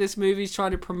saying that this movie's trying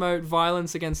to promote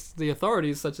violence against the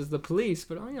authorities, such as the police,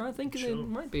 but I think it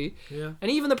might be. Yeah.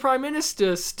 And even the Prime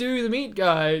Minister, Stu the meat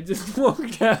guy, just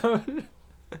walked out.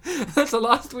 That's the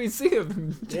last we see of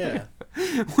him. Yeah.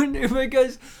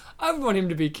 Because I would want him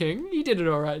to be king. He did an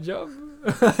alright job.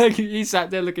 He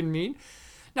sat there looking mean.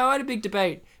 Now, I had a big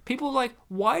debate. People were like,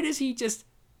 why does he just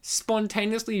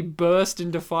spontaneously burst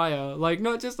into fire? Like,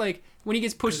 not just like when he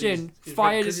gets pushed in,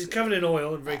 fire Because he's just... covered in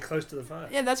oil and very close to the fire.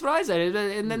 Yeah, that's what I said.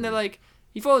 And then they're like,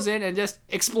 he falls in and just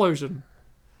explosion.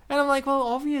 And I'm like, well,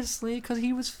 obviously, because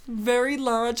he was very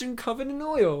large and covered in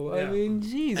oil. Yeah. I mean,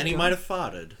 jeez. And he might have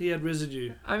farted. He had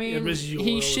residue. I mean, had residue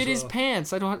he oil shit as his well.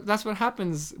 pants. That's what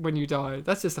happens when you die.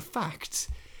 That's just a fact.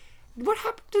 What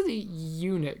happened to the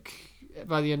eunuch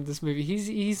by the end of this movie?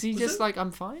 He just like,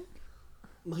 I'm fine?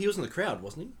 Well, he was in the crowd,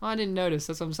 wasn't he? I didn't notice.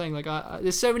 That's what I'm saying. Like,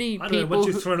 there's so many I don't people. know, once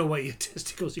you've thrown away your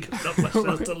testicles, you've got not much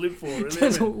else to live for, really.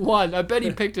 There's one. I bet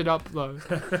he picked it up, though.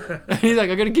 And he's like,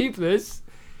 I gotta keep this.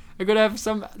 I gotta have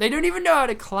some... They don't even know how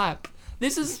to clap.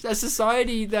 This is a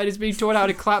society that is being taught how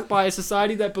to clap by a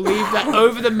society that believed that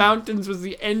over the mountains was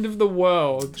the end of the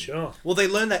world. Sure. Well, they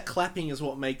learned that clapping is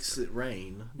what makes it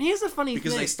rain. Here's the funny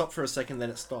Because thing. they stop for a second,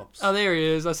 then it stops. Oh, there he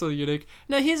is. I saw the eunuch.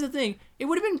 Now, here's the thing. It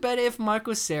would have been better if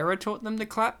Michael Cera taught them to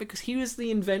clap because he was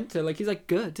the inventor. Like, he's like,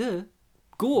 good.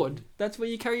 That's where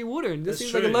you carry water. And this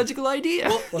That's seems like a true. logical idea.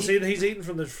 Well, see, he's eaten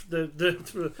from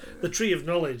the tree of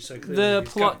knowledge. So clearly the he's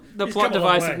plot he's come a long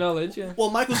device way. of knowledge, yeah. Well,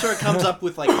 Michael Cera comes up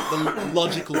with like the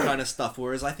logical kind of stuff,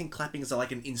 whereas I think clapping is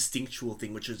like an instinctual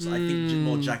thing, which is I think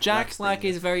more Jack Black's Black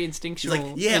thing. is very He's instinctual.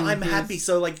 like, yeah, in I'm his- happy.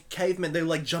 So like cavemen, they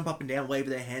like jump up and down, wave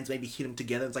their hands, maybe hit them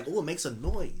together. It's like, oh, it makes a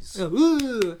noise.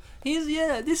 Ooh.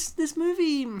 This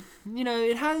movie, you know,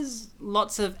 it has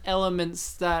lots of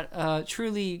elements that are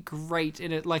truly great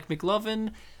in it, like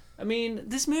McLovin. I mean,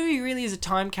 this movie really is a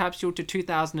time capsule to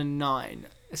 2009,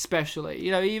 especially.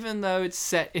 You know, even though it's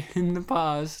set in the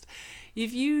past,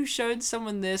 if you showed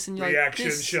someone this and you're Reaction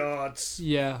like, this, shots.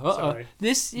 yeah, Sorry.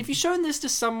 this, if you shown this to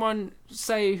someone,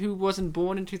 say, who wasn't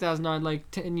born in 2009, like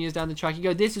 10 years down the track, you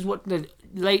go, this is what the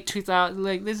late 2000,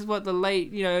 like, this is what the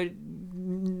late, you know,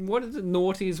 what the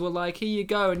noughties were like, here you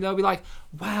go. And they'll be like,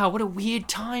 wow, what a weird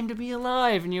time to be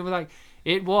alive. And you'll be like,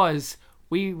 it was.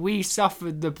 We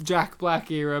suffered the Jack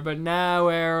Black era, but now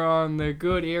we're on the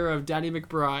good era of Danny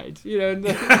McBride. You know,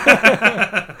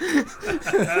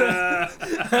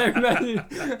 I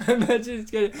imagine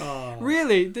it's gonna.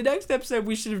 Really, the next episode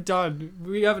we should have done.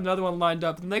 We have another one lined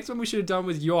up. The next one we should have done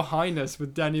was Your Highness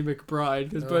with Danny McBride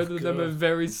because both of them God. are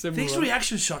very similar. These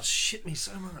reaction shots shit me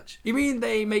so much. You mean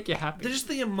they make you happy? They're just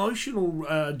the emotional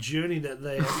journey that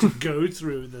they have to go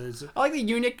through. There's I like the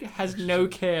eunuch has no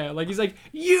care. Like, he's like,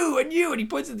 you, and he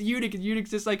points at the eunuch, and the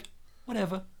eunuch's just like,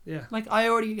 whatever. yeah. Like, I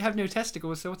already have no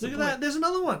testicles, so what's Look the at point? that. There's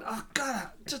another one. Oh god,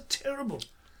 just terrible.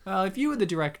 Well, if you were the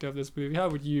director of this movie, how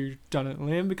would you done it,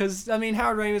 Liam? Because, I mean,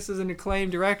 Howard Ramis is an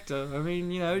acclaimed director. I mean,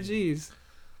 you know, geez.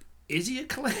 Is he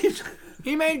acclaimed?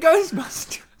 He made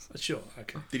Ghostbusters. Sure.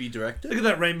 Okay. Did he direct Look it? at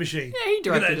that rain machine. Yeah, he Look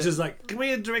at that. directed It's it. just like, can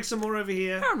we direct some more over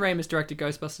here? Howard Ramis directed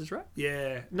Ghostbusters, right?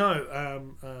 Yeah.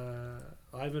 No.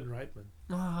 Ivan Reitman.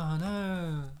 Oh,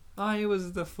 no. I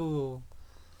was the fool.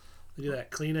 Look at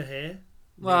that cleaner hair.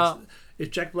 Well- Makes- if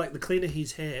Jack Black, the cleaner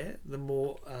his hair, the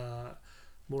more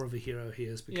of a hero he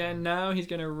has become. Yeah, now he's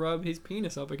going to rub his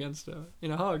penis up against her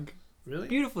in a hug. Really?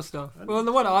 Beautiful stuff. I Well,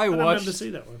 the one I I don't remember watched... to see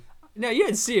that one. No, you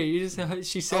didn't see it. You just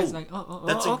she says Oh, like,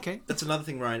 That's okay. That's another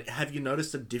thing, Ryan. Have you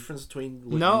noticed a difference between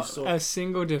what you Not saw? a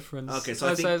single difference. Okay, so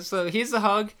I think- so here's the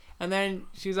hug, and then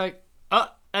she's like,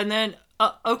 and then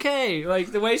okay,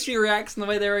 like the way she reacts and the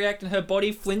way they react, and her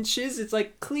body flinches. It's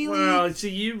like clearly. Well, see,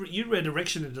 you read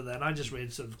erection into that. I just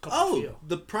read sort of copy Oh, feel.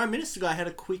 the Prime Minister guy had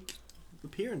a quick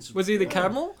appearance. Was he the Yeah.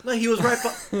 camel? No, he was right.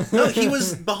 No, he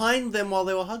was behind them while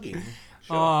they were hugging.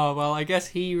 Sure. Oh, well, I guess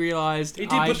he realised He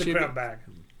did I put should... the crown back.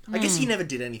 I guess he never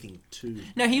did anything too.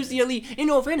 No, he was the only... In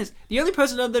all fairness, the only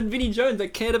person other than Vinnie Jones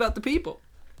that cared about the people.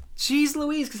 Jeez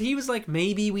Louise, because he was like,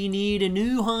 maybe we need a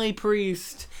new high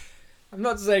priest. I'm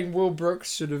not saying Will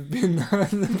Brooks should have been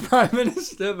the Prime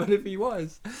Minister, but if he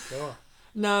was... Sure.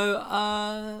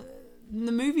 No,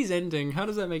 the movie's ending. How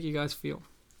does that make you guys feel?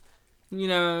 You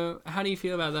know, how do you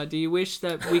feel about that? Do you wish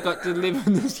that we got to live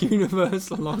in this universe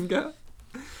longer?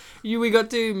 We got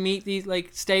to meet these, like,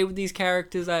 stay with these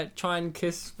characters that try and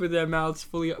kiss with their mouths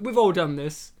fully. We've all done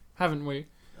this, haven't we?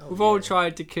 We've all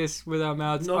tried to kiss with our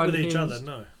mouths Not with unhinged. each other,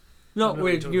 no. Not No,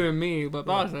 with each you other. and me, but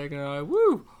Right. Bartek and I.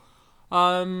 Woo!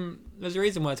 There's a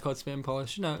reason why it's called spin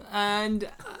polish, no. And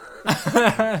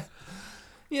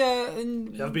yeah,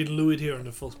 and I've been lured here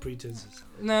under false pretenses.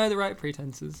 no, the right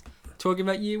pretenses. Talking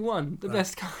about year one, the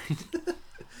best kind.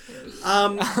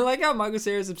 I like how Michael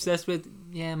Cera is obsessed with.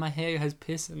 Yeah, my hair has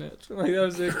piss in it. Like that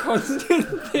was a constant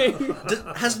thing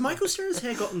Has Michael Cera's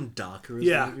hair gotten darker? As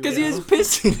Yeah. the movie because he went has on?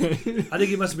 piss in it. I think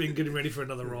he must have been getting ready for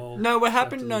another role. No, what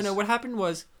happened? After No, this. what happened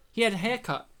was he had a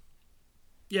haircut.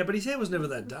 Yeah, but his hair was never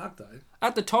that dark, though.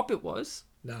 At the top, it was.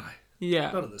 No,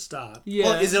 Yeah, not at the start. yeah.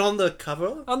 Well, is it on the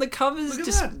cover? On the covers, Look at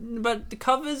just that. but the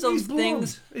covers He's of blonde.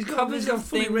 things, He's got- covers he's got of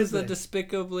fully red things are there.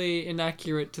 despicably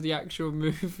inaccurate to the actual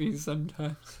movies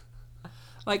sometimes.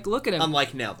 Like, look at him.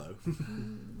 Unlike now, though.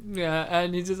 Yeah,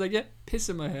 and he's just like, yeah, piss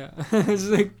in my hair. It's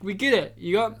like, we get it.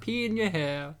 You got pee in your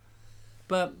hair.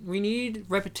 But we need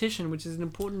repetition, which is an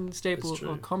important staple That's true.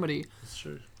 of comedy. That's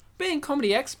true. Being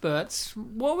comedy experts,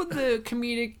 what were the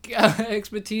comedic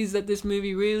expertise that this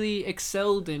movie really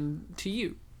excelled in to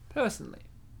you, personally?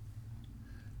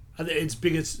 I think its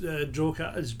biggest draw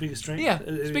card, its biggest strength. Yeah,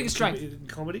 its biggest strength. In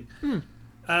comedy. Hmm.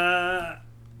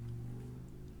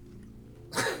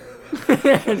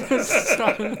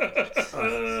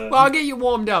 Well, I'll get you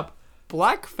warmed up.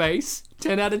 Blackface,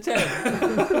 10 out of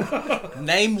 10.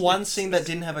 Name one scene that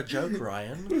didn't have a joke,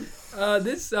 Ryan.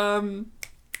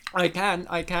 I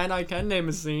can name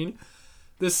a scene.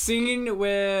 The scene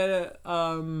where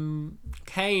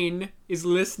Kane is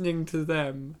listening to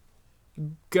them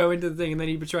go into the thing and then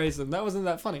he betrays them. That wasn't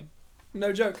that funny.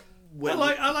 No joke.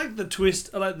 I like the twist.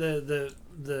 I like the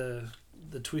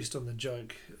twist on the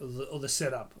joke or the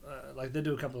setup. Like they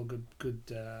do a couple of good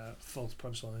false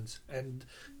punchlines and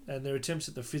their attempts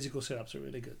at the physical setups are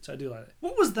really good. So I do like it.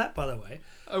 What was that, by the way?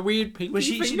 A weird pinky Where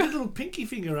she finger? did a little pinky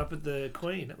finger up at the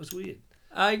Queen. That was weird.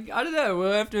 I don't know.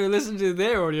 We'll have to listen to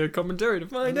their audio commentary to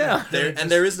find out.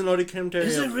 There is an audio commentary.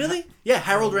 Is it of- really? Yeah,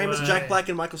 Harold Ramis, way. Jack Black,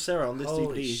 and Michael Cera on this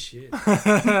Holy EP. shit!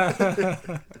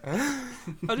 I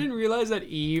didn't realize that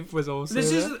Eve was also This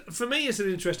there. is for me. It's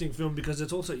an interesting film because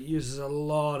it also uses a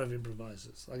lot of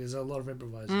improvisers. Like there's a lot of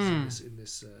improvisers in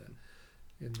this.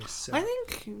 I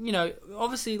think,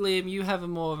 obviously, Liam, you have a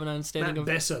more of an understanding Matt of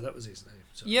Besser, that was his name.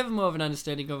 Sorry. you have more of an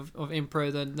understanding of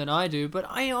impro than I do, but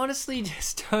I honestly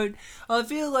just don't. I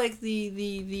feel like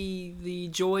the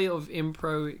joy of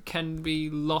impro can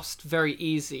be lost very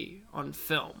easy on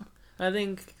film. I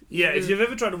think. Yeah, if you've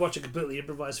ever tried to watch a completely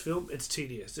improvised film, it's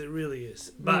tedious. It really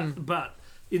is. But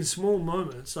in small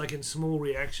moments, like in small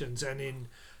reactions, and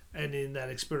in that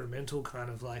experimental kind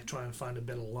of like try and find a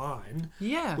better line,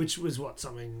 Yeah. which was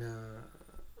something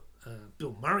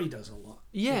Bill Murray does a lot.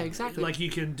 Yeah, exactly. Like you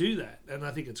can do that, and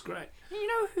I think it's great. You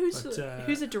know who's But,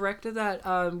 who's a director that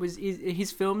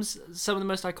his films, some of the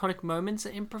most iconic moments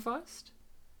are improvised?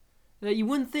 That you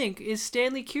wouldn't think is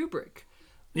Stanley Kubrick.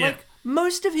 Yeah. Like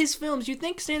most of his films, you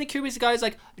think Stanley Kubrick's the guy who's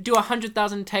like do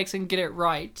 100,000 takes and get it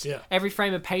right. Yeah. Every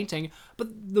frame of painting. But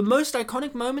the most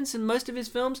iconic moments in most of his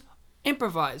films,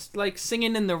 improvised. Like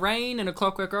Singing in the Rain and A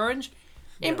Clockwork Orange,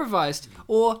 improvised.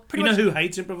 Or pretty You know much. who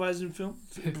hates improvising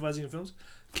in films?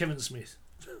 Kevin Smith.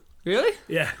 Really?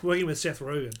 Yeah, working with Seth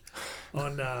Rogen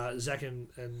on Zack and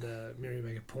Miri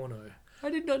Make a Porno. I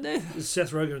did not know that.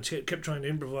 Seth Rogen kept trying to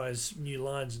improvise new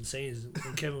lines and scenes,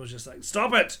 and Kevin was just like,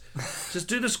 "Stop it! Just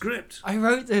do the script." I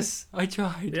wrote this. I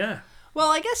tried. Yeah,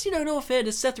 Well, I guess, in all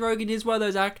fairness, Seth Rogen is one of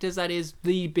those actors that is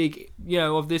the big,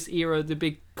 of this era, the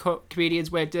big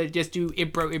comedians where they just do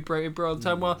improv all the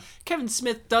time. Well, Kevin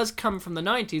Smith does come from the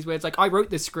 90s where it's like, I wrote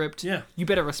this script, Yeah. you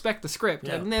better respect the script.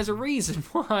 Yeah. And there's a reason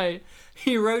why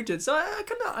he wrote it. So I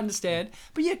cannot understand.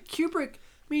 But yeah, Kubrick,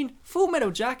 Full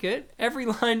Metal Jacket, every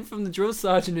line from the drill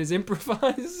sergeant is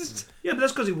improvised. yeah, but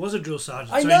that's because he was a drill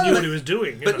sergeant, I so know. he knew what he was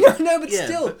doing. But you know? no, but Yeah,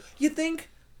 still, but- you think,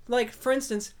 like, for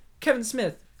instance, Kevin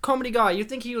Smith, comedy guy. You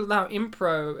think he would allow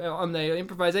impro on the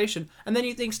improvisation, and then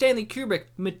you think Stanley Kubrick,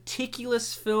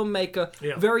 meticulous filmmaker,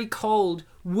 Yeah. very cold,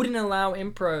 wouldn't allow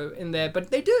impro in there,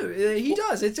 but they do. He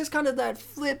does. It's just kind of that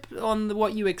flip on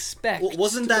what you expect. Well,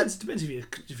 wasn't that Depends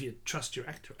if you trust your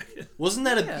actor. wasn't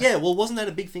that a wasn't that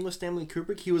a big thing with Stanley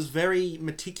Kubrick? He was very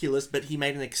meticulous, but he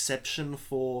made an exception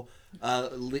for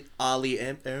Ali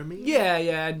Ermey. Yeah,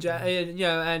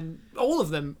 and all of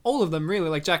them really,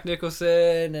 like Jack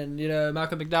Nicholson and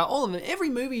Malcolm McDowell, all of them. Every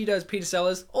movie he does, Peter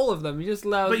Sellers, all of them. He just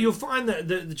allows. But you'll find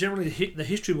that generally the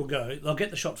history will go. They'll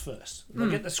get the shot first. They'll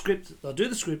get the script. They'll do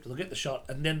the script. They'll get the shot,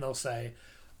 and then they'll say,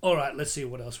 "All right, let's see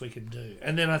what else we can do."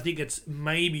 And then I think it's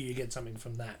maybe you get something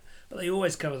from that. But they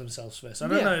always cover themselves first. I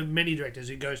don't know many directors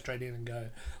who go straight in and go,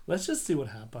 "Let's just see what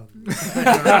happens."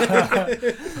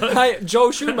 Hey,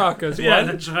 Joel Schumacher's one. Yeah,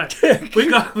 that's right. we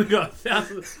got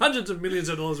hundreds of millions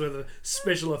of dollars worth of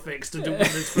special effects to do in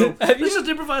this film. Let's just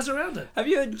improvise around it. Have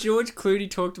you heard George Clooney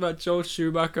talked about Joel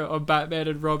Schumacher on Batman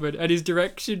and Robin, and his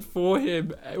direction for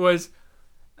him was,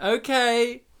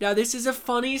 okay, now this is a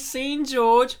funny scene,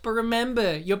 George, but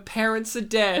remember, your parents are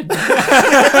dead.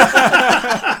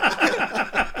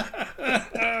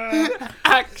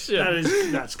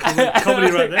 Action. That's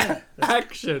comedy right there.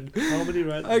 Action. Comedy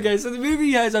right there. Okay, so the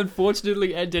movie has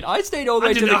unfortunately ended. I stayed all the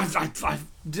way to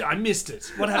the... I missed it.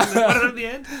 What happened at the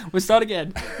end? We'll start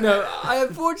again. No,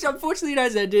 unfortunately it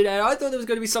has ended, and I thought there was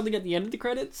going to be something at the end of the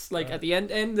credits. Like, at the end,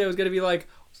 there was going to be like,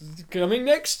 coming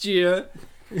next year,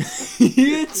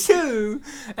 year 2,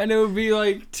 and it would be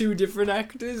like 2 different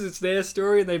actors. It's their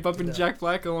story, and they bump into Jack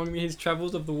Black along his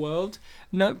travels of the world.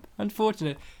 Nope,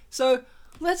 unfortunate. So,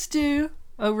 let's do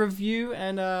a review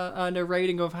and a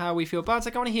rating of how we feel. Barnes, I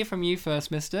want to hear from you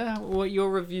first, mister. What your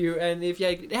review, and if you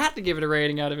had to give it a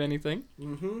rating out of anything.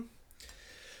 Mm-hmm.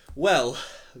 Well,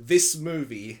 this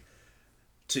movie,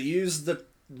 to use the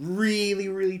really,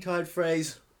 really tight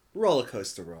phrase, roller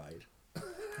coaster ride.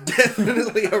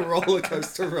 Definitely a roller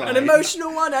coaster ride. An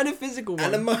emotional one and a physical one.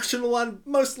 An emotional one,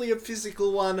 mostly a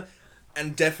physical one,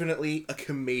 and definitely a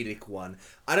comedic one.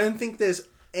 I don't think there's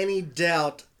any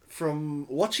doubt from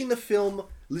watching the film,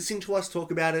 listening to us talk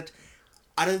about it,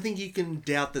 I don't think you can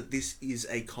doubt that this is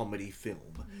a comedy film.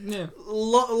 Yeah.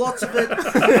 Lots of it.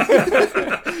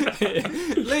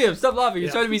 Liam, stop laughing.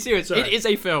 You're trying to be serious. Sorry. It is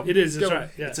a film. It is, that's right.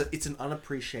 Yeah. It's an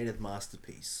unappreciated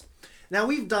masterpiece. Now,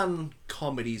 we've done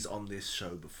comedies on this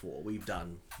show before. We've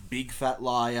done Big Fat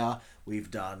Liar.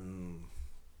 We've done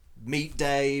Meet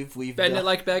Dave. Bend It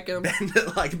Like Beckham. Bend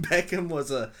It Like Beckham was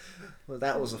a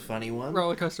funny one.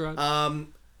 Roller coaster ride.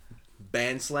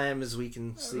 Band Slam, as we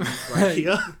can see right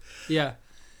here. Yeah.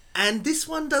 And this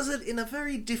one does it in a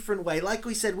very different way. Like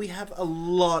we said, we have a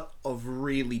lot of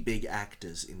really big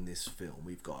actors in this film.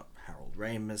 We've got Harold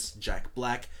Ramis, Jack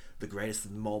Black, the greatest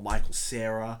of them all, Michael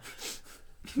Cera.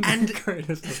 And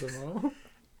Greatest of them all.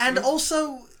 And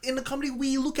also, in the comedy,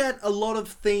 we look at a lot of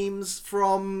themes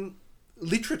from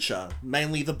literature,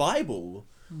 mainly the Bible.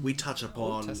 We touch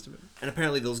upon... Old Testament. And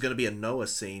apparently there was going to be a Noah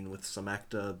scene with some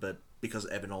actor, but because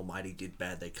Evan Almighty did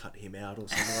bad, they cut him out or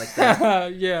something like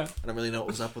that. Yeah. I don't really know what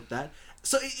was up with that.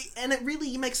 So, and it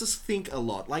really makes us think a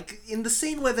lot. Like, in the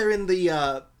scene where they're in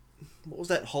the... what was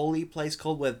that holy place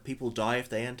called where people die if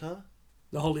they enter?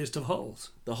 The holiest of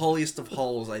holes. The holiest of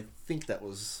holes, I think that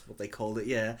was what they called it,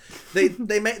 yeah. They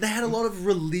had a lot of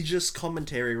religious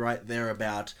commentary right there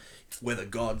about whether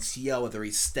God's here, whether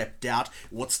he's stepped out,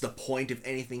 what's the point if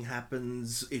anything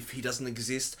happens, if he doesn't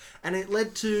exist, and it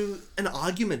led to an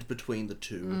argument between the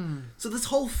two. So this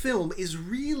whole film is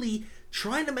really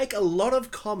trying to make a lot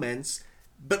of comments,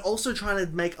 but also trying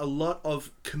to make a lot of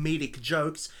comedic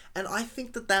jokes, and I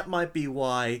think that might be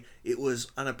why it was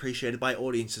unappreciated by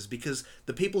audiences, because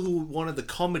the people who wanted the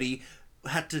comedy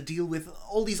had to deal with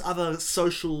all these other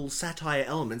social satire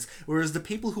elements, whereas the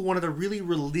people who wanted a really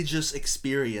religious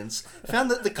experience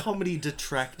found that the comedy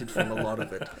detracted from a lot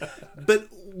of it. But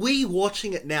we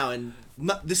watching it now, and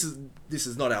this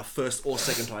is not our first or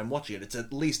second time watching it, it's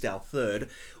at least our third,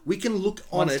 we can look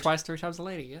on Once, it... twice, 3 times a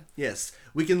lady, yeah. Yes,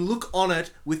 we can look on it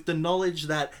with the knowledge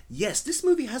that, yes, this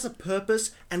movie has a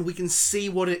purpose, and we can see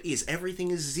what it is.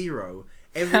 Everything is zero.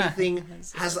 Everything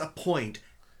has a point.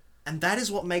 And that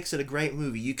is what makes it a great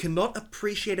movie. You cannot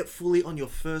appreciate it fully on your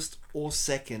first or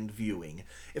second viewing.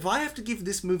 If I have to give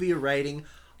this movie a rating,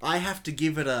 I have to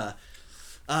give it a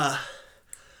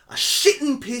shit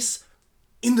and piss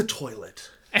in the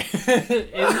toilet.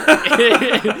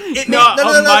 Not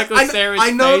on Michael Cera's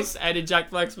face and in Jack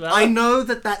Black's mouth. I know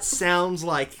that sounds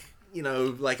like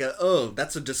like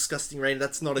that's a disgusting rating.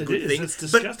 That's not a It good is, thing. it's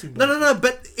disgusting, But, no.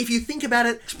 But if you think about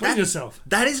it, Explain yourself.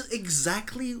 that is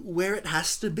exactly where it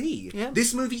has to be. Yeah.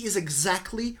 This movie is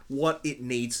exactly what it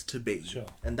needs to be. Sure.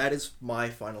 And that is my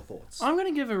final thoughts. I'm going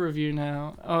to give a review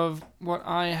now of what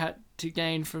I had to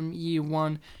gain from Year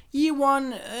One. Year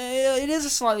One, it is a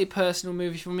slightly personal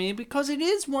movie for me because it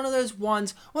is one of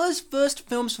those first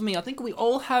films for me. I think we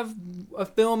all have a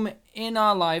film in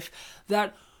our life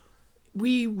that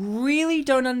we really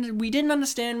we didn't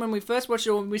understand when we first watched it,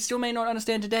 or we still may not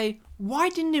understand today. Why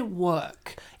didn't it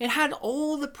work? It had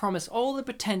all the promise, all the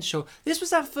potential. This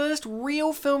was that first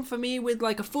real film for me with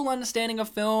like a full understanding of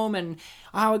film and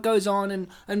how it goes on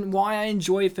and why I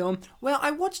enjoy film. Well, I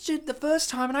watched it the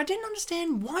first time and I didn't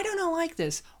understand, why don't I like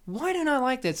this? Why don't I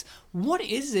like this? What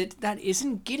is it that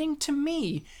isn't getting to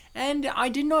me? And I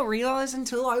did not realize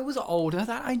until I was older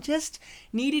that I just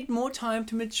needed more time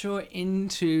to mature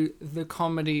into the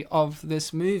comedy of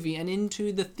this movie and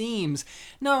into the themes.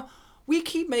 Now, we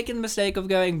keep making the mistake of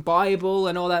going Bible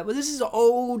and all that, but this is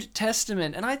Old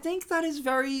Testament, and I think that is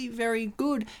very, very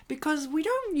good because we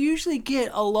don't usually get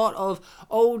a lot of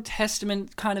Old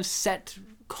Testament kind of set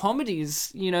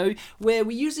comedies, where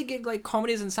we usually get like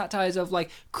comedies and satires of like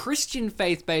Christian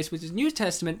faith based, which is New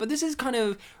Testament, but this is kind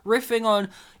of riffing on,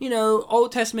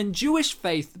 Old Testament Jewish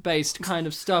faith based kind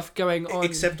of stuff going on.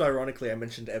 Except ironically, I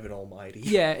mentioned Evan Almighty.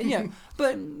 Yeah.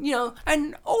 But,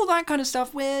 and all that kind of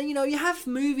stuff where, you have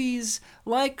movies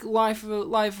like Life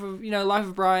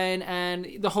of Brian and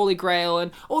The Holy Grail and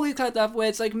all these kind of stuff where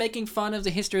it's like making fun of the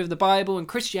history of the Bible and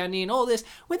Christianity and all this,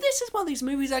 where this is one of these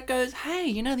movies that goes,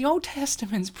 hey, the Old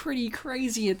Testament's pretty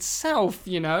crazy itself,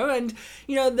 and,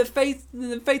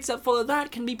 the faiths that follow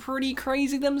that can be pretty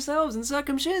crazy themselves, and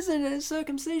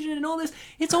circumcision and all this,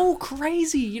 it's all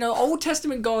crazy, Old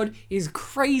Testament God is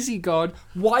crazy God.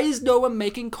 Why is no one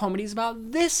making comedies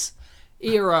about this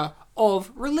era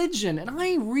of religion? And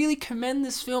I really commend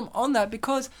this film on that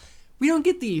because we don't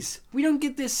get this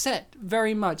set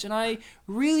very much, and I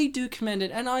really do commend it.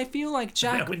 And I feel like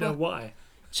We know why.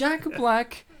 Jack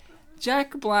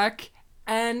Black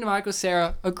and Michael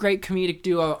Cera, a great comedic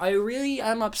duo. I really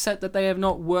am upset that they have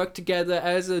not worked together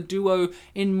as a duo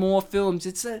in more films.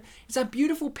 It's a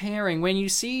beautiful pairing when you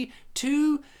see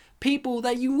two people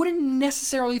that you wouldn't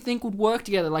necessarily think would work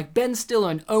together, like Ben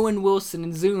Stiller and Owen Wilson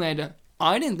and Zoolander.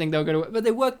 I didn't think they were going to work, but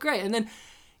they work great. And then,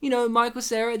 Michael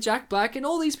Cera, Jack Black, and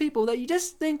all these people that you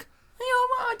just think,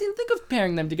 I didn't think of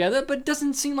pairing them together, but it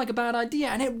doesn't seem like a bad idea,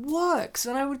 and it works.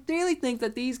 And I would really think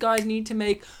that these guys need to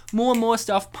make more and more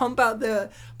stuff, pump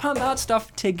out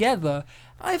stuff together.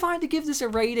 If I had to give this a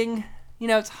rating,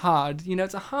 it's hard.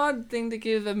 It's a hard thing to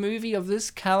give a movie of this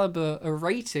caliber a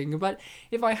rating, but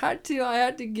if I had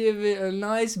to give it a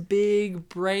nice big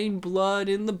brain blood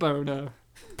in the boner.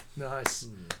 Nice.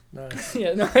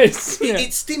 Yeah, nice. Yeah.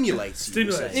 It stimulates. you,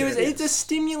 Stimulates. you say. It's a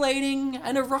stimulating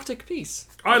and erotic piece.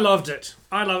 I loved it.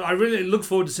 I really look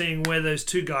forward to seeing where those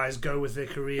two guys go with their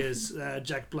careers,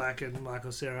 Jack Black and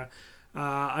Michael Cera.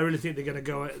 I really think they're going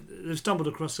to they've stumbled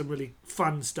across some really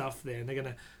fun stuff there, and they're going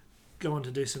to go on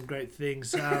to do some great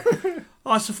things.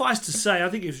 Suffice to say, I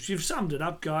think if you've summed it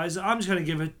up, guys, I'm just going to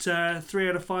give it 3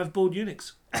 out of 5 bald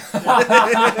eunuchs. You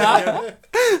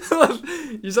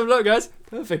summed it up, guys.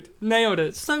 Perfect. Nailed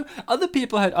it. So other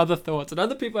people had other thoughts and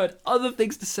other people had other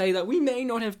things to say that we may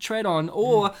not have tread on,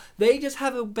 or they just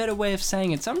have a better way of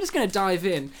saying it. So I'm just going to dive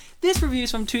in. This review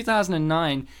is from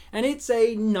 2009 and it's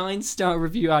a 9-star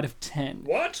review out of 10.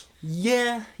 What?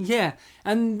 Yeah.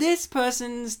 And this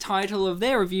person's title of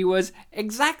their review was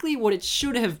exactly what it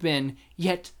should have been,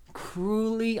 yet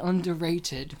cruelly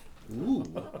underrated. Ooh.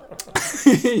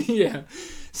 Yeah.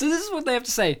 So this is what they have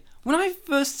to say. When I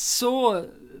first saw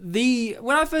the in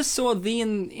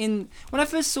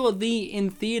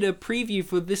theater preview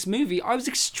for this movie, I was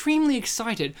extremely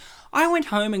excited. I went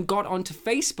home and got onto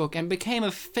Facebook and became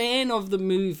a fan of the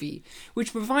movie,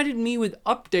 which provided me with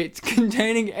updates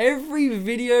containing every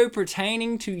video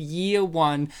pertaining to Year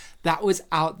One that was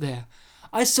out there.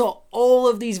 I saw all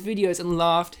of these videos and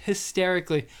laughed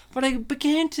hysterically, but I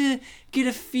began to get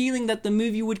a feeling that the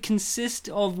movie would consist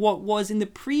of what was in the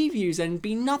previews and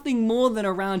be nothing more than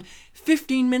around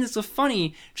 15 minutes of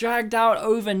funny, dragged out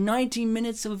over 90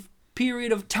 minutes of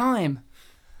period of time.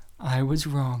 I was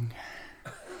wrong.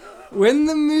 When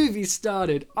the movie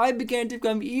started, I began to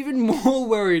become even more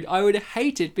worried I would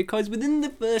hate it because within the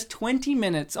first 20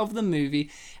 minutes of the movie,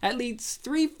 at least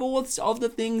 3/4 of the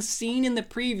things seen in the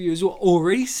previews were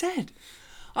already said.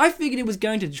 I figured it was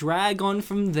going to drag on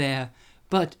from there,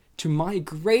 but to my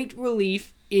great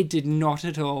relief, it did not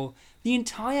at all. The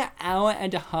entire hour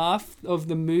and a half of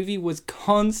the movie was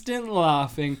constant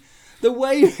laughing. The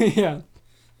way, yeah.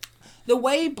 The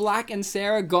way Black and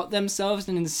Sarah got themselves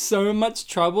in so much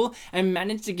trouble and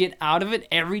managed to get out of it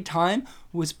every time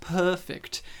was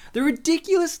perfect. The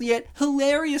ridiculous yet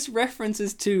hilarious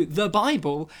references to the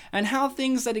Bible and how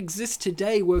things that exist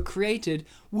today were created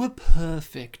were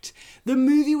perfect. The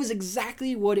movie was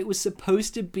exactly what it was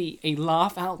supposed to be, a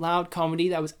laugh-out-loud comedy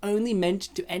that was only meant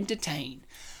to entertain.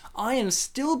 I am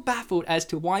still baffled as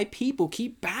to why people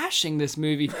keep bashing this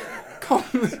movie.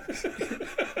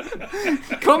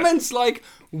 Comments like,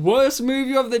 worst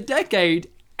movie of the decade,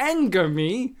 anger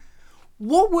me.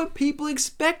 What were people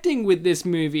expecting with this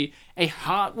movie? A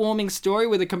heartwarming story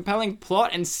with a compelling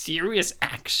plot and serious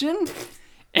action?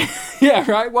 Yeah,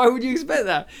 right? Why would you expect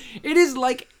that? It is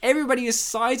like everybody is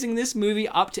sizing this movie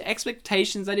up to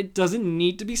expectations that it doesn't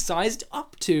need to be sized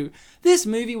up to. This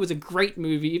movie was a great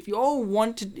movie. If all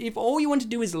you want to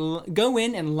do is go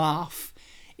in and laugh.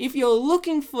 If you're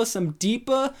looking for some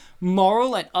deeper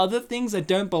moral and other things that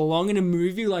don't belong in a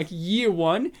movie like Year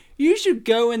One, you should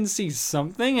go and see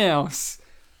something else.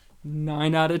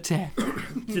 9 out of 10.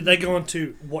 Did they go on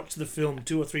to watch the film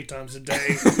 2 or 3 times a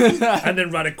day and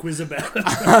then write a quiz about it?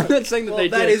 I'm not saying that they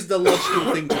did. That is the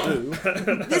logical thing to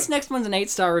do. This next one's an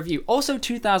 8-star review. Also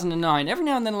 2009. Every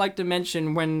now and then I like to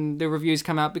mention when the reviews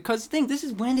come out because this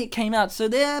is when it came out. So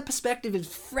their perspective is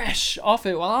fresh off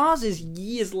it while ours is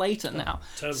years later now.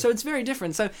 Totally. So it's very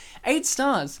different. So 8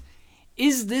 stars.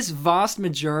 Is this vast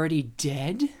majority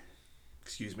dead?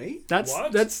 Excuse me?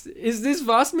 Is this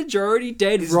vast majority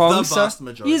dead Is wrong? the vast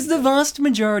majority Is the dead? vast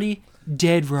majority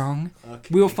dead wrong?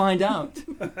 Okay. We'll find out.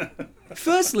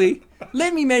 Firstly,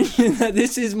 let me mention that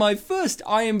this is my first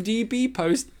IMDb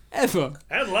post ever.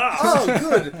 And laugh. Oh,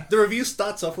 good. The review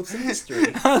starts off with some history.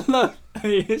 I love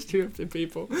the history of the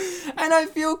people. And I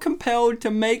feel compelled to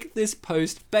make this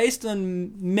post based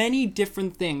on many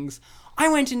different things. I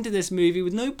went into this movie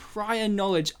with no prior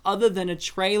knowledge other than a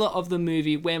trailer of the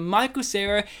movie where Michael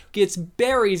Cera gets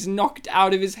berries knocked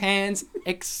out of his hands,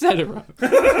 etc.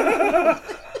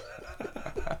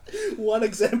 One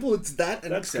example, it's that,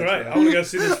 and That's etc. great. I want to go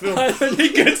see this film.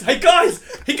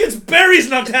 He gets berries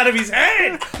knocked out of his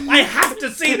hand. I have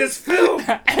to see this film.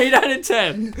 8 out of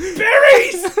 10.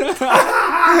 Berries!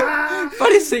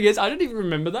 Funny thing is, I don't even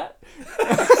remember that.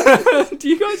 Do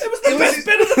you guys? It was the best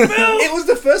bit of the film. It was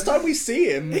the first time we see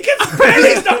him. He gets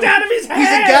berries knocked out of his hand. He's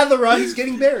a gatherer, he's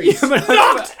getting berries.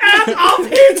 Knocked out of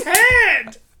his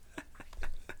hand.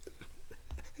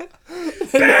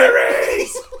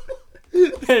 Berries!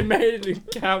 They made an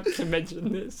account to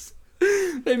mention this.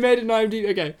 They made an IMDb.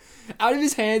 Okay. Out of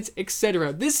his hands,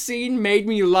 etc. This scene made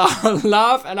me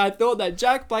laugh, and I thought that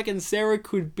Jack Black and Sarah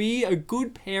could be a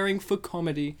good pairing for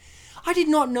comedy. I did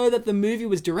not know that the movie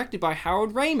was directed by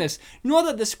Harold Ramis, nor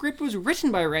that the script was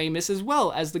written by Ramis as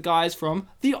well as the guys from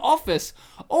The Office,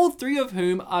 all 3 of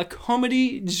whom are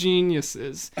comedy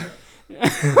geniuses.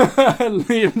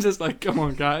 Liam's just like, come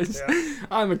on, guys. Yeah.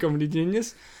 I'm a comedy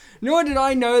genius. Nor did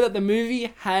I know that the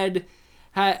movie had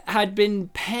been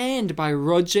panned by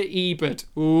Roger Ebert.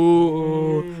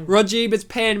 Ooh. Roger Ebert's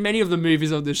panned many of the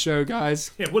movies of this show, guys.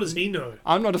 Yeah, what does he know?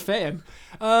 I'm not a fan.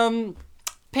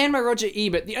 Panned by Roger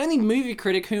Ebert, the only movie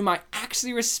critic whom I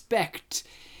actually respect,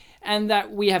 and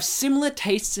that we have similar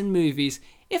tastes in movies.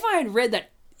 If I had read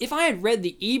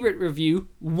the Ebert review,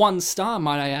 1 star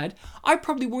might I add, I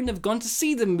probably wouldn't have gone to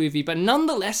see the movie, but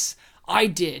nonetheless, I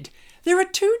did. There are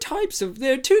two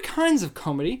kinds of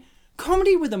comedy.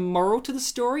 Comedy with a moral to the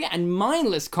story, and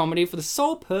mindless comedy for the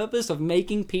sole purpose of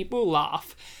making people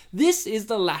laugh. This is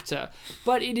the latter,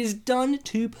 but it is done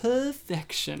to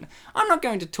perfection. I'm not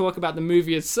going to talk about the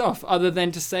movie itself, other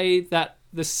than to say that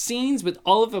the scenes with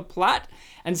Oliver Platt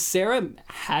and Sarah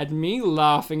had me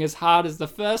laughing as hard as the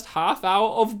first half hour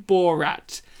of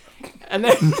Borat. And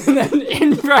then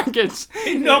in brackets,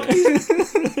 in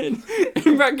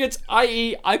brackets,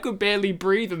 i.e., I could barely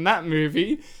breathe in that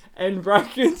movie, end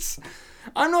brackets.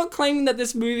 I'm not claiming that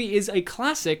this movie is a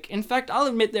classic. In fact, I'll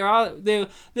admit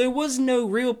there was no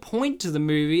real point to the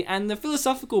movie, and the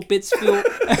philosophical bits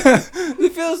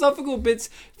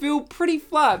feel pretty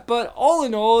flat. But all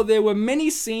in all, there were many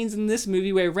scenes in this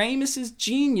movie where Ramis's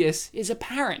genius is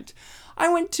apparent. I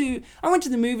went to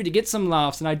the movie to get some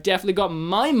laughs, and I definitely got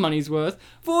my money's worth.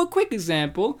 For a quick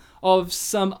example of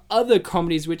some other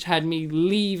comedies which had me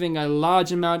leaving a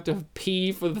large amount of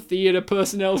pee for the theatre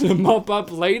personnel to mop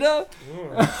up later.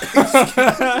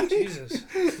 Jesus.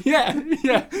 Yeah,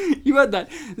 you heard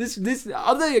that. This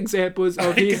other examples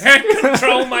of his I can't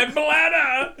control my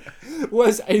bladder.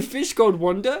 was A Fish Called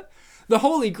Wanda, The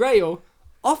Holy Grail,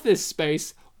 Office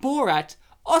Space, Borat,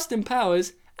 Austin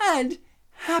Powers, and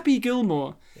Happy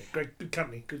Gilmore. Yeah, great, good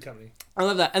company. I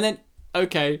love that. And then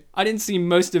okay, I didn't see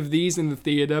most of these in the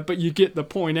theater, but you get the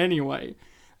point anyway.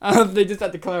 They just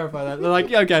had to clarify that. They're like,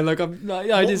 yeah, okay, look, I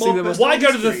didn't see them. Why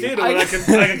go to the theater when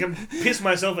I can piss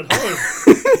myself at home?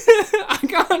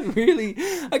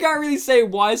 I can't really say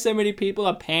why so many people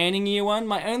are panning Year One.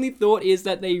 My only thought is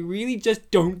that they really just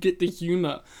don't get the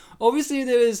humor. Obviously,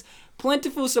 there is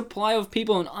plentiful supply of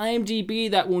people on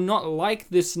IMDb that will not like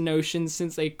this notion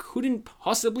since they couldn't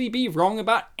possibly be wrong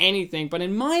about anything. But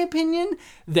in my opinion,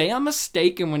 they are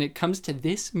mistaken when it comes to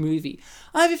this movie.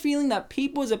 I have a feeling that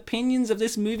people's opinions of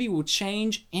this movie will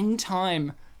change in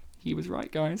time. He was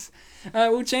right, guys.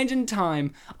 Will change in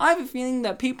time. I have a feeling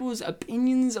that people's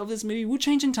opinions of this movie will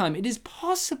change in time. It is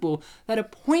possible that a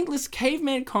pointless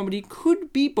caveman comedy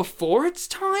could be before its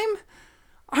time.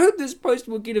 I hope this post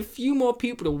will get a few more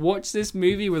people to watch this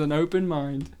movie with an open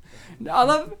mind. I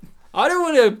don't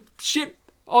want to shit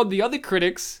on the other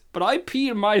critics, but I pee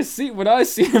in my seat when I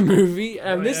see a movie,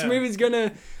 and this movie's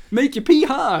gonna make you pee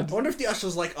hard. I wonder if the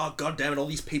usher's like, oh god damn it, all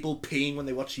these people peeing when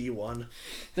they watch Year One.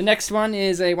 The next one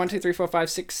is a 1, 2, 3, 4, 5,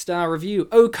 6-star review.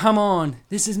 Oh, come on.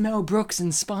 This is Mel Brooks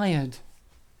inspired.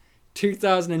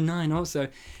 2009 also.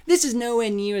 This is nowhere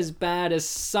near as bad as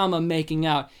some are making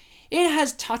out. It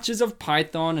has touches of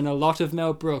Python and a lot of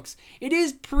Mel Brooks. It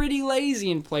is pretty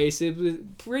lazy in places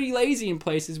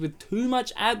with too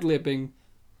much ad-libbing.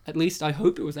 At least I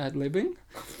hope it was ad-libbing.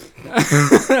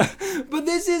 But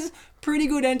this is pretty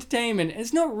good entertainment.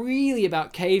 It's not really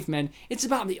about cavemen. It's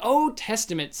about the Old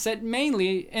Testament set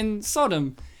mainly in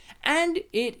Sodom. And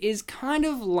it is kind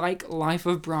of like Life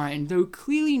of Brian, though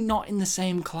clearly not in the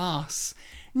same class.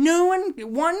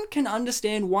 One can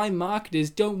understand why marketers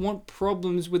don't want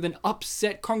problems with an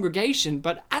upset congregation,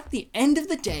 but at the end of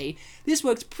the day, this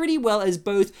works pretty well as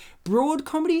both broad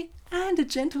comedy and a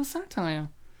gentle satire.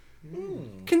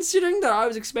 Considering that I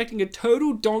was expecting a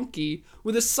total donkey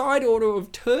with a side order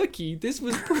of turkey, this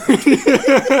was pretty...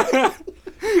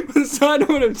 with a side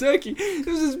order of turkey,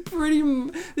 this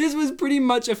was pretty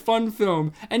much a fun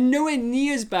film, and nowhere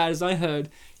near as bad as I heard.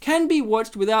 Can be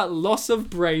watched without loss of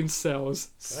brain cells.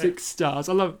 6 stars.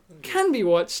 I love can be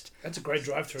watched. That's a great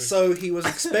drive-through. So he was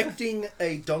expecting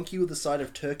a donkey with a side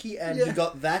of turkey, and he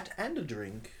got that and a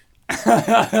drink.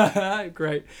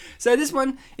 Great. So this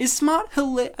one is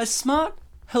a smart,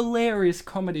 hilarious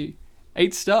comedy.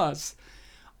 8 stars.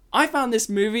 I found this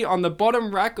movie on the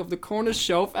bottom rack of the corner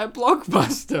shelf at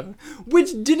Blockbuster,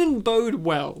 which didn't bode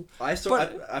well. I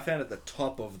found it at the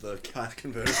top of the cash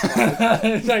converter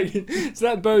pile. So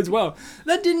that bodes well.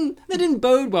 That didn't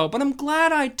bode well, but I'm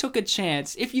glad I took a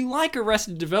chance. If you like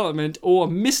Arrested Development or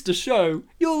Mr. Show,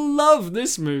 you'll love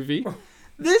this movie.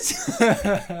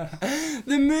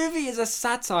 The movie is a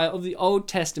satire of the Old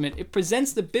Testament. It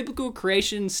presents the biblical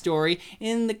creation story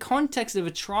in the context of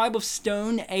a tribe of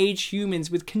Stone Age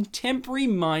humans with contemporary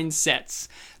mindsets.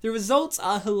 The results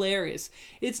are hilarious.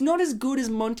 It's not as good as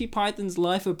Monty Python's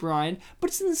Life of Brian, but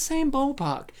it's in the same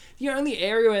ballpark. The only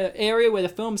area where the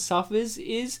film suffers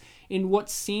is in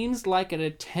what seems like an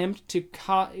attempt to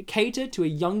cater to a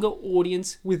younger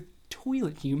audience with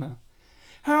toilet humor.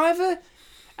 However,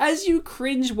 as you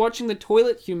cringe watching the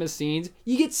toilet humor scenes,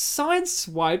 you get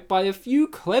sideswiped by a few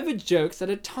clever jokes that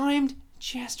are timed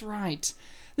just right.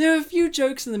 There are a few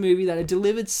jokes in the movie that are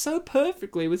delivered so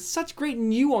perfectly with such great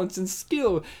nuance and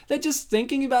skill that just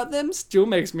thinking about them still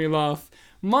makes me laugh.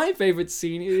 My favorite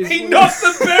scene is... He knocked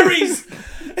the berries!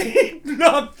 He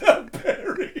knocked the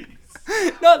berries!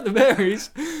 Not the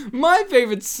berries. My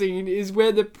favorite scene is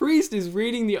where the priest is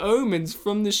reading the omens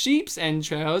from the sheep's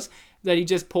entrails that he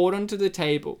just poured onto the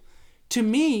table. To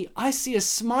me, I see a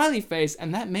smiley face,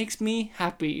 and that makes me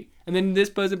happy. And then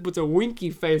this person puts a winky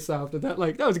face after that.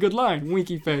 Like, that was a good line,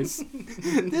 winky face.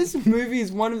 This movie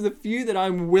is one of the few that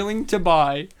I'm willing to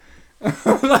buy.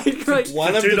 like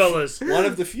one of $2. One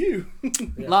of the few.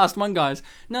 Last one, guys.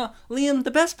 Now, Liam, the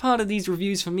best part of these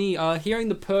reviews for me are hearing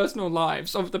the personal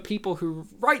lives of the people who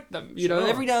write them. You know,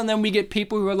 every now and then we get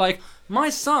people who are like,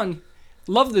 my son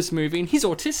loved this movie and he's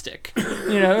autistic.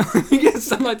 You know, you get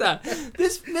something like that.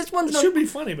 This one's not... It should be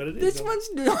funny, but it is. This one's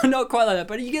not quite like that,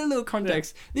 but you get a little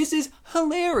context. Yeah. This is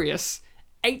hilarious.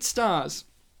 8 stars.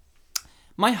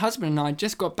 My husband and I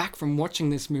just got back from watching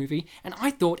this movie, and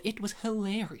I thought it was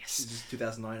hilarious. Is this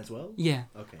 2009 as well? Yeah.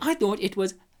 Okay. I thought it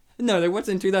was... No, they watched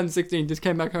it in 2016. Just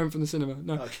came back home from the cinema.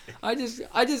 No, okay.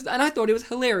 And I thought it was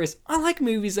hilarious. I like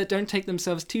movies that don't take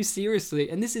themselves too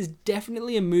seriously, and this is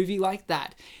definitely a movie like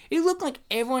that. It looked like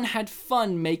everyone had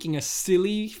fun making a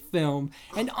silly film,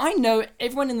 and I know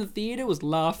everyone in the theater was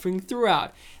laughing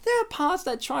throughout. There are parts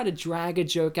that try to drag a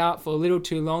joke out for a little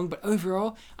too long, but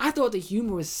overall, I thought the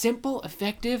humor was simple,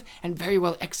 effective, and very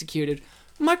well executed.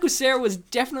 Michael Cera was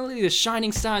definitely the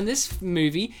shining star in this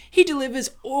movie. He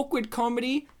delivers awkward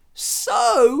comedy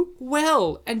so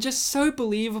well and just so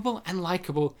believable and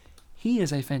likable. He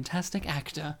is a fantastic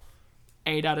actor.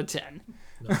 8 out of 10.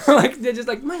 Nice. Like, they're just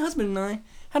like, my husband and I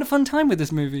had a fun time with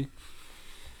this movie.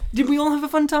 Did we all have a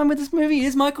fun time with this movie?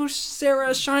 Is Michael Cera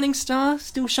a shining star?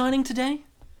 Still shining today?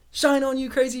 Shine on, you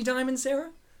crazy diamond,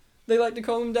 Sarah? They like to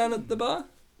call him down at the bar.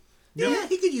 Yeah,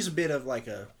 he could use a bit of like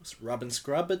a rub and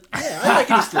scrub, but yeah, I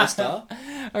reckon he's still a star.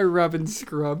 A rub and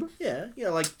scrub. Yeah,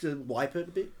 like to wipe it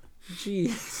a bit.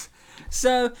 Jeez.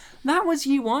 So that was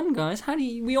Year One, guys. How do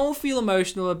you, we all feel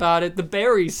emotional about it? The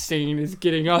berries scene is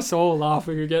getting us all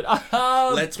laughing again.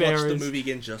 Let's berries. watch the movie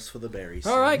again just for the berries.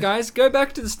 All right, guys, go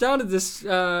back to the start of this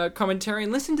commentary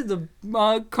and listen to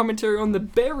the commentary on the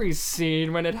berries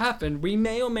scene when it happened. We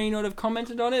may or may not have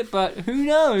commented on it, but who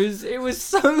knows? It was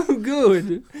so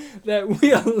good that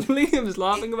Liam's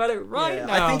laughing about it right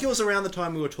now. I think it was around the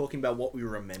time we were talking about what we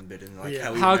remembered and like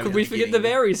how could we forget the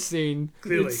berries scene?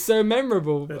 Clearly. It's so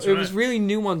memorable. That's it was right. really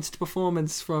nuanced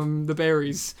performance from the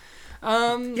berries.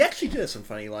 He actually did have some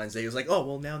funny lines there. He was like, "Oh,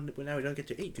 well, now we don't get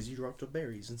to eat because you dropped the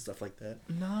berries and stuff like that."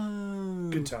 No.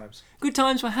 Good times. Good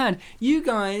times were had. You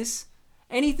guys,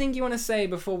 anything you want to say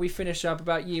before we finish up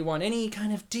about Year One? Any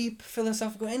kind of deep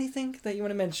philosophical anything that you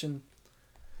want to mention?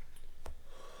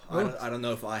 I don't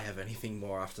know if I have anything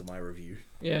more after my review.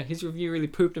 Yeah, his review really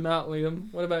pooped him out,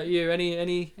 Liam. What about you?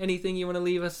 Anything you want to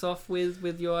leave us off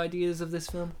with your ideas of this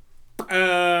film?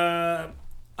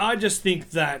 I just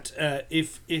think that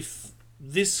if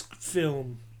this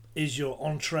film is your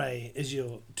entree, is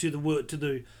your to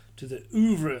the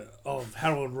oeuvre of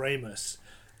Harold Ramis,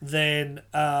 then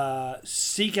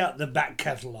seek out the back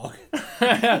catalogue.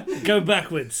 Go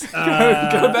backwards. Go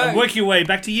back. And work your way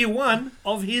back to Year One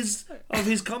of his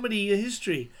comedy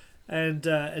history,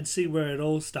 and see where it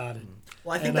all started.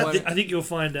 Well, I think And I think you'll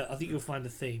find a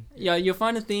theme. Yeah, you'll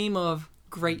find a theme of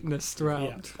greatness throughout.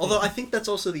 Yeah. Although I think that's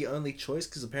also the only choice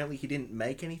because apparently he didn't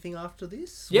make anything after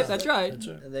this. Yep, Was that's it? right. That's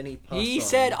right. And then he passed He on.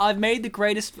 said, I've made the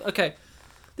greatest... Okay,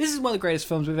 this is one of the greatest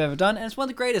films we've ever done, and it's one of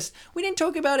the greatest. We didn't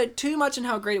talk about it too much and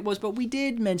how great it was, but we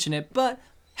did mention it. But,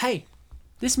 hey,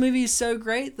 this movie is so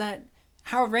great that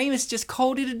Harold Ramis just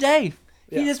called it a day.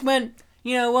 He Yeah. just went,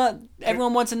 you know what?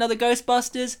 Everyone wants another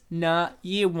Ghostbusters? Nah,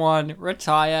 Year One,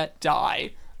 retire,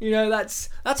 die. You know, that's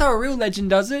how a real legend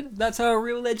does it. That's how a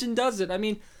real legend does it. I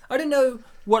mean, I don't know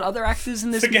what other actors in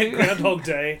this Forget movie... Groundhog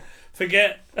Day.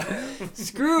 Forget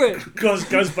Screw it.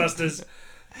 Ghostbusters.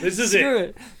 This is Screw it.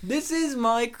 it. This is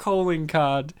my calling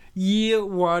card. Year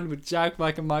One with Jack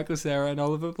Black and Michael Cera and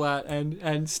Oliver Platt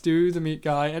and Stu the meat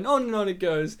guy and on it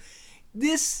goes.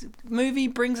 This movie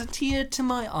brings a tear to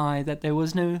my eye that there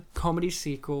was no comedy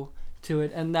sequel to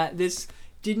it and that this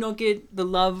did not get the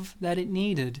love that it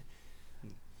needed.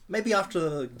 Maybe after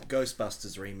the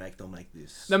Ghostbusters remake, they'll make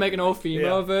this. They're making an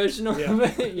all-female Yeah. version of Yeah.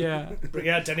 it. Yeah. Bring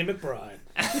out Danny McBride.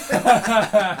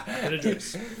 In a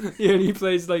dress. Yeah, and he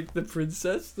plays like the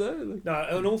princess though. Like, No,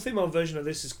 an all-female version of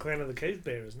this is Clan of the Cave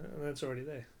Bear, isn't it? And that's already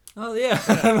there. oh yeah,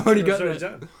 I've already got It's already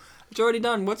that. done. It's already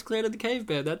done. What's Clan of the Cave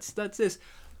Bear? That's this.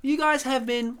 You guys have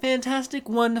been fantastic,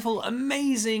 wonderful,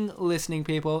 amazing listening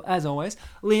people, as always.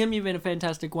 Liam, you've been a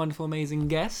fantastic, wonderful, amazing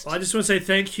guest. I just want to say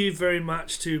thank you very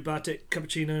much to Bartek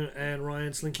Cappuccino and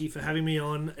Ryan Slinky for having me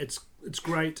on. It's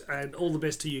great, and all the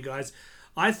best to you guys.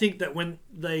 I think that when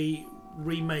they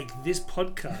remake this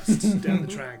podcast down the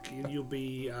track, you'll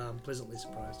be pleasantly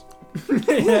surprised.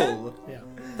 Cool. Yeah.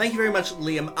 Thank you very much,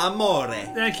 Liam Amore.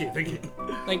 Thank you.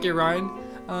 Thank you, Ryan.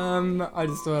 I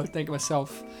just want to thank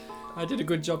myself. I did a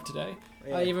good job today.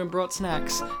 Yeah. I even brought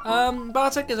snacks.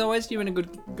 Bartek, as always, you've been a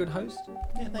good host. Yeah,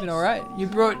 thanks. Been all right. You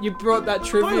brought that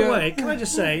trivia. By the way, can I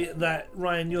just say that,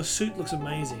 Ryan, your suit looks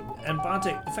amazing. And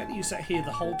Bartek, the fact that you sat here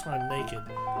the whole time naked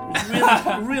is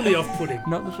really, really off-putting.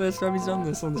 Not the first time he's done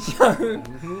this on the show.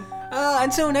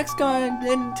 Until next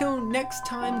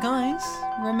time, guys,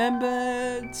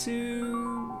 remember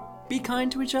to be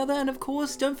kind to each other, and of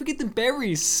course, don't forget the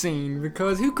berries scene,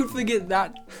 because who could forget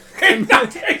that? It's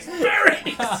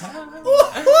berries!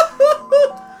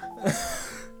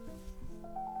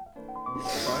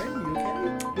 Ryan, you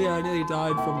okay? Yeah, I nearly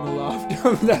died from the laughter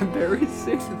of that berries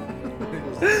scene.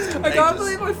 I can't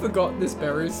believe I forgot this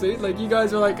berries scene. Like, you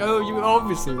guys were like, oh, you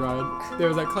obviously, Ryan. There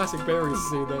was that classic berries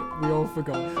scene that we all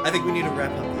forgot. I think we need to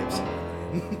wrap up the episode.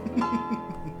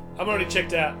 I'm already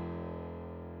checked out.